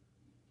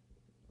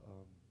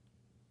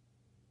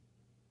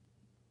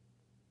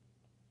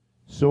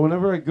 So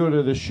whenever I go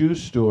to the shoe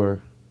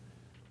store,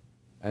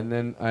 and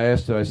then I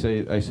ask them, I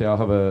say I'll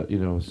have a,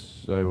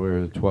 I wear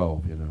a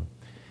 12,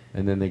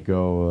 and then they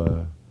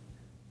go,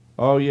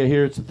 oh yeah,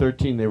 here it's a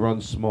 13. They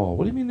run small.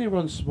 What do you mean they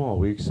run small?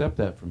 We accept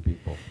that from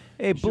people.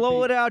 Hey,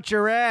 blow it out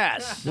your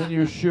ass. Then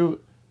your shoe,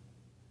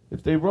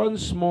 if they run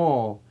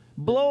small,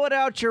 blow it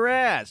out your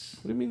ass.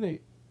 What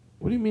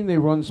do you mean they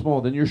run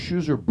small? Then your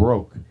shoes are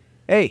broke.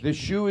 Hey, the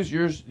shoe is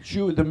your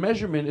shoe. The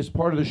measurement is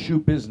part of the shoe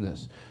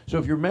business. So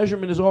if your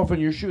measurement is off on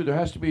your shoe, there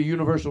has to be a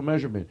universal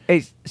measurement.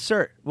 Hey,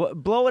 sir,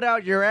 blow it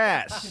out your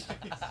ass.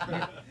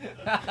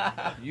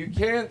 You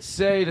can't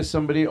say to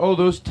somebody, "Oh,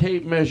 those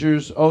tape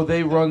measures, oh,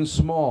 they run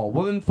small."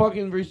 Well, then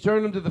fucking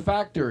return them to the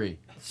factory.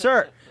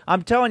 Sir,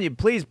 I'm telling you,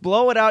 please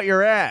blow it out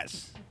your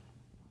ass.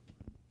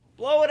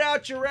 Blow it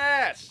out your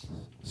ass.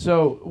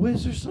 So,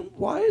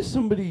 why is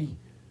somebody...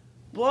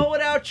 Blow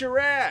it out your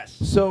ass.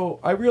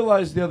 So, I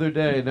realized the other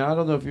day, now I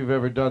don't know if you've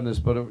ever done this,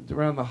 but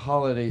around the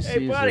holiday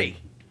season... Hey, buddy,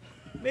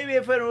 maybe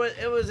if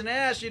it was an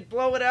ass, you'd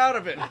blow it out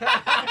of it. I'm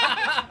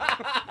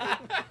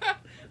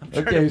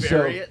trying to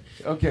bury it.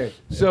 Okay,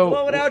 so...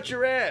 Blow it out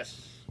your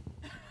ass.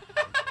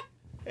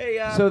 Hey,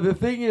 so the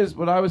thing is,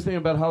 what I was thinking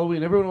about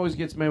Halloween, everyone always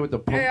gets mad with the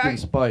pumpkin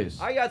spice.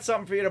 I got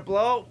something for you to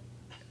blow.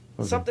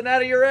 Okay. Something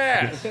out of your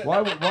ass.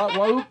 Why?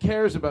 Who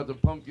cares about the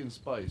pumpkin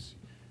spice?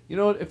 You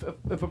know, if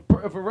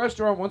a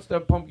restaurant wants to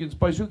have pumpkin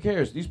spice, who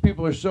cares? These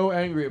people are so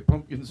angry at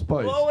pumpkin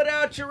spice. Blow it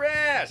out your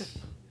ass.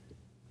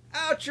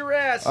 Out your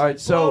ass. All right,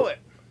 so blow it.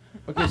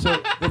 Okay,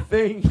 so the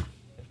thing.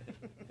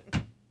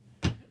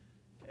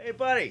 Hey,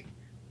 buddy.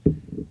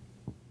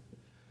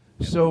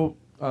 So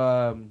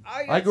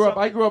I grew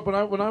up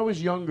when I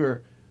was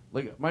younger.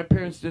 Like, my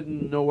parents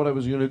didn't know what I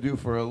was going to do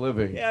for a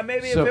living. Yeah,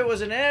 maybe if it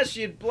was an ass,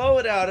 you'd blow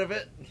it out of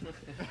it.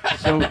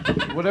 So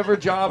whatever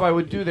job I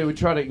would do, they would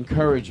try to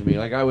encourage me.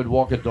 Like, I would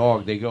walk a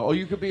dog. They go, "Oh,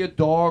 you could be a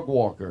dog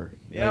walker."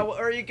 Yeah, like,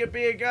 or you could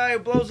be a guy who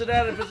blows it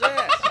out of his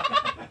ass.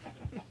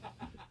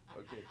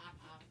 Okay.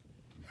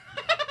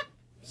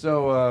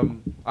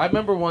 So I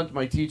remember once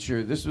my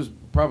teacher, this was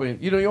probably,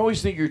 you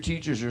always think your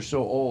teachers are so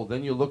old.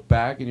 Then you look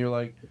back and you're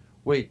like,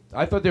 wait,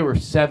 I thought they were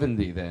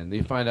 70 then.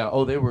 They find out,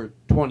 oh, they were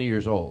 20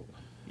 years old.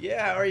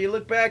 Yeah, or you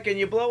look back and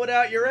you blow it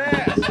out your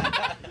ass.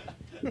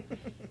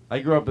 I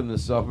grew up in the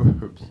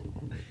suburbs.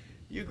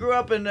 You grew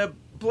up in a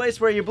place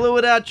where you blew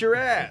it out your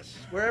ass,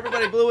 where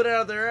everybody blew it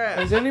out of their ass.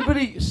 Is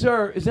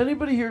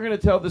anybody here going to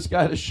tell this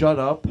guy to shut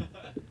up?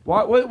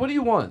 What do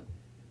you want?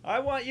 I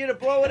want you to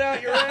blow it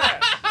out your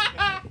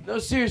ass. No,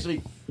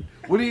 seriously.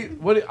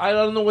 I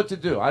don't know what to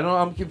do.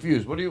 I'm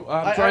confused.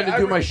 I'm trying to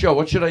do my show.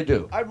 What should I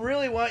do? I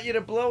really want you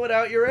to blow it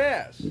out your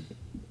ass.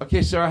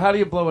 Okay, sir, how do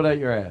you blow it out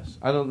your ass?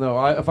 I don't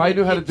know. If I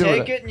knew how to do it... You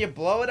take it and you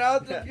blow it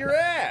out of your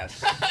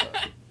ass.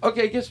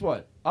 Okay, guess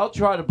what? I'll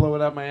try to blow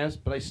it out my ass,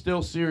 but I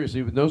still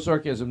seriously, with no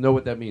sarcasm, know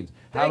what that means.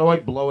 How do I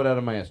blow it out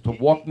of my ass? To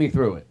walk me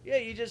through it. Yeah,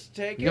 you just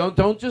take it.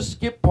 Don't just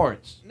skip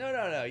parts. No.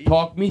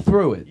 Talk me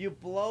through it. You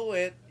blow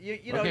it.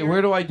 Okay,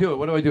 where do I do it?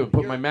 What do I do?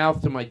 Put my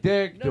mouth to my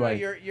dick?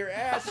 Your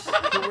ass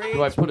creates...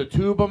 Do I put a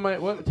tube on my...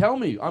 What? Tell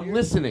me. I'm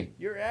listening.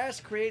 Your ass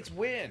creates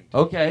wind.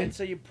 Okay. And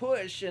so you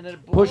push, and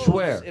it blows. Push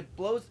where? It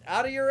blows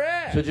out of your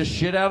ass. So just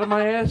shit out of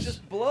my ass?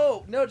 Just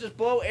blow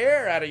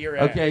air out of your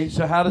ass. Okay,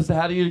 so how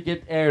do you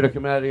get air to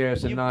come out of your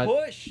ass and not...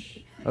 push.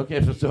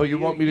 Okay, so you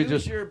want me to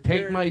just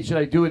take my... Should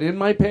I do it in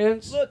my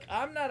pants? Look,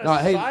 I'm not a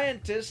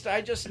scientist. I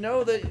just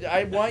know that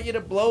I want you to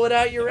blow it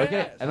out your ass.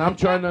 Okay, and I'm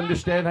trying to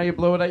understand how you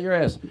blow it out your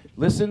ass.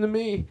 Listen to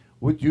me.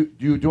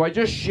 Do I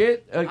just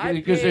shit?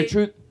 Because the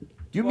truth...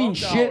 You mean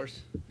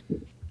shit?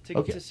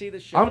 To see the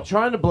show. I'm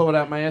trying to blow it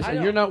out my ass, I and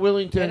know. you're not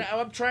willing to. And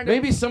I'm trying to.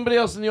 Maybe somebody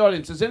else in the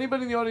audience. Does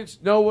anybody in the audience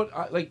know what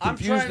I'm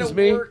confused trying as to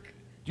me? work.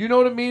 Do you know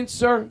what it means,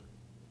 sir?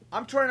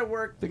 I'm trying to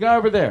work. The guy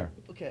over there.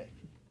 Okay.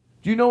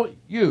 Do you know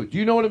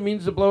what it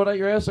means to blow it out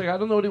your ass? Like, I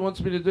don't know what he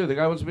wants me to do. The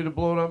guy wants me to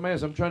blow it out my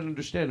ass. I'm trying to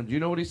understand him. Do you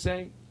know what he's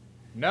saying?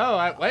 No,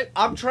 what?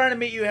 I'm trying to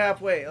meet you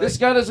halfway. This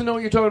guy doesn't know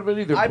what you're talking about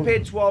either. I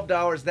paid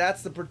 $12.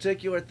 That's the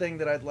particular thing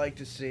that I'd like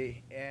to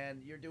see,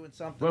 and you're doing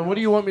something. Well, what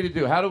do you want me to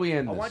do? How do we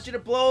end I this? want you to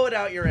blow it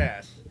out your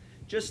ass.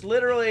 Just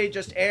literally,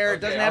 just air. It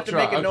doesn't have to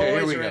make a Here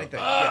noise we or go. anything.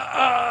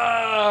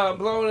 I'm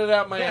blowing it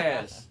out my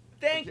ass.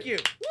 Thank you.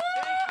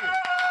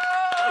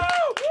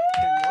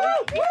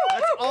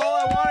 That's all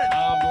I wanted.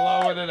 I'm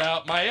blowing it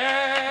out my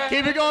ass.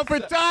 Keep it going for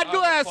Todd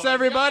Glass,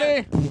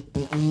 everybody.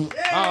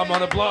 I'm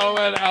gonna blow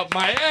it out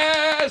my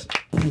ass.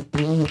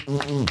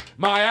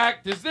 My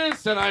act is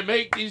this, and I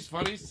make these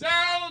funny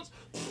sounds.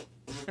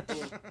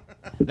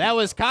 That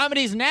was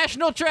comedy's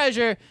national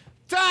treasure,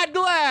 Todd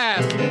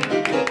Glass.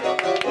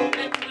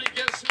 Everybody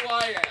guess who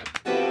I am.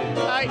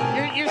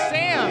 You're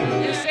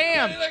Sam. You're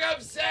Sam. You think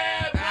I'm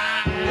Sam?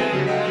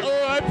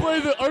 Oh, I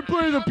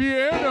play the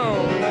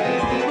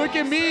piano. Look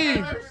at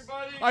me.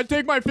 I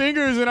take my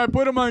fingers and I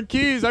put them on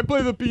keys. I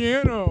play the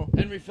piano.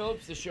 Henry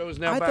Phillips, the show is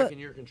now back in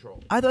your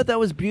control. I thought that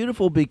was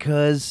beautiful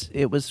because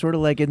it was sort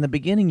of like in the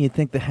beginning you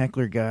think the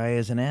heckler guy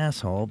is an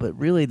asshole, but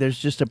really there's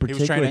just a trying to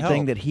particular thing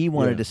help. that he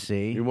wanted to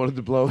see. You wanted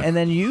to blow it. And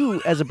then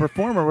you, as a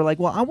performer, were like,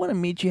 well, I want to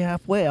meet you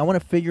halfway. I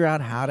want to figure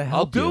out how to help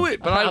I'll do you.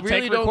 it, but I I'll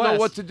really take don't know requests.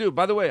 what to do.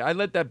 By the way, I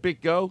let that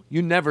bit go.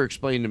 You never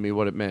explained to me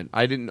what it meant.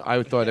 I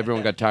thought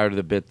everyone got tired of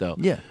the bit, though.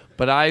 Yeah.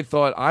 But I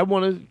thought I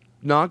want to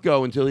not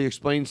go until he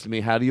explains to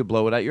me how do you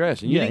blow it out your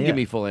ass. And you didn't give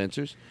me full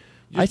answers.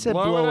 I said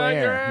blow it out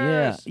your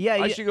air. ass. Yeah.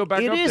 I should go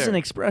back It up is there. an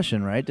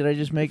expression, right? Did I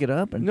just make it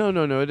up? No,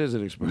 it is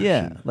an expression.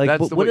 Yeah. Like, That's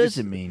what, the what way does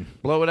it mean?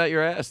 Blow it out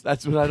your ass.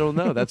 That's what I don't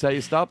know. That's how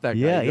you stop that guy.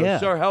 Yeah, He goes, yeah.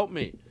 Sir, help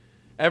me.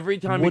 Every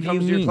time What he do you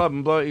comes to your mean? club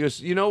and blow it, he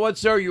goes, you know what,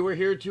 sir? You were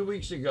here 2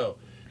 weeks ago.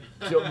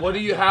 So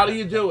how do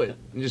you do it?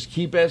 And just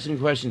keep asking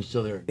questions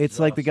till they're It's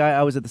like the guy,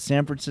 I was at the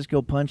San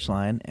Francisco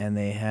Punchline, and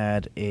they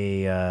had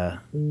a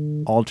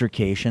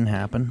altercation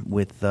happen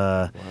with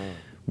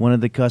one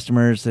of the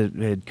customers that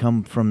had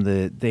come from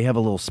they have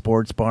a little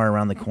sports bar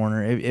around the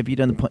corner. Have you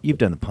done you've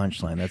done the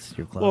Punchline? That's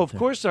your club. Well, of too.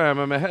 course I am.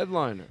 I'm a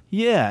headliner.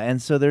 Yeah,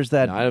 and so there's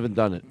that. No, I haven't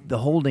done it. The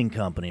holding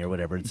company or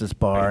whatever. It's this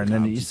bar, and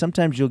then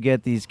sometimes you'll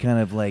get these kind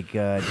of like,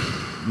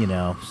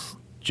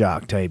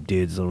 jock type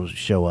dudes that'll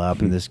show up,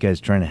 and this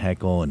guy's trying to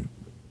heckle, and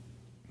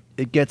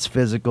it gets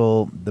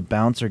physical. The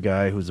bouncer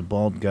guy, who's a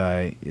bald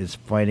guy, is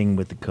fighting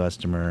with the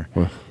customer.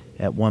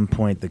 At one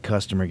point, the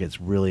customer gets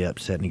really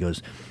upset, and he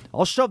goes,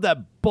 "I'll shove that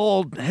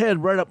bald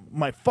head right up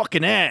my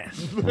fucking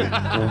ass."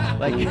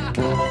 Like, it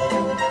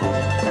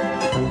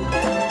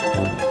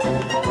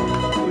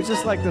was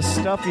just like the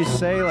stuff you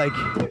say, like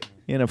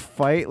in a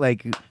fight.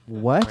 Like,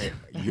 what?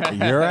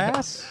 Your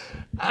ass?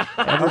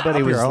 Everybody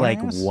Up was your own like,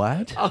 ass?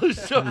 "What?" I'll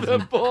shove the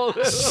ball.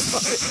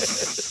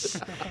 It's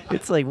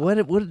like,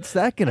 what's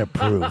that going to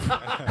prove?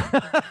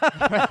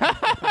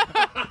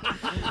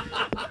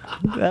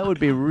 That would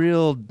be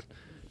real.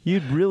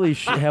 You'd really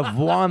have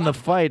won the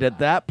fight at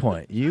that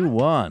point. You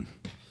won.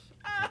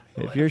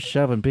 If you're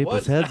shoving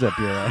people's heads up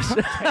your ass.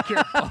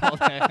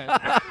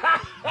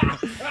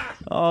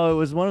 Oh, it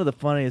was one of the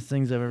funniest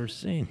things I've ever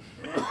seen.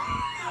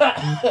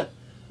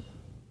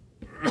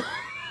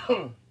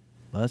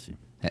 Bless you.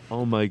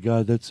 Oh my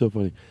God, that's so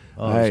funny.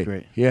 Oh, that's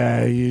great.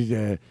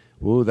 Yeah,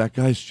 whoa, that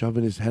guy's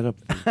shoving his head up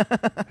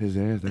his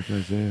ass. That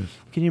guy's ass.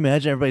 Can you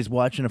imagine everybody's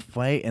watching a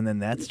fight and then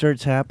that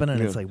starts happening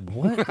and it's like,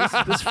 what?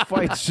 This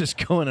fight's just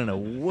going in a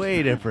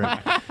way different.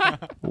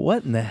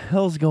 What in the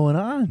hell's going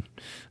on?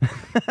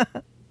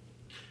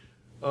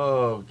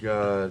 Oh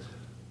God.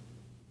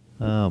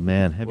 Oh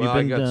man, have you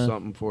been? I got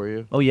something for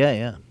you. Oh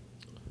yeah.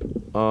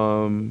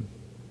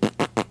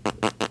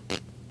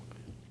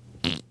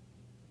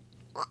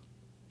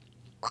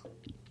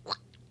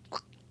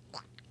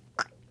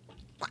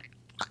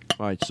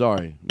 All right,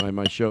 sorry.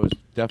 My show is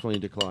definitely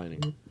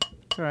declining.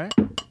 It's all right.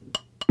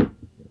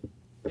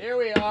 Here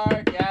we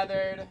are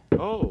gathered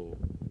Oh.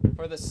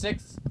 for the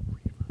 6th.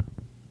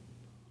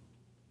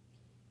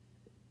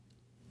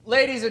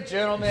 Ladies and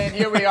gentlemen,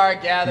 here we are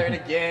gathered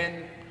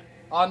again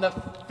on the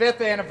 5th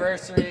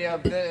anniversary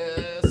of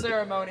the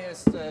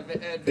ceremonious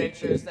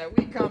adventures that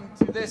we come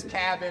to this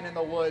cabin in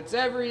the woods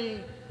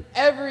every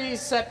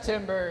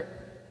September.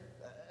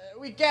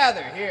 We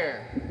gather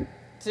here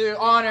to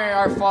honor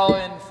our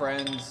fallen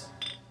friends,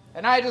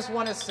 and I just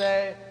want to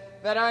say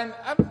that I'm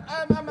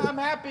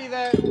happy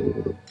that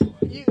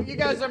you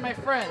guys are my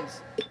friends,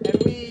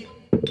 and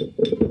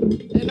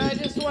I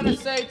just want to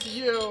say to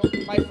you,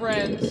 my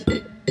friends,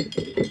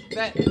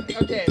 that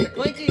okay, the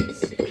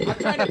clinkings. I'm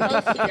trying to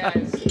toast you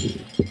guys.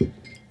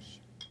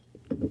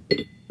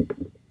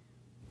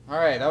 All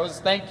right, that was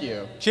thank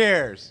you.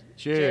 Cheers.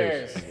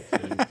 Cheers.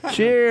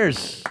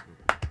 Cheers.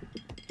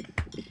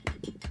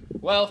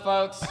 Well,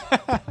 folks,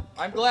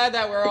 I'm glad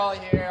that we're all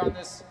here on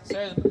this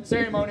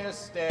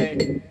ceremonious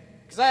day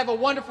Because I have a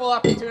wonderful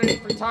opportunity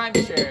for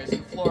timeshares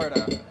in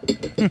Florida.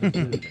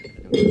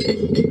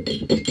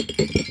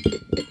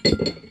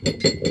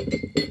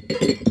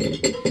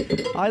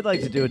 I'd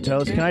like to do a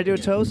toast. Can I do a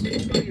toast?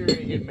 You're going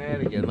to get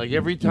mad again. Like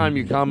every time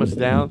you calm us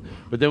down,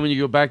 but then when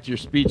you go back to your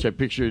speech, I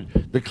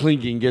pictured the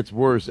clinking gets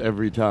worse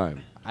every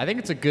time. I think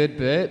it's a good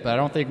bit, but I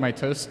don't think my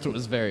toast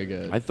was very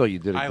good. I thought you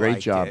did a great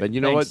job. it. And you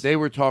know what? They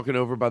were talking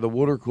over by the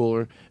water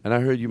cooler, and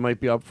I heard you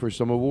might be up for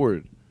some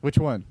award. Which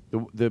one?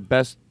 The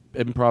best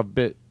improv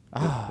bit.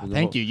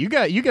 Thank you. You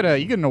get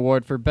an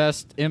award for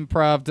best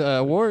improv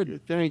award.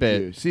 Thank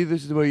bit. you. See,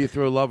 this is the way you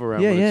throw love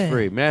around Yeah, when yeah. it's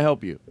free. May I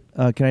help you?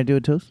 Can I do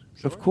a toast?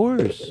 Of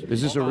course.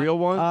 Is this a real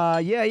one?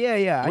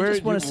 Yeah. I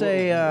just want to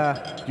say...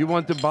 do you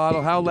want the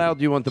bottle? How loud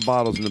do you want the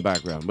bottles in the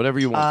background? Whatever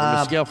you want.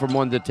 From a scale from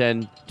 1 to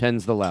 10,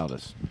 10's the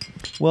loudest.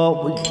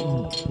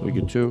 Well... We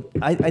get 2?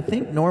 I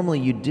think normally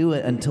you do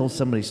it until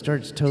somebody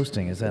starts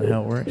toasting. Is that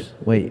how it works?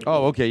 Wait.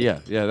 Oh, okay, yeah.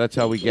 Yeah, that's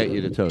how we get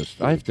you to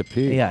toast. I have to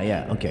pee.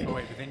 Yeah, okay. Oh,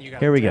 wait, but then you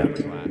Here we go.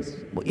 glass.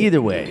 Well,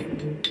 either way.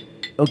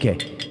 Okay.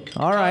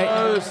 All right.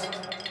 Toast.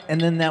 And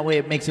then that way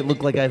it makes it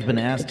look like I've been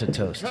asked to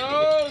toast.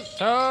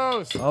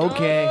 Toast.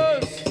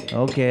 Okay.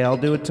 Okay, I'll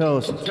do a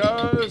toast.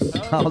 Toast.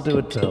 I'll do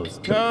a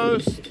toast.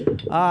 Toast.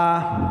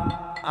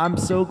 I'm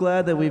so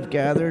glad that we've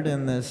gathered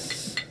in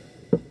this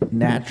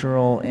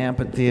natural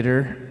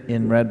amphitheater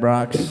in Red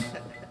Rocks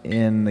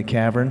in the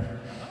cavern.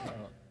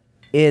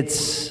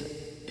 It's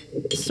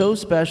so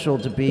special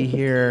to be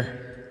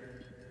here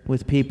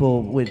with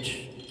people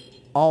which,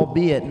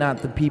 albeit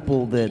not the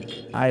people that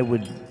I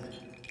would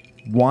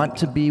want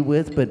to be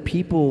with, but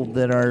people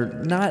that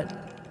are not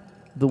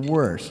the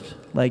worst.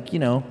 Like,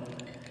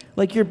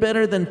 like you're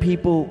better than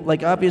people,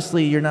 like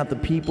obviously you're not the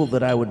people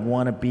that I would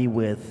want to be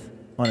with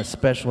on a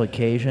special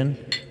occasion,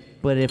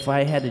 but if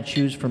I had to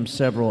choose from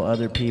several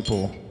other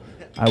people,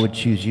 I would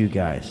choose you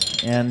guys.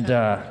 And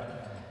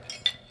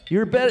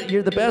you're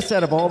the best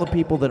out of all the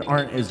people that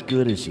aren't as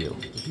good as you,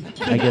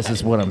 I guess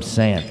is what I'm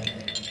saying.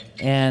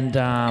 And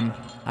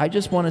I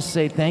just want to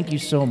say thank you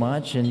so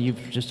much, and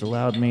you've just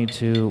allowed me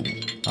to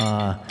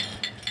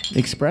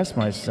express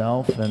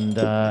myself. And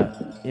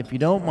if you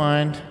don't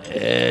mind,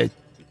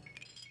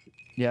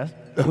 yes.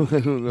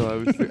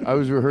 No, I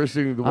was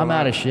rehearsing the one. I'm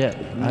out of shit.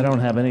 I don't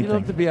have anything. You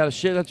don't have to be out of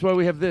shit. That's why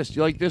we have this. Do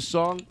you like this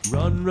song?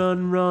 Run,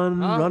 run, run,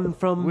 run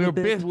from the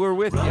bit. We're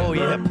with you. Oh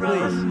yeah,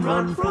 please.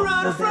 Run from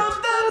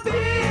the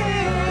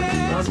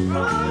bit.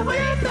 Run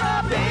with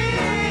the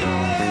bit.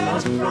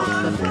 Run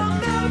from the bit.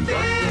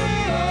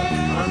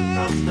 Run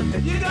from the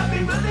bit. You got me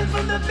running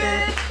from the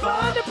bit.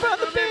 From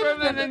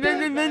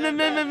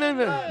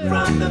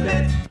the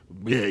bit.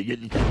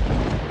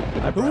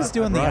 Who's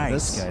doing the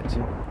This ice? guy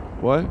too.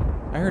 What?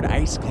 I heard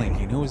ice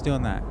clinking. Who was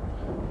doing that?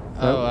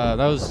 That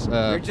was.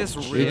 They're just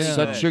really It's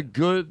such a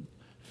good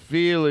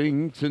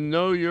feeling to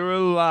know you're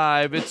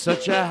alive. It's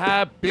such a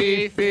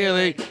happy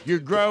feeling. You're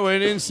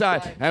growing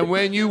inside. And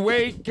when you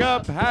wake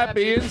up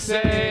happy and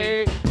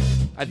say,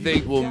 I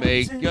think we'll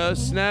make a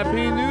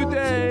snappy new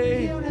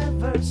day. All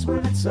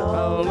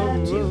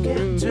you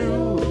can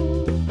do.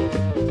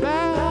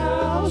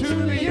 Bow to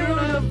the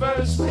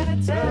universe.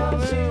 Tell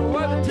you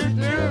what to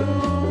do.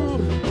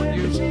 When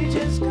the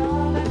changes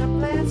come and the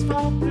plans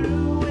fall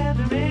through, and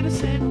there ain't a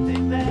single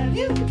thing that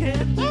you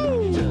can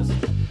do. Just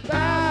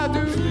Bow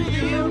to the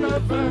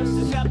universe.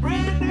 it's got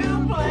brand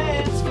new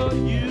plans for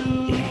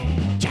you.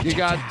 You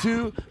got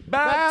to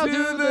bow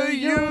to the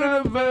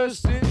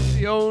universe. It's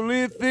the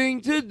only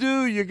thing to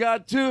do. You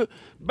got to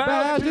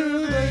bow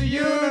to the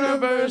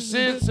universe.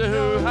 It's a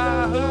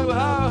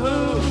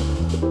hoo-ha-hoo-ha-hoo.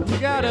 You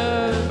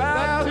gotta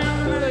Bow to the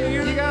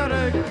universe. You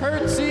gotta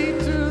curtsy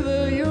to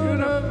the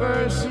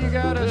universe. You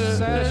gotta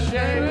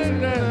sashay to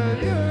the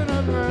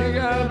universe. You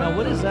gotta Now,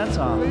 what is that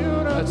song?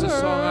 That's a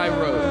song I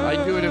wrote. I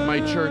do it in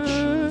my church.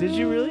 Did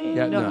you really?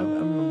 Yeah, no.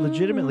 I'm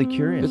legitimately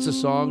curious. It's a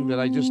song that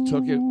I just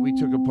took it. We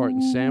took apart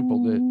and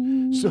sampled it.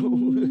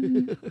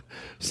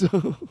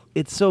 So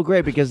It's so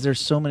great because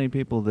there's so many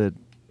people that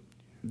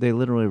they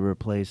literally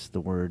replace the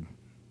word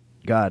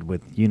God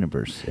with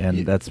universe,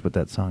 and that's what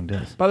that song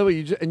does. By the way,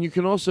 you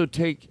can also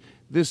take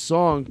this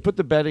song, put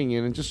the bedding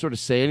in, and just sort of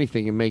say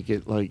anything and make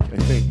it like, I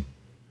think,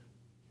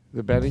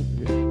 the bedding.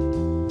 Yeah.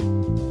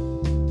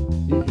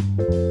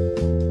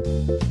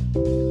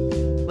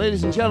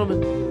 Ladies and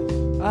gentlemen,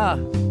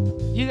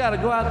 you got to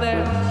go out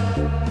there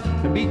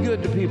and be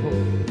good to people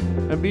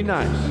and be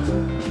nice.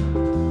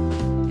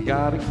 You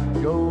got to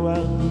go out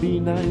and be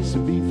nice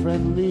and be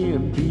friendly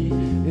and be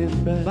in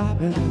bed.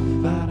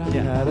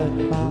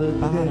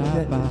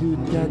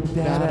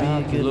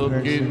 Look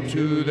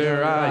into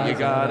their eye. You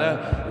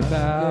gotta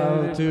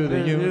bow to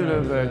the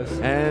universe.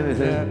 And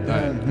all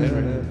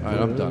right,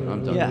 I'm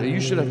done. Yeah.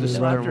 You should have to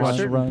sit there and watch.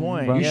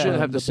 You should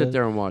have to sit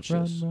there and watch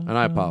this. And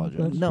I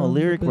apologize. No,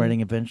 lyric writing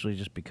eventually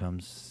just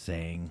becomes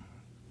saying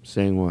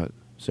Saying what?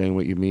 Saying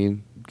what you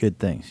mean? good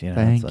things. You know,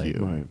 Thank it's like, you.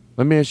 All right.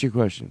 Let me ask you a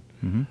question.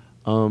 Mhm.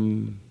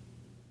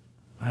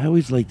 I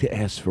always like to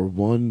ask for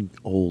one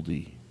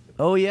oldie.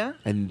 Oh yeah.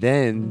 And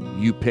then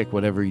you pick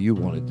whatever you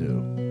want to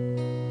do.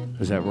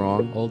 Is that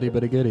wrong? Oldie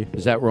but a goodie.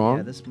 Is that wrong?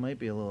 Yeah, this might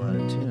be a little out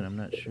of tune. I'm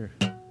not sure.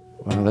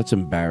 Wow, that's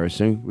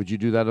embarrassing. Would you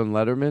do that on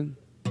Letterman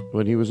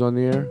when he was on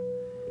the air?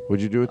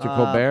 Would you do it to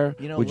Colbert?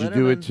 Would you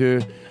do it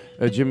to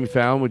Jimmy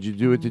Fallon? Would you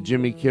do it to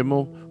Jimmy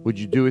Kimmel? Would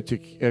you do it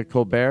to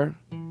Colbert?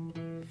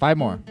 5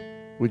 more.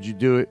 Would you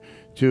do it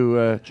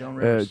to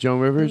Joan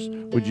Rivers.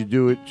 Would you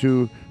do it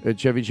to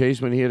Chevy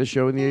Chase when he had a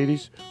show in the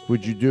 80s?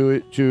 Would you do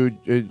it to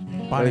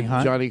Bonnie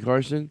Hunt? Johnny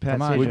Carson?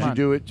 Would you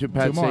do it to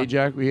Pat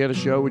Sajak when he had a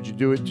show? Would you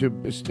do it to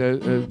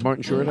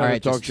Martin Short? All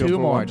right, just 2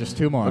 more. Just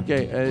 2 more.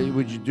 Okay.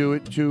 Would you do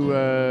it to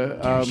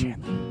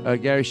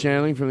Gary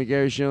Shandling from the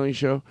Gary Shandling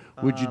Show?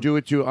 Would you do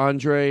it to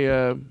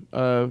Andre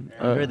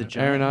the Giant,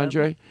 Aaron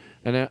Andre?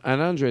 And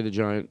Andre the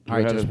Giant. All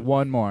right, just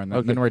 1 more, and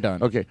then we're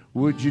done. Okay.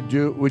 Would you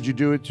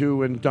do it to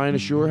when Dinah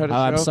Shore had a show?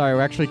 I'm sorry,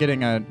 we're actually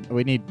getting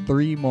we need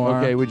 3 more.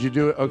 Okay. Would you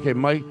do it? Okay,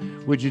 Mike.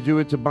 Would you do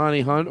it to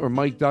Bonnie Hunt or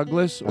Mike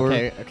Douglas? Or,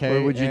 Okay.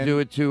 Or would you do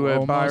it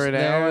to Byron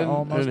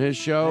Allen and his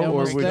show?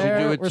 Or would you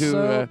do it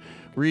to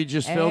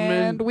Regis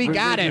Philbin? And we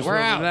got it. We're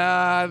out.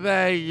 Ah,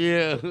 thank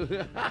you.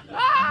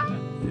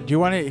 Do you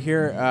want to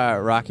hear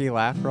Rocky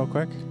laugh real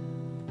quick?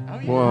 Oh,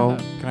 yeah. Well,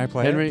 can I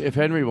play Henry? it? If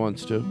Henry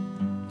wants to,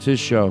 it's his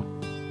show.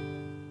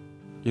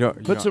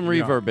 Put some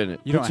reverb in it.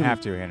 You don't have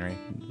to, Henry.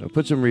 No,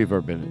 put some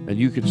reverb in it, and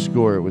you can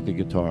score it with the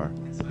guitar.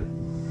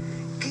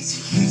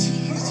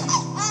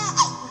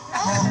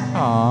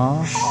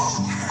 Aww.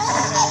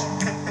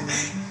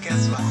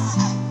 Guess what?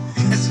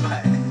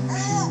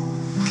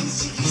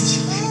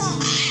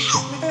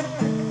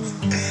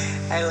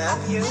 I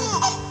love you.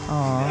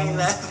 I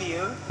love you.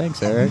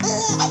 Thanks, Eric.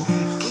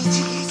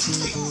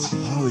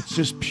 Oh, it's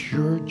just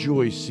pure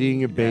joy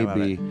seeing a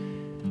baby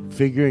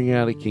figuring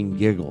out it can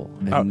giggle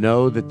and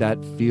know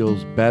that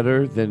feels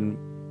better than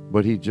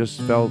what he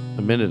just felt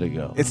a minute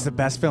ago. It's the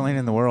best feeling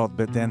in the world,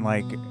 but then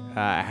like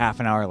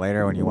half an hour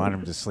later when you want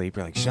him to sleep,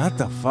 you're like, shut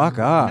the fuck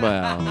up.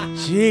 Well,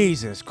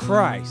 Jesus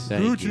Christ.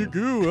 Thank you.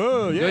 Goo.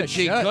 Oh, yeah,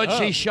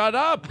 Gucci, shut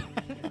up.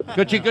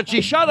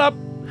 Gucci, shut up.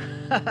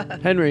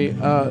 Henry,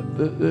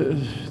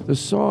 the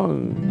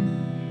song,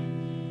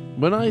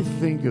 when I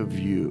think of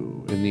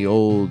you in the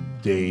old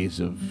days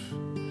of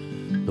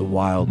the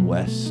Wild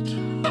West,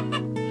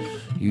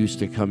 you used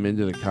to come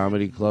into the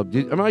comedy club.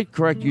 Am I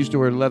correct? You used to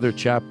wear leather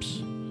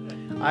chaps?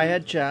 I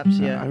had chaps,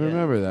 yeah. I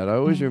remember that. I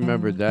always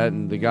remembered that,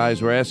 and the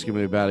guys were asking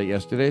me about it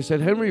yesterday. I said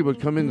Henry would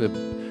come in,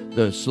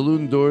 the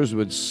saloon doors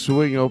would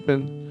swing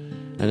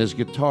open, and his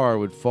guitar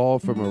would fall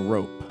from a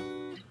rope.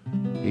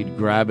 He'd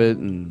grab it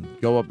and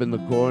go up in the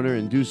corner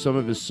and do some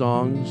of his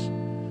songs.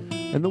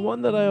 And the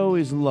one that I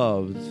always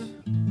loved,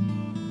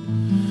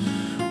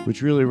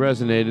 which really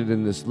resonated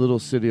in this little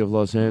city of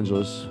Los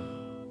Angeles,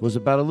 was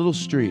about a little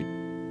street.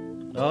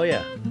 Oh,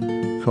 yeah.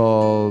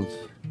 Called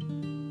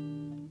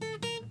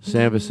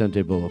San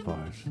Vicente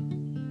Boulevard.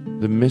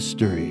 The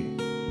mystery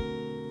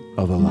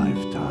of a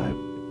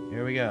lifetime.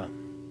 Here we go.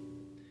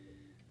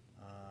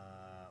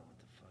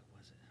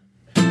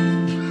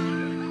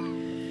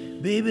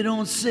 Baby,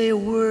 don't say a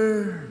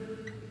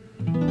word,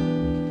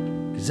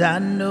 'cause I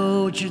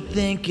know what you're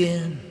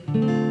thinking,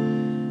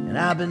 and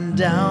I've been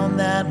down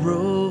that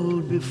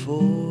road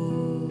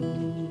before,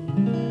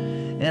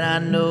 and I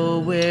know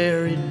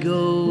where it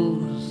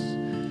goes,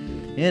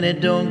 and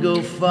it don't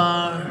go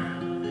far.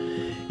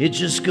 It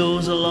just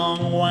goes a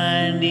long,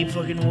 windy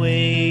fucking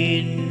way,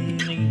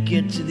 and you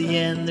get to the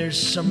end, there's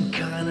some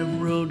kind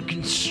of road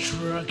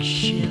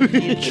construction.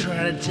 You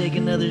try to take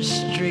another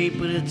straight,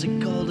 but it's a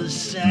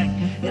cul-de-sac,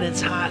 and it's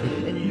hot,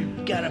 and you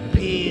gotta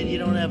pee, and you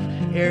don't have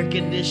air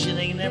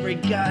conditioning, and every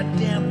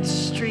goddamn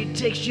street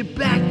takes you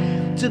back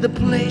to the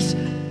place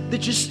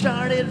that you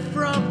started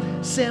from,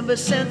 San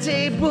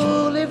Vicente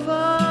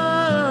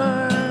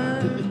Boulevard.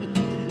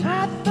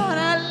 I thought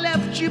I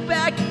left you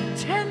back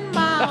 10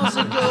 miles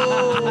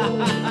ago,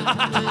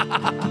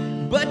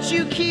 but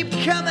you keep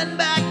coming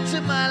back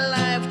to my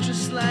life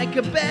just like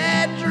a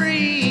bad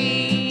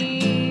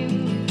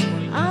dream.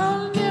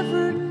 I'll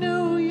never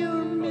know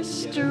your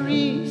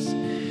mysteries.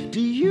 Do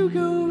you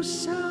go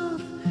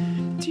south?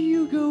 Do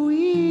you go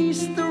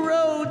east? The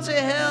road to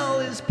hell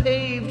is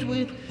paved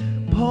with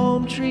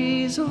palm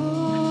trees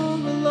all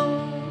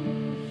along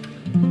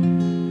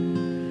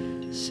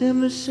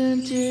San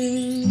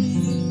Vicente.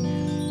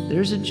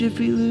 There's a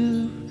Jiffy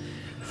Lube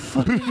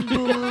fucking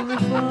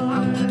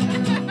Boulevard.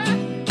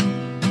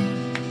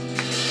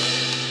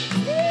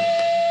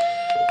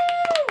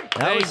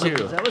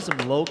 That was some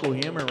local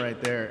humor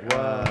right there.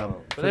 Wow.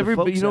 But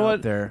everybody, you know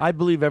what? I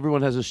believe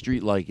everyone has a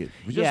street like it.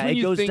 Just yeah, when it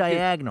you goes think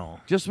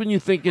diagonal. Just when you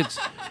think it's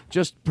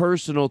just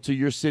personal to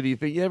your city, you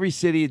think every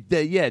city,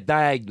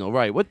 diagonal,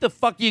 right? What the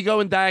fuck are you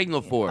going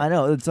diagonal for? I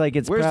know. It's like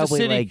Where's probably the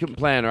city like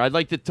planner? I'd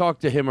like to talk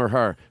to him or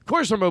her. Of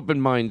course I'm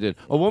open-minded.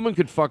 A woman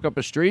could fuck up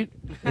a street.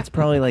 it's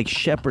probably like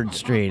Shepherd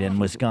Street in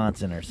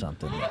Wisconsin or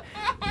something.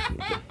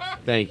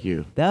 Thank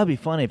you. That would be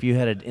funny if you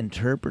had an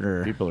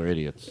interpreter. People are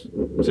idiots.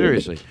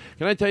 Seriously.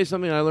 Can I tell you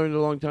something I learned a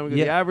long time ago?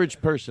 Yeah. The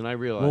average person, I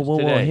realized Whoa,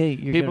 today, hey,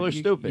 people are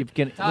stupid.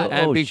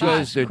 Oh,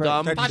 because they're shit.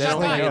 dumb, they Christ.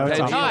 don't pay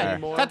attention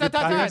anymore. And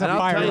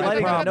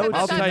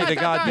I'll tell you the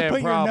goddamn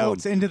Put your problem.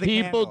 notes into the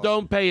People candle.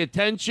 don't pay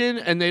attention,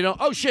 and they don't...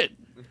 Oh, shit.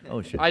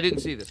 Oh, shit. I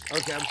didn't see this.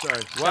 Okay, I'm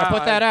sorry. Gotta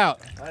put that out.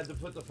 I had to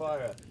put the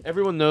fire out.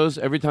 Everyone knows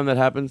every time that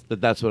happens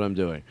that that's what I'm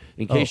doing.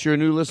 In case you're a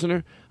new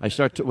listener, I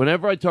start to,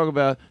 whenever I talk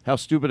about how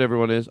stupid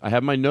everyone is, I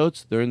have my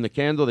notes. They're in the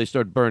candle. They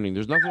start burning.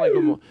 There's nothing like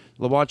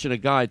watching a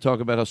guy talk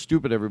about how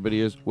stupid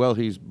everybody is while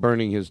he's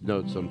burning his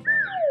notes on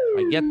fire.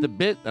 I get the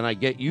bit,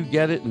 and you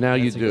get it, and now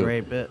you do. That's a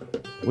great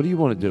bit. What do you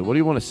want to do? What do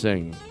you want to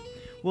sing?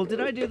 Well,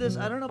 did I do this?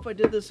 I don't know if I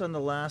did this on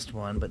the last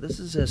one, but this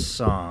is a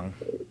song.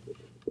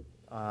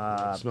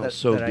 Smells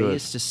so that good. I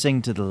used to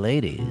sing to the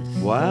ladies.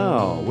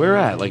 Wow. Where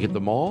at? Like at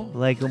the mall?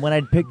 Like when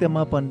I'd pick them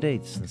up on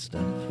dates and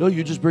stuff. No,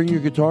 you just bring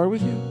your guitar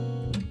with you?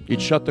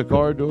 You'd shut the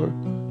car door?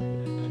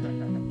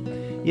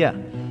 Yeah.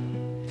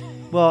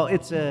 Well,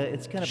 it's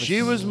kind of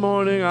She was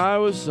morning, I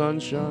was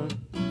sunshine.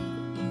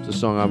 It's a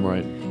song I'm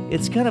writing.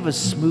 It's kind of a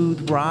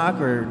smooth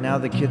rock, or now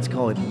the kids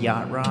call it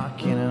yacht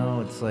rock, you know?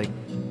 It's like...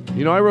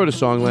 You know, I wrote a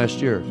song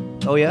last year.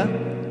 Oh, yeah?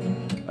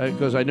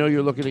 Because I know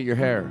you're looking at your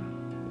hair.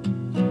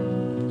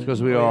 It's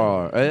because we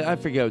are. I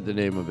forget the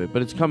name of it,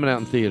 but it's coming out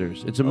in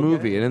theaters. It's a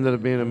movie. It ended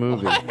up being a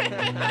movie.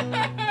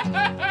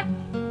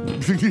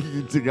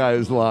 It's a guy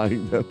who's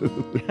lying.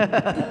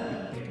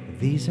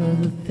 These are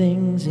the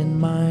things in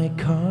my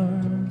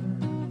car.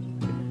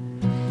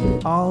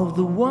 All of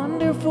the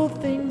wonderful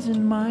things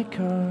in my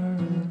car.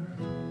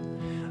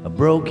 A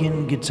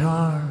broken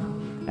guitar,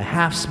 a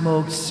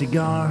half-smoked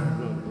cigar,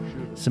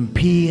 some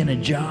pee in a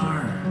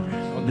jar.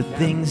 The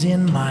things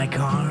in my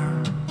car.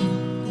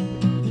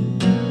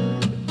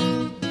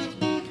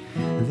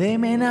 They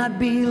may not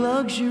be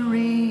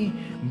luxury,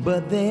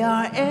 but they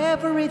are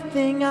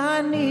everything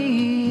I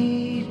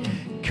need.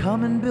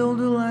 Come and build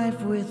a life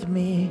with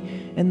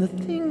me and the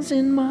things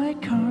in my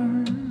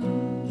car.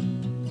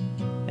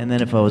 And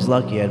then if I was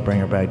lucky, I'd bring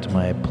her back to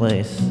my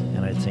place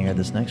and I'd sing her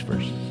this next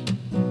verse.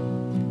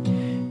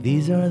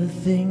 These are the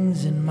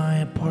things in my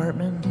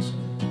apartment.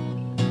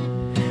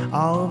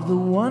 All of the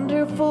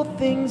wonderful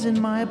things in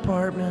my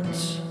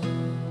apartment.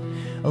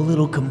 A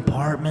little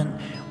compartment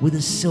with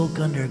a silk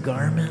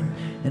undergarment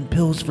and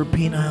pills for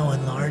penile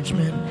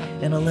enlargement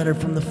and a letter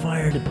from the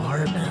fire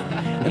department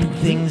and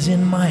things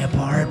in my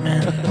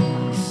apartment.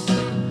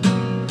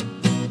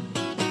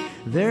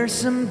 There's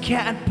some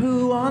cat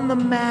poo on the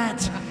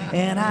mat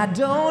and I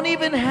don't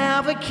even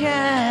have a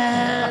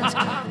cat.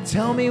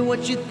 Tell me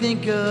what you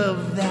think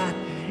of that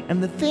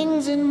and the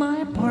things in my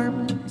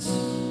apartment.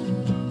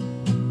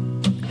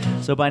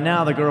 So by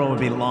now the girl would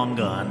be long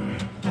gone,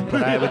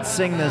 but I would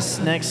sing this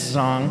next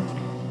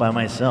song by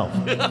myself.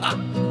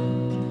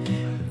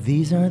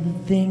 These are the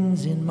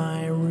things in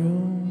my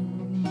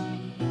room.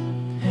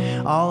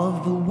 All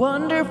of the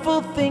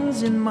wonderful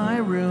things in my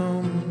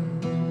room.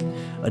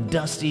 A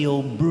dusty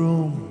old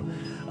broom,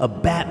 a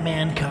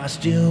Batman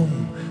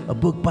costume, a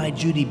book by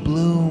Judy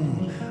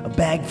Blume, a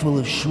bag full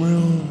of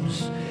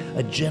shrooms,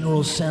 a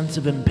general sense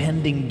of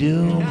impending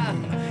doom.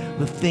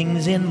 The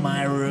things in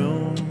my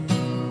room.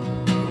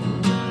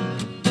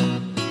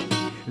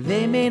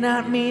 They may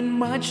not mean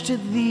much to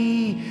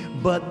thee,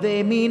 but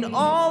they mean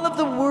all of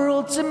the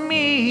world to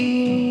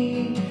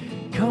me.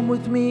 Come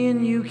with me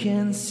and you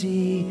can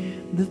see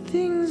the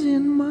things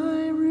in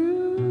my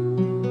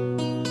room.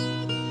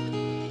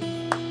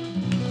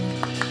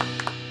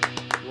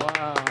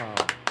 Wow.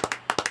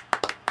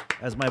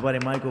 As my buddy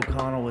Mike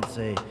O'Connell would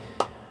say,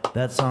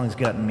 that song's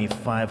gotten me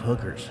 5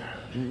 hookers.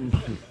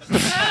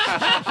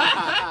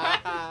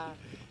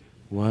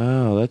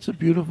 Wow, that's a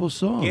beautiful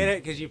song. Get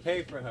it? Because you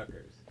pay for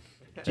hookers.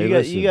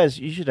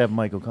 You should have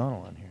Mike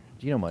O'Connell on here.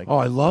 Do you know Mike? Oh,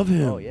 I love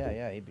him. Oh,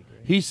 yeah, he'd be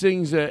great. He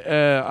sings.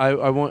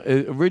 I want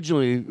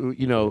originally,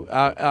 you know,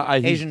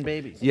 Asian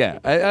Babies. Yeah,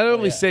 I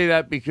only say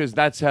that because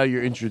that's how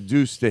you're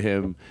introduced to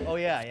him. Oh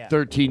yeah.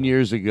 13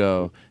 years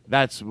ago,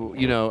 that's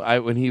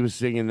when he was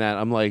singing that,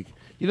 I'm like,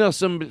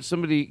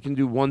 somebody can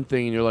do one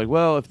thing, and you're like,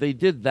 well, if they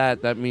did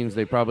that, that means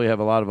they probably have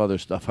a lot of other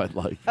stuff I'd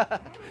like.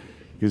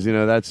 Because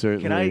that's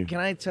certainly. Can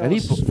I tell? And he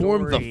a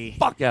performed story? the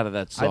fuck out of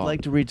that song. I'd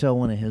like to retell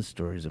one of his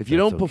stories. If you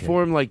don't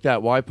perform like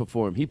that, why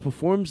perform? He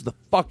performs the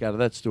fuck out of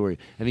that story,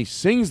 and he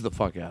sings the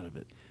fuck out of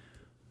it.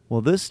 Well,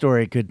 this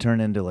story could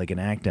turn into like an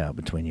act out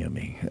between you and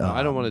me.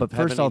 I don't want to. But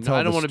first, I'll tell.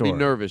 I don't want to be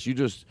nervous.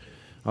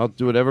 I'll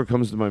do whatever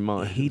comes to my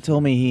mind. He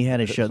told me he had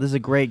a show. This is a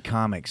great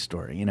comic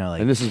story,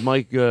 and this is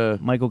Mike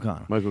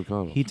O'Connell. Mike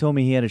O'Connell. He told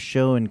me he had a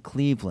show in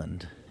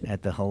Cleveland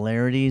at the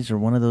Hilarities or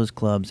one of those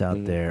clubs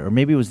out there, or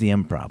maybe it was the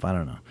Improv. I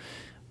don't know.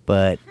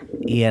 But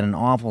he had an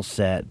awful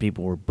set.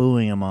 People were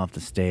booing him off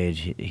the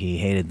stage. He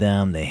hated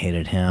them. They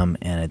hated him.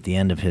 And at the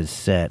end of his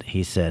set,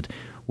 he said,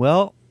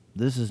 well,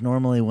 this is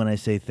normally when I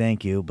say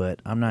thank you,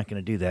 but I'm not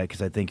going to do that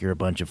because I think you're a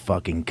bunch of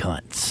fucking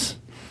cunts.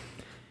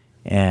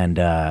 And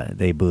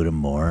they booed him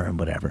more and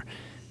whatever.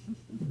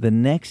 The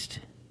next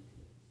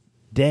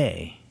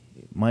day,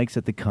 Mike's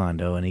at the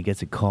condo, and he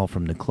gets a call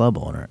from the club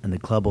owner, and the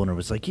club owner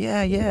was like,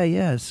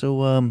 yeah.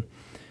 So,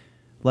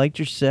 liked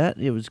your set.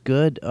 It was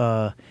good.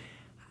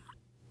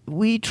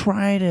 We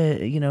try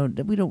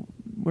to,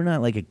 we're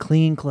not like a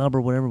clean club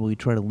or whatever, but we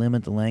try to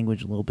limit the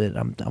language a little bit.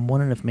 I'm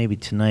wondering if maybe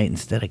tonight,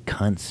 instead of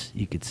cunts,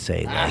 you could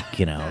say like,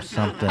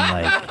 something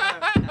like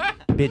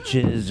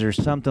bitches or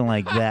something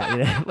like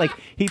that. Like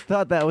he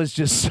thought that was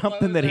just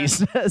something that he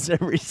says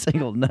every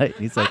single night.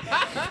 He's like,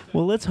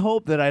 well, let's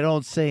hope that I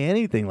don't say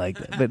anything like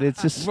that. But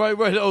it's just right.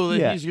 Oh,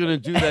 yeah. He's gonna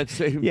do that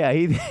same. Yeah,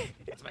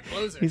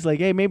 he's like,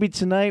 hey, maybe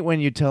tonight when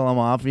you tell them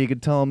off, you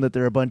could tell them that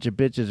they're a bunch of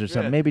bitches or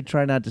something. Yeah. Maybe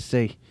try not to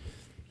say,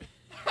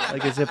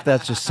 like as if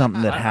that's just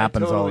something that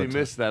happens all the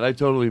time. I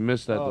totally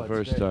missed that the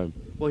first time.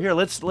 Well, here,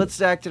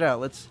 let's act it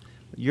out.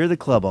 You're the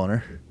club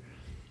owner,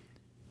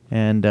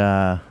 and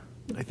I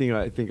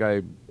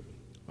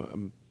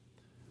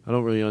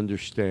don't really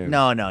understand.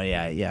 No,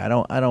 yeah.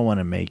 I don't want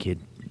to make you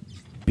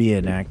be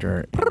an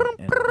actor.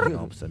 And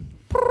all of a sudden,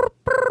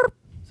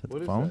 is that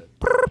the phone?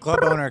 Club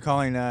owner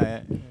calling.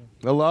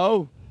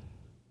 Hello?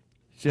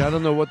 See, I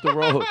don't know what the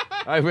role.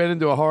 I ran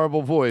into a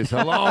horrible voice.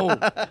 Hello?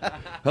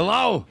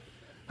 Hello?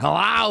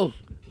 Hello?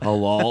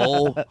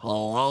 Hello?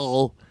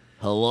 Hello?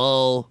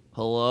 Hello?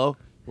 Hello?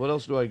 What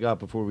else do I got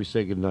before we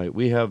say goodnight?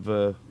 We have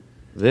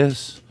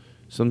this.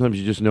 Sometimes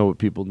you just know what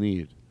people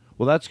need.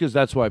 Well,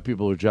 that's why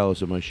people are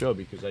jealous of my show,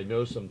 because I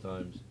know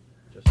sometimes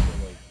just to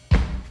like...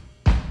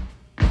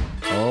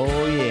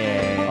 Oh,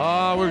 yeah.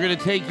 Oh, we're going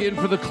to take you in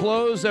for the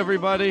close,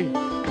 everybody.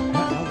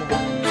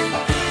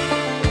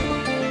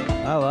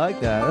 I like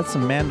that. That's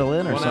some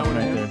mandolin or something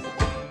right there.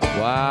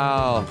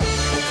 Wow.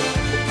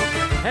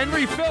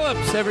 Henry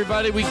Phillips,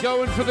 everybody. We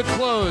go in for the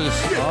close.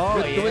 Oh,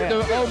 with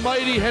the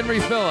almighty Henry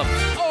Phillips.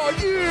 Oh,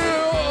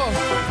 yeah!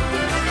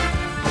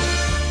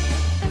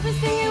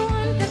 Everything you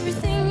want,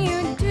 everything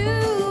you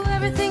do,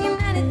 everything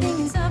and anything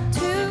is up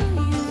to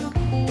you.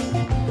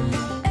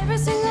 Every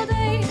single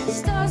day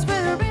starts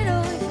with a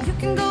riddle. You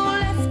can go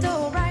left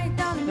or right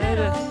down the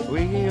middle. We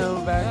can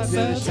go back to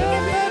the show.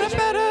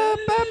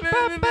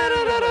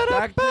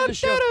 Back to the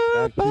show.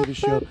 Back to the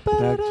show.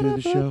 Back to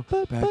the show.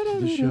 Back to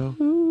the show.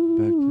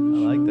 I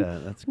like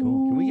that. That's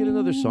cool. Can we get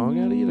another song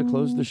out of you to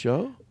close the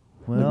show?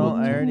 Well,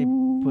 I already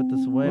put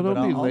this away, Well,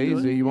 but don't be I'll do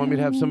lazy. it. You want me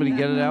to have somebody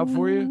get it out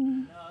for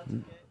you?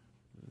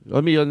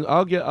 Okay,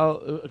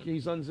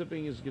 he's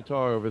unzipping his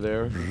guitar over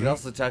there. We can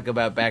also talk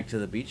about Back to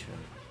the Beach.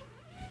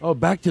 Oh,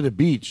 Back to the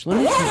Beach. Let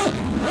me see.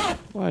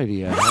 Why do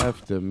you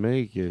have to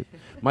make it?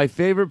 My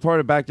favorite part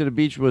of Back to the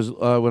Beach was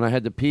when I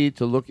had to pee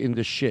to look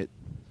into shit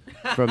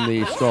from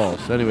the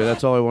stalls. Anyway,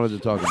 that's all I wanted to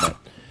talk about.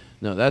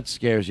 No, that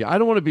scares you. I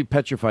don't want to be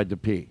petrified to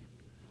pee.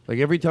 Like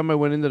every time I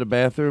went into the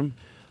bathroom,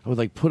 I would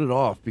like put it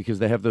off because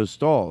they have those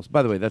stalls.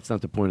 By the way, that's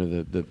not the point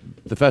of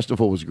the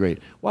festival was great.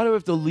 Why do I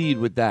have to lead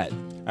with that?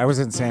 I was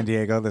in San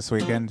Diego this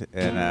weekend,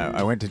 and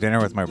I went to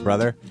dinner with my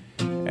brother,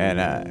 and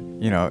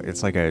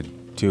it's like a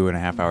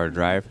 2.5 hour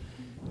drive,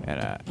 and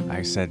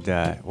I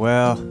said,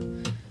 well,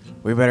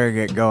 we better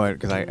get going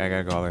because I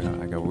gotta go.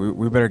 I go,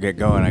 we better get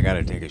going. I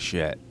gotta take a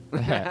shit.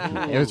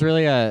 It was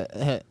really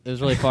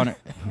funny.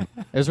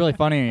 It was really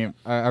funny.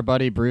 Our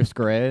buddy Bruce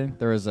Gray,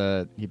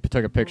 he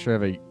took a picture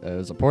of it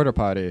was a porta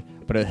potty,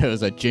 but it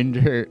was a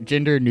gender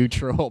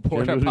neutral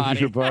porta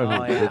potty. Oh,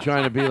 yeah. They're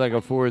trying to be like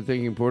a forward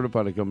thinking porta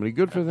potty company.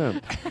 Good for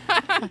them.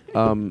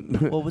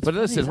 Well, what's but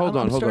listen, funny is hold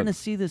I'm on. starting to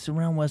see this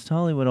around West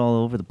Hollywood all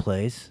over the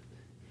place,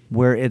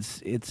 where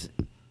it's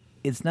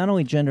not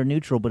only gender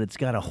neutral, but it's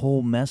got a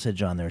whole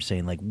message on there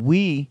saying like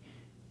we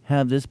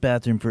have this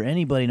bathroom for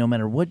anybody, no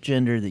matter what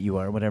gender that you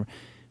are, whatever,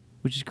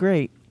 which is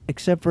great.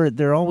 Except for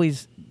the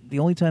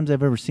only times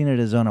I've ever seen it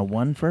is on a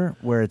one-fer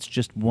where it's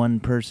just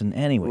one person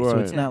anyway. So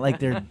it's not like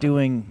they're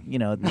doing,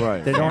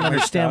 Right. They don't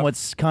understand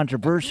what's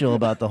controversial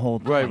about the whole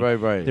thing.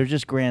 Right. They're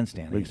just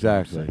grandstanding.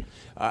 Exactly.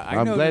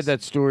 I'm glad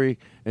that story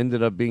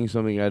ended up being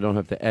something I don't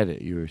have to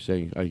edit. You were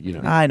saying,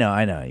 I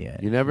know, yeah.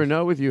 You never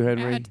know with you,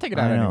 Henry. Take it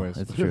out anyways.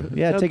 It's true.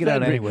 Yeah, take it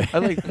out anyway.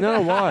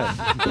 Why?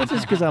 It's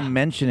just because I'm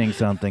mentioning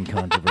something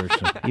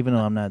controversial, even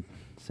though I'm not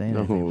saying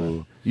anything about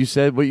it. You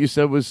said what you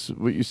said was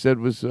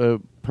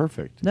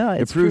perfect. No,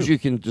 it's it proves true. you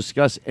can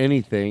discuss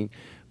anything,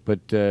 but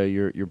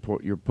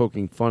you're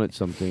poking fun at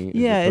something.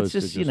 Yeah, as it's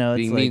opposed just to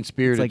being mean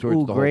spirited it's like,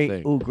 towards the great, whole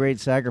thing. Ooh, great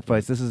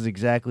sacrifice. This is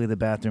exactly the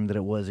bathroom that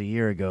it was a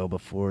year ago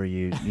before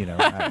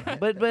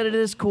but it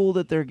is cool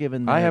that they're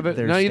giving. I have it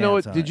their now. You know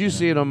stance what? on Did you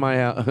see it on my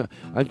house?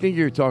 I think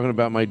you're talking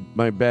about my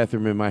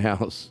bathroom in my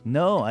house.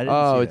 No, I didn't.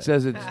 Oh, see it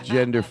says it's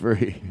gender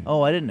free.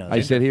 Oh, I didn't know.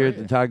 I said here at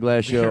the Todd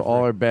Glass Show,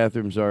 all our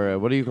bathrooms are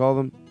what do you call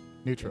them?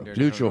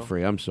 Neutral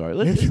free. I'm sorry.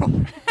 Neutral.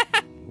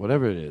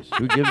 Whatever it is.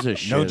 Who gives a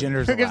shit? No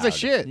genders Who gives a allowed.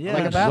 shit? Yeah.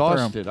 Like a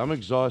bathroom. I'm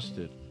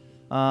exhausted.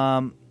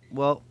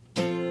 Well,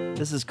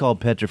 this is called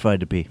petrified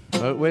to pee.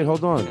 Wait,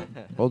 hold on.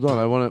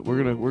 I want to.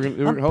 We're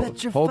gonna.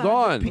 Hold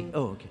on. To pee.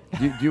 Oh, okay.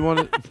 Do you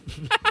want to?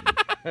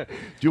 Do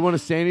you want to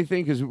say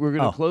anything? Because we're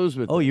going to close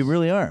with. Oh, this. you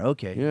really are?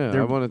 Okay. Yeah,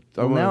 I want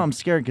to. Now I'm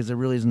scared because there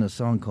really isn't a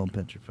song called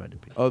Petrified to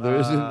Pee. Oh, there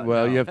isn't.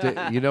 Well, you have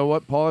to. You know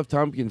what? Paul F.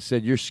 Tompkins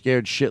said you're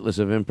scared shitless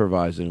of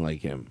improvising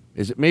like him.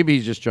 Is it? Maybe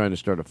he's just trying to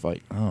start a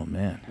fight. Oh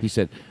man. He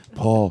said,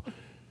 Paul,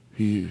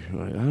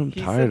 I'm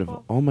tired of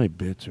all my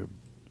bits are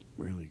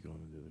really going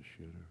into the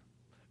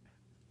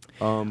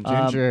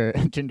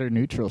shitter. Gender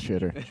neutral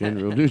shitter.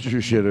 Gender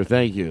neutral shitter.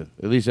 Thank you.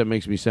 At least that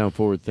makes me sound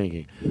forward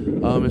thinking.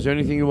 Is there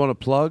anything you want to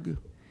plug?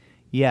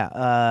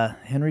 Yeah,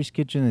 Henry's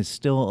Kitchen is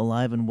still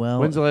alive and well.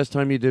 When's the last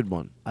time you did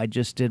one? I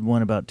just did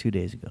one about 2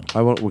 days ago.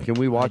 Can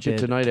we watch it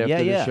tonight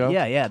after the show?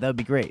 Yeah, that would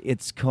be great.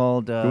 It's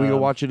called... Can we go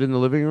watch it in the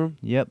living room?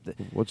 Yep.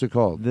 What's it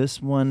called?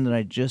 This one that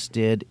I just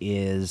did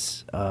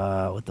is...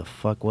 what the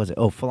fuck was it?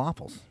 Oh,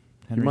 falafels.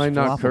 Do you mind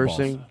not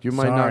cursing? Do you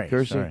mind not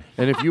cursing? Sorry.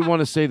 And if you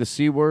want to say the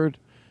C word,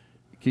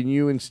 can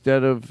you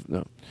instead of...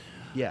 No.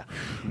 Yeah.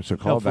 It's a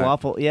callback.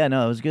 Falafel. Yeah,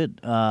 no, it was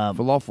good.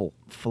 Falafels.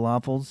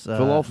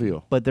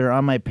 Falafel. But they're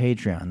on my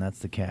Patreon. That's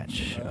the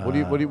catch. What are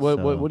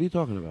you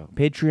talking about?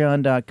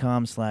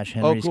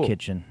 Patreon.com/Henry's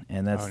Kitchen.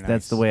 And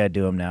that's the way I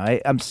do them now.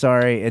 I'm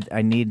sorry.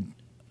 I need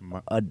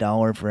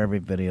 $1 for every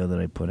video that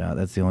I put out.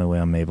 That's the only way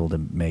I'm able to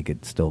make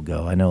it still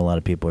go. I know a lot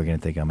of people are going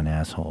to think I'm an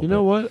asshole. You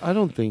know what? I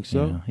don't think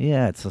so.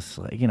 Yeah, it's just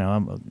like,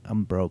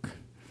 I'm broke.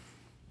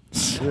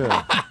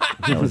 Yeah.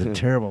 That was a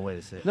terrible way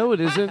to say it. No,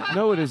 it isn't.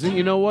 No, it isn't.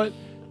 You know what?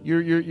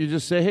 You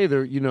just say, hey,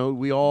 there.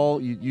 We all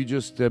you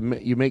just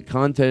you make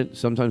content.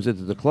 Sometimes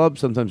it's the club.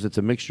 Sometimes it's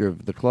a mixture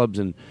of the clubs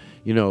and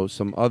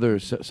some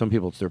others. Some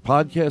people it's their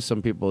podcast.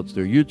 Some people it's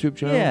their YouTube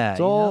channel. Yeah,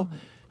 it's all.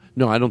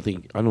 No, I don't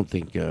think. I don't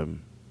think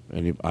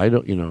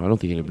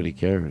anybody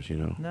cares.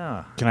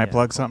 No. Can I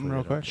plug something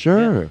real quick?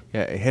 Sure.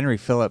 Yeah, Henry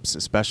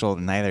Phillips' special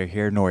Neither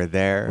Here Nor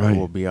There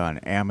will be on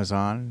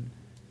Amazon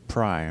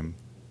Prime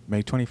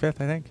May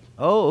 25th, I think.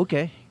 Oh,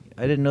 okay.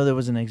 I didn't know there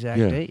was an exact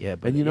date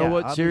yet. But and you know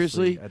what?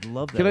 Seriously, I'd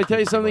love that. Can I tell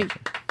you something?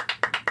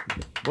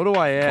 What do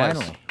I ask?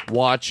 Finally.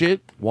 Watch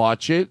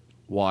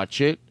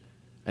it,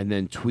 and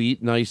then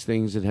tweet nice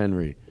things at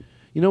Henry.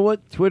 You know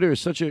what? Twitter is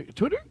such a...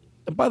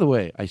 And by the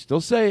way, I still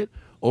say it.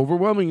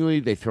 Overwhelmingly,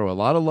 they throw a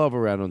lot of love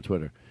around on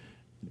Twitter.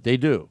 They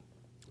do.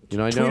 I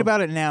know. Tweet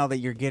about it now that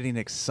you're getting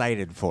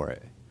excited for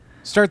it.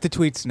 Start the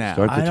tweets now.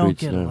 I don't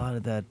get a lot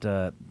of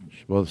that.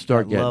 Well,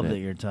 start getting love it. that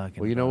you're talking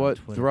about. Well, you know what?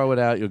 Twitter. Throw it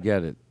out. You'll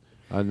get it.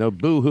 No,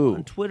 boo-hoo.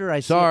 On Twitter,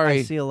 I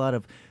see a lot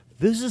of,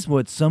 this is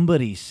what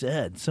somebody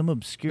said. Some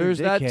obscure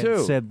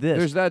dickhead said this.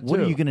 There's that, What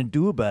too. are you going to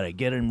do about it?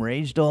 Get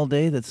enraged all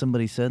day that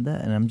somebody said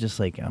that? And I'm just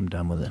like, I'm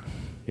done with it.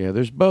 Yeah,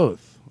 there's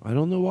both. I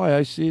don't know why.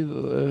 I see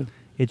the...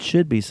 It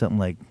should be something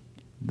like,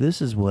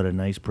 this is what a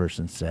nice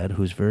person said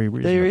who's very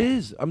reasonable. There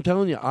is. I'm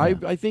telling you.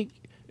 I think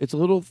it's a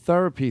little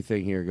therapy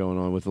thing here going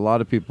on with a lot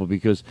of people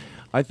because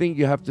I think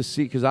you have to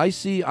see... Because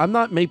I'm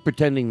not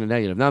pretending the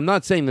negative. Now, I'm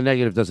not saying the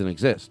negative doesn't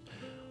exist,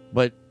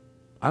 but...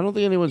 I don't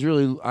think anyone's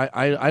really.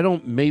 I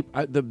don't make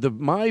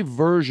my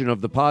version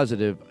of the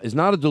positive is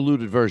not a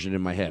diluted version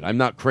in my head. I'm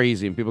not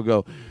crazy, and people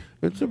go,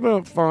 "It's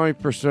about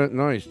 5%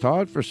 nice."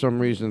 Todd, for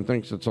some reason,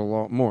 thinks it's a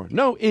lot more.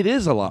 No, it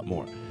is a lot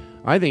more.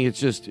 I think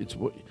it's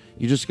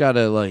you just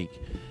gotta like,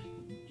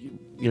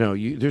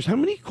 there's how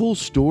many cool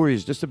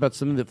stories just about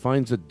something that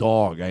finds a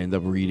dog I end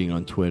up reading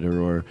on Twitter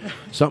or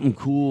something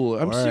cool.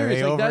 I'm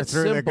serious. They Like, that's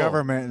overthrew the simple.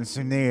 government in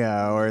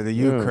Sunia or the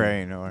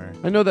Ukraine or.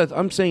 I know that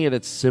I'm saying it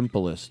at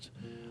simplest.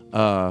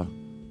 So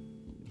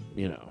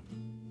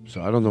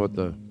I don't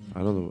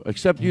know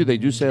except you, they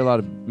do say a lot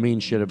of mean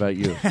shit about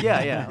you.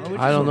 Yeah.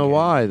 I don't know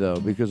why though,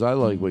 because I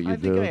like what you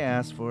do. I think I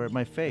asked for it,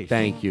 my face.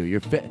 Thank you.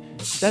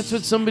 That's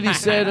what somebody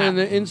said in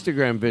the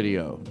Instagram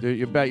video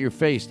about your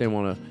face.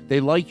 They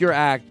like your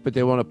act, but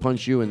they want to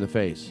punch you in the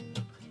face.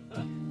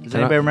 Does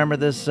anybody remember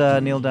this,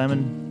 Neil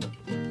Diamond?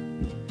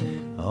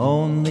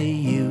 Only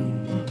you.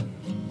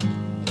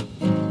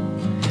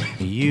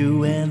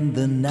 You and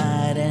the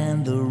night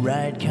and the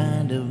right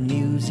kind of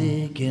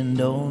music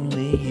and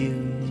only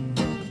you.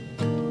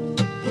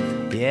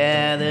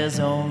 Yeah, there's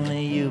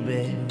only you,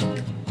 babe.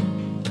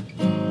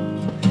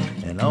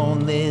 And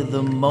only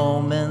the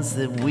moments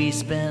that we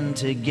spend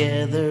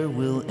together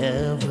will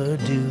ever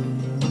do.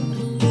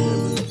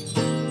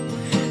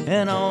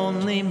 And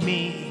only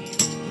me.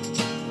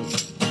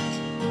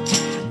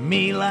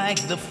 Me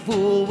like the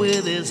fool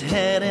with his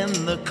head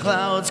in the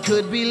clouds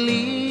could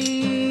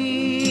believe.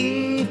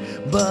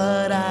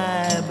 But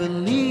I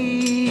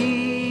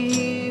believe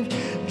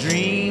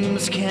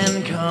dreams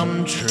can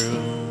come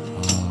true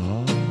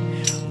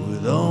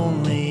with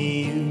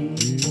only you.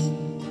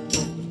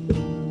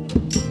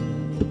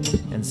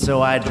 And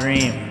so I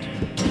dreamed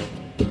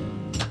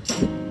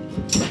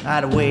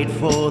I'd wait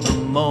for the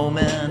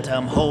moment.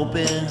 I'm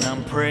hoping,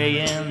 I'm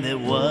praying that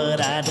what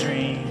I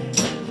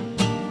dreamed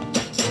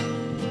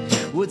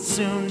would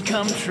soon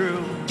come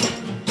true.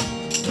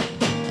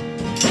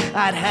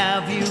 I'd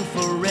have you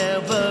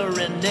forever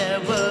and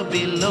never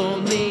be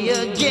lonely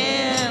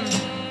again.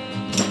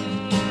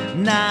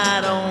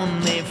 Not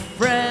only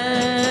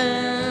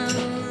friends,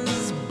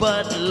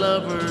 but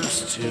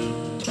lovers too.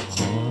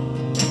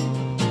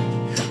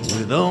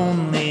 With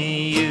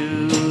only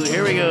you.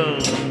 Here we go.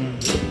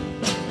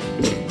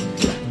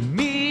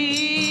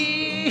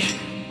 Me,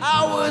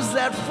 I was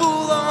that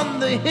fool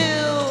on the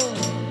hill.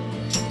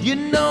 You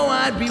know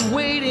I'd be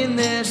waiting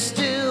there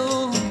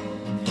still,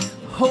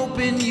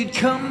 hoping you'd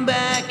come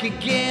back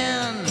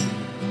again.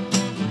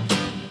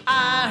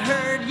 I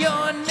heard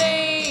your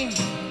name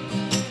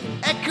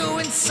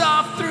echoing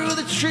soft through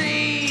the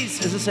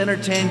trees. Is this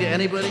entertaining to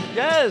anybody?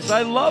 Yes,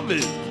 I love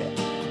it.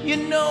 You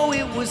know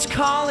it was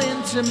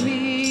calling to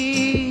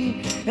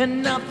me,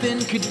 and nothing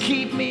could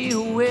keep me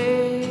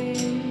away.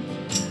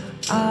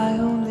 I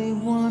only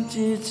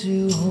wanted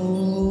to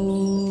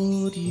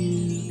hold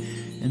you,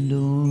 and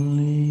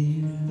only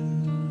you.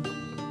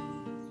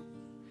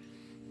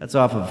 That's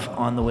off of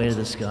On the Way to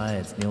the Sky.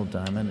 It's Neil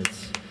Diamond.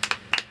 It's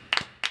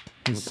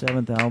his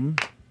 7th album.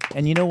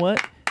 And you know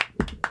what?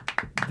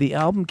 The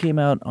album came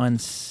out on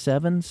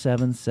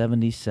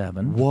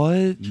 7/7/77.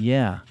 What?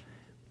 Yeah.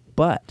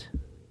 But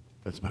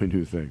that's my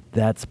new thing.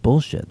 That's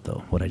bullshit,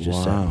 though, what I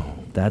just said.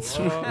 That's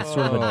it's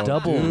sort of a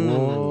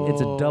double.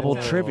 It's a double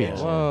trivia.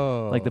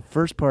 Whoa. Like the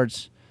first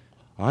part's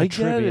I get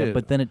trivia, it.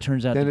 but then it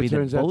turns out to be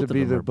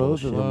that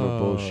both of them are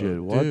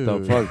bullshit. What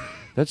the fuck?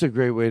 That's a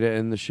great way to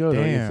end the show,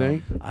 don't you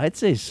think? I'd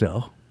say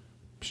so.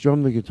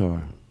 Strum the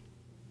guitar,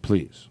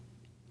 please.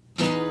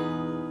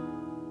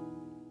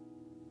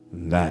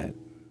 And that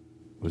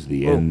was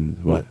the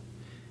end. What?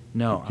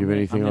 No. Do you have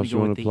anything else you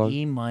want to plug?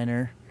 E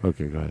minor.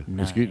 Okay, go ahead.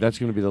 That's 9. going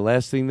to be the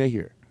last thing they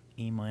hear.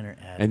 E minor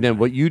add. And then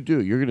what you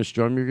do, you're going to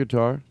strum your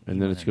guitar,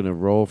 and then it's going to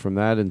roll from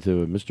that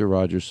into a Mr.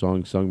 Rogers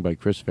song sung by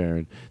Chris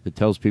Farron that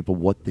tells people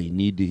what they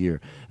need to hear.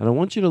 And I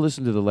want you to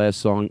listen to the last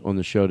song on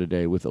the show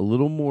today with a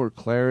little more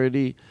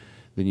clarity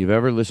than you've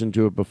ever listened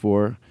to it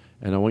before.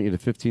 And I want you to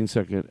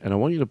 15-second, and I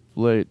want you to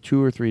play it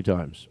 2 or 3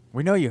 times.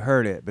 We know you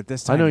heard it, but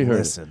this time I know you heard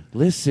listen. it.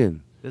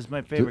 Listen. This is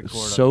my favorite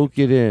chord. Soak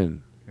it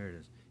in. Here it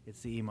is. It's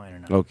the E minor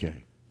now.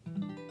 Okay.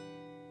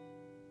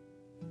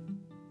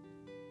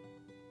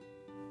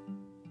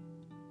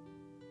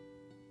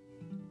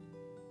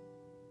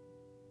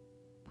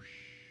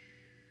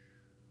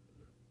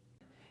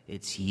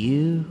 It's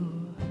you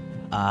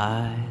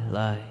I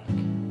like.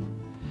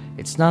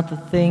 It's not the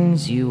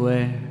things you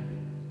wear,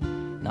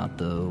 not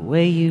the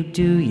way you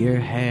do your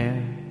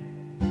hair,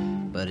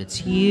 but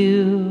it's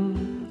you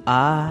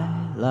I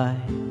like.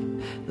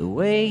 The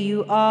way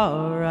you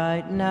are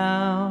right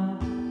now,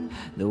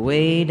 the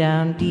way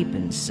down deep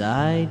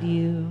inside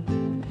you.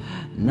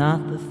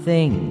 Not the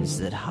things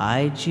that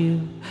hide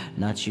you,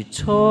 not your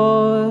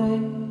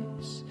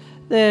toys,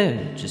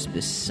 they're just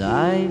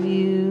beside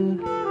you.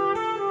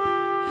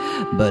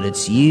 But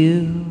it's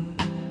you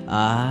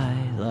I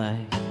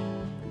like.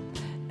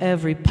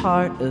 Every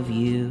part of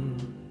you,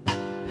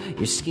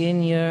 your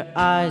skin, your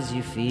eyes,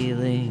 your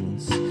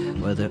feelings,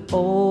 whether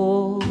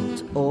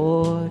old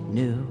or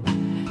new.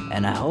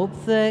 And I hope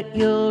that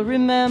you'll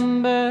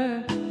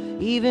remember,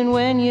 even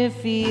when you're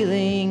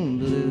feeling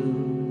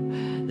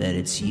blue, that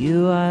it's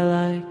you I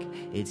like,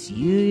 it's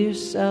you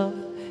yourself,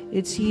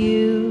 it's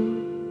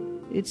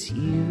you, it's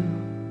you,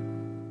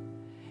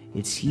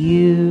 it's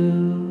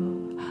you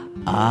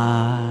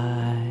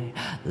I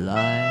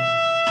like.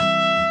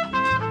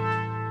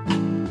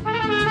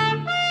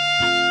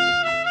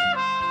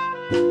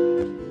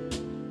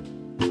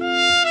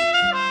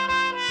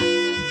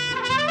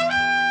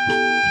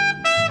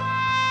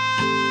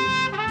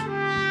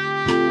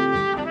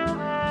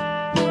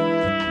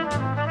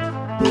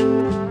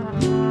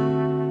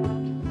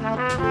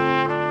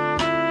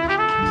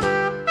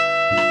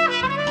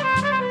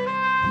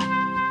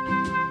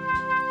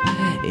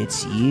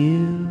 It's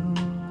you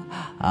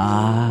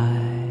I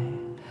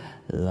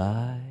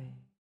like.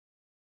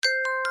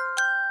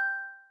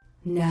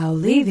 Now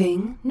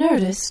leaving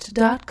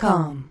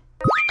Nerdist.com.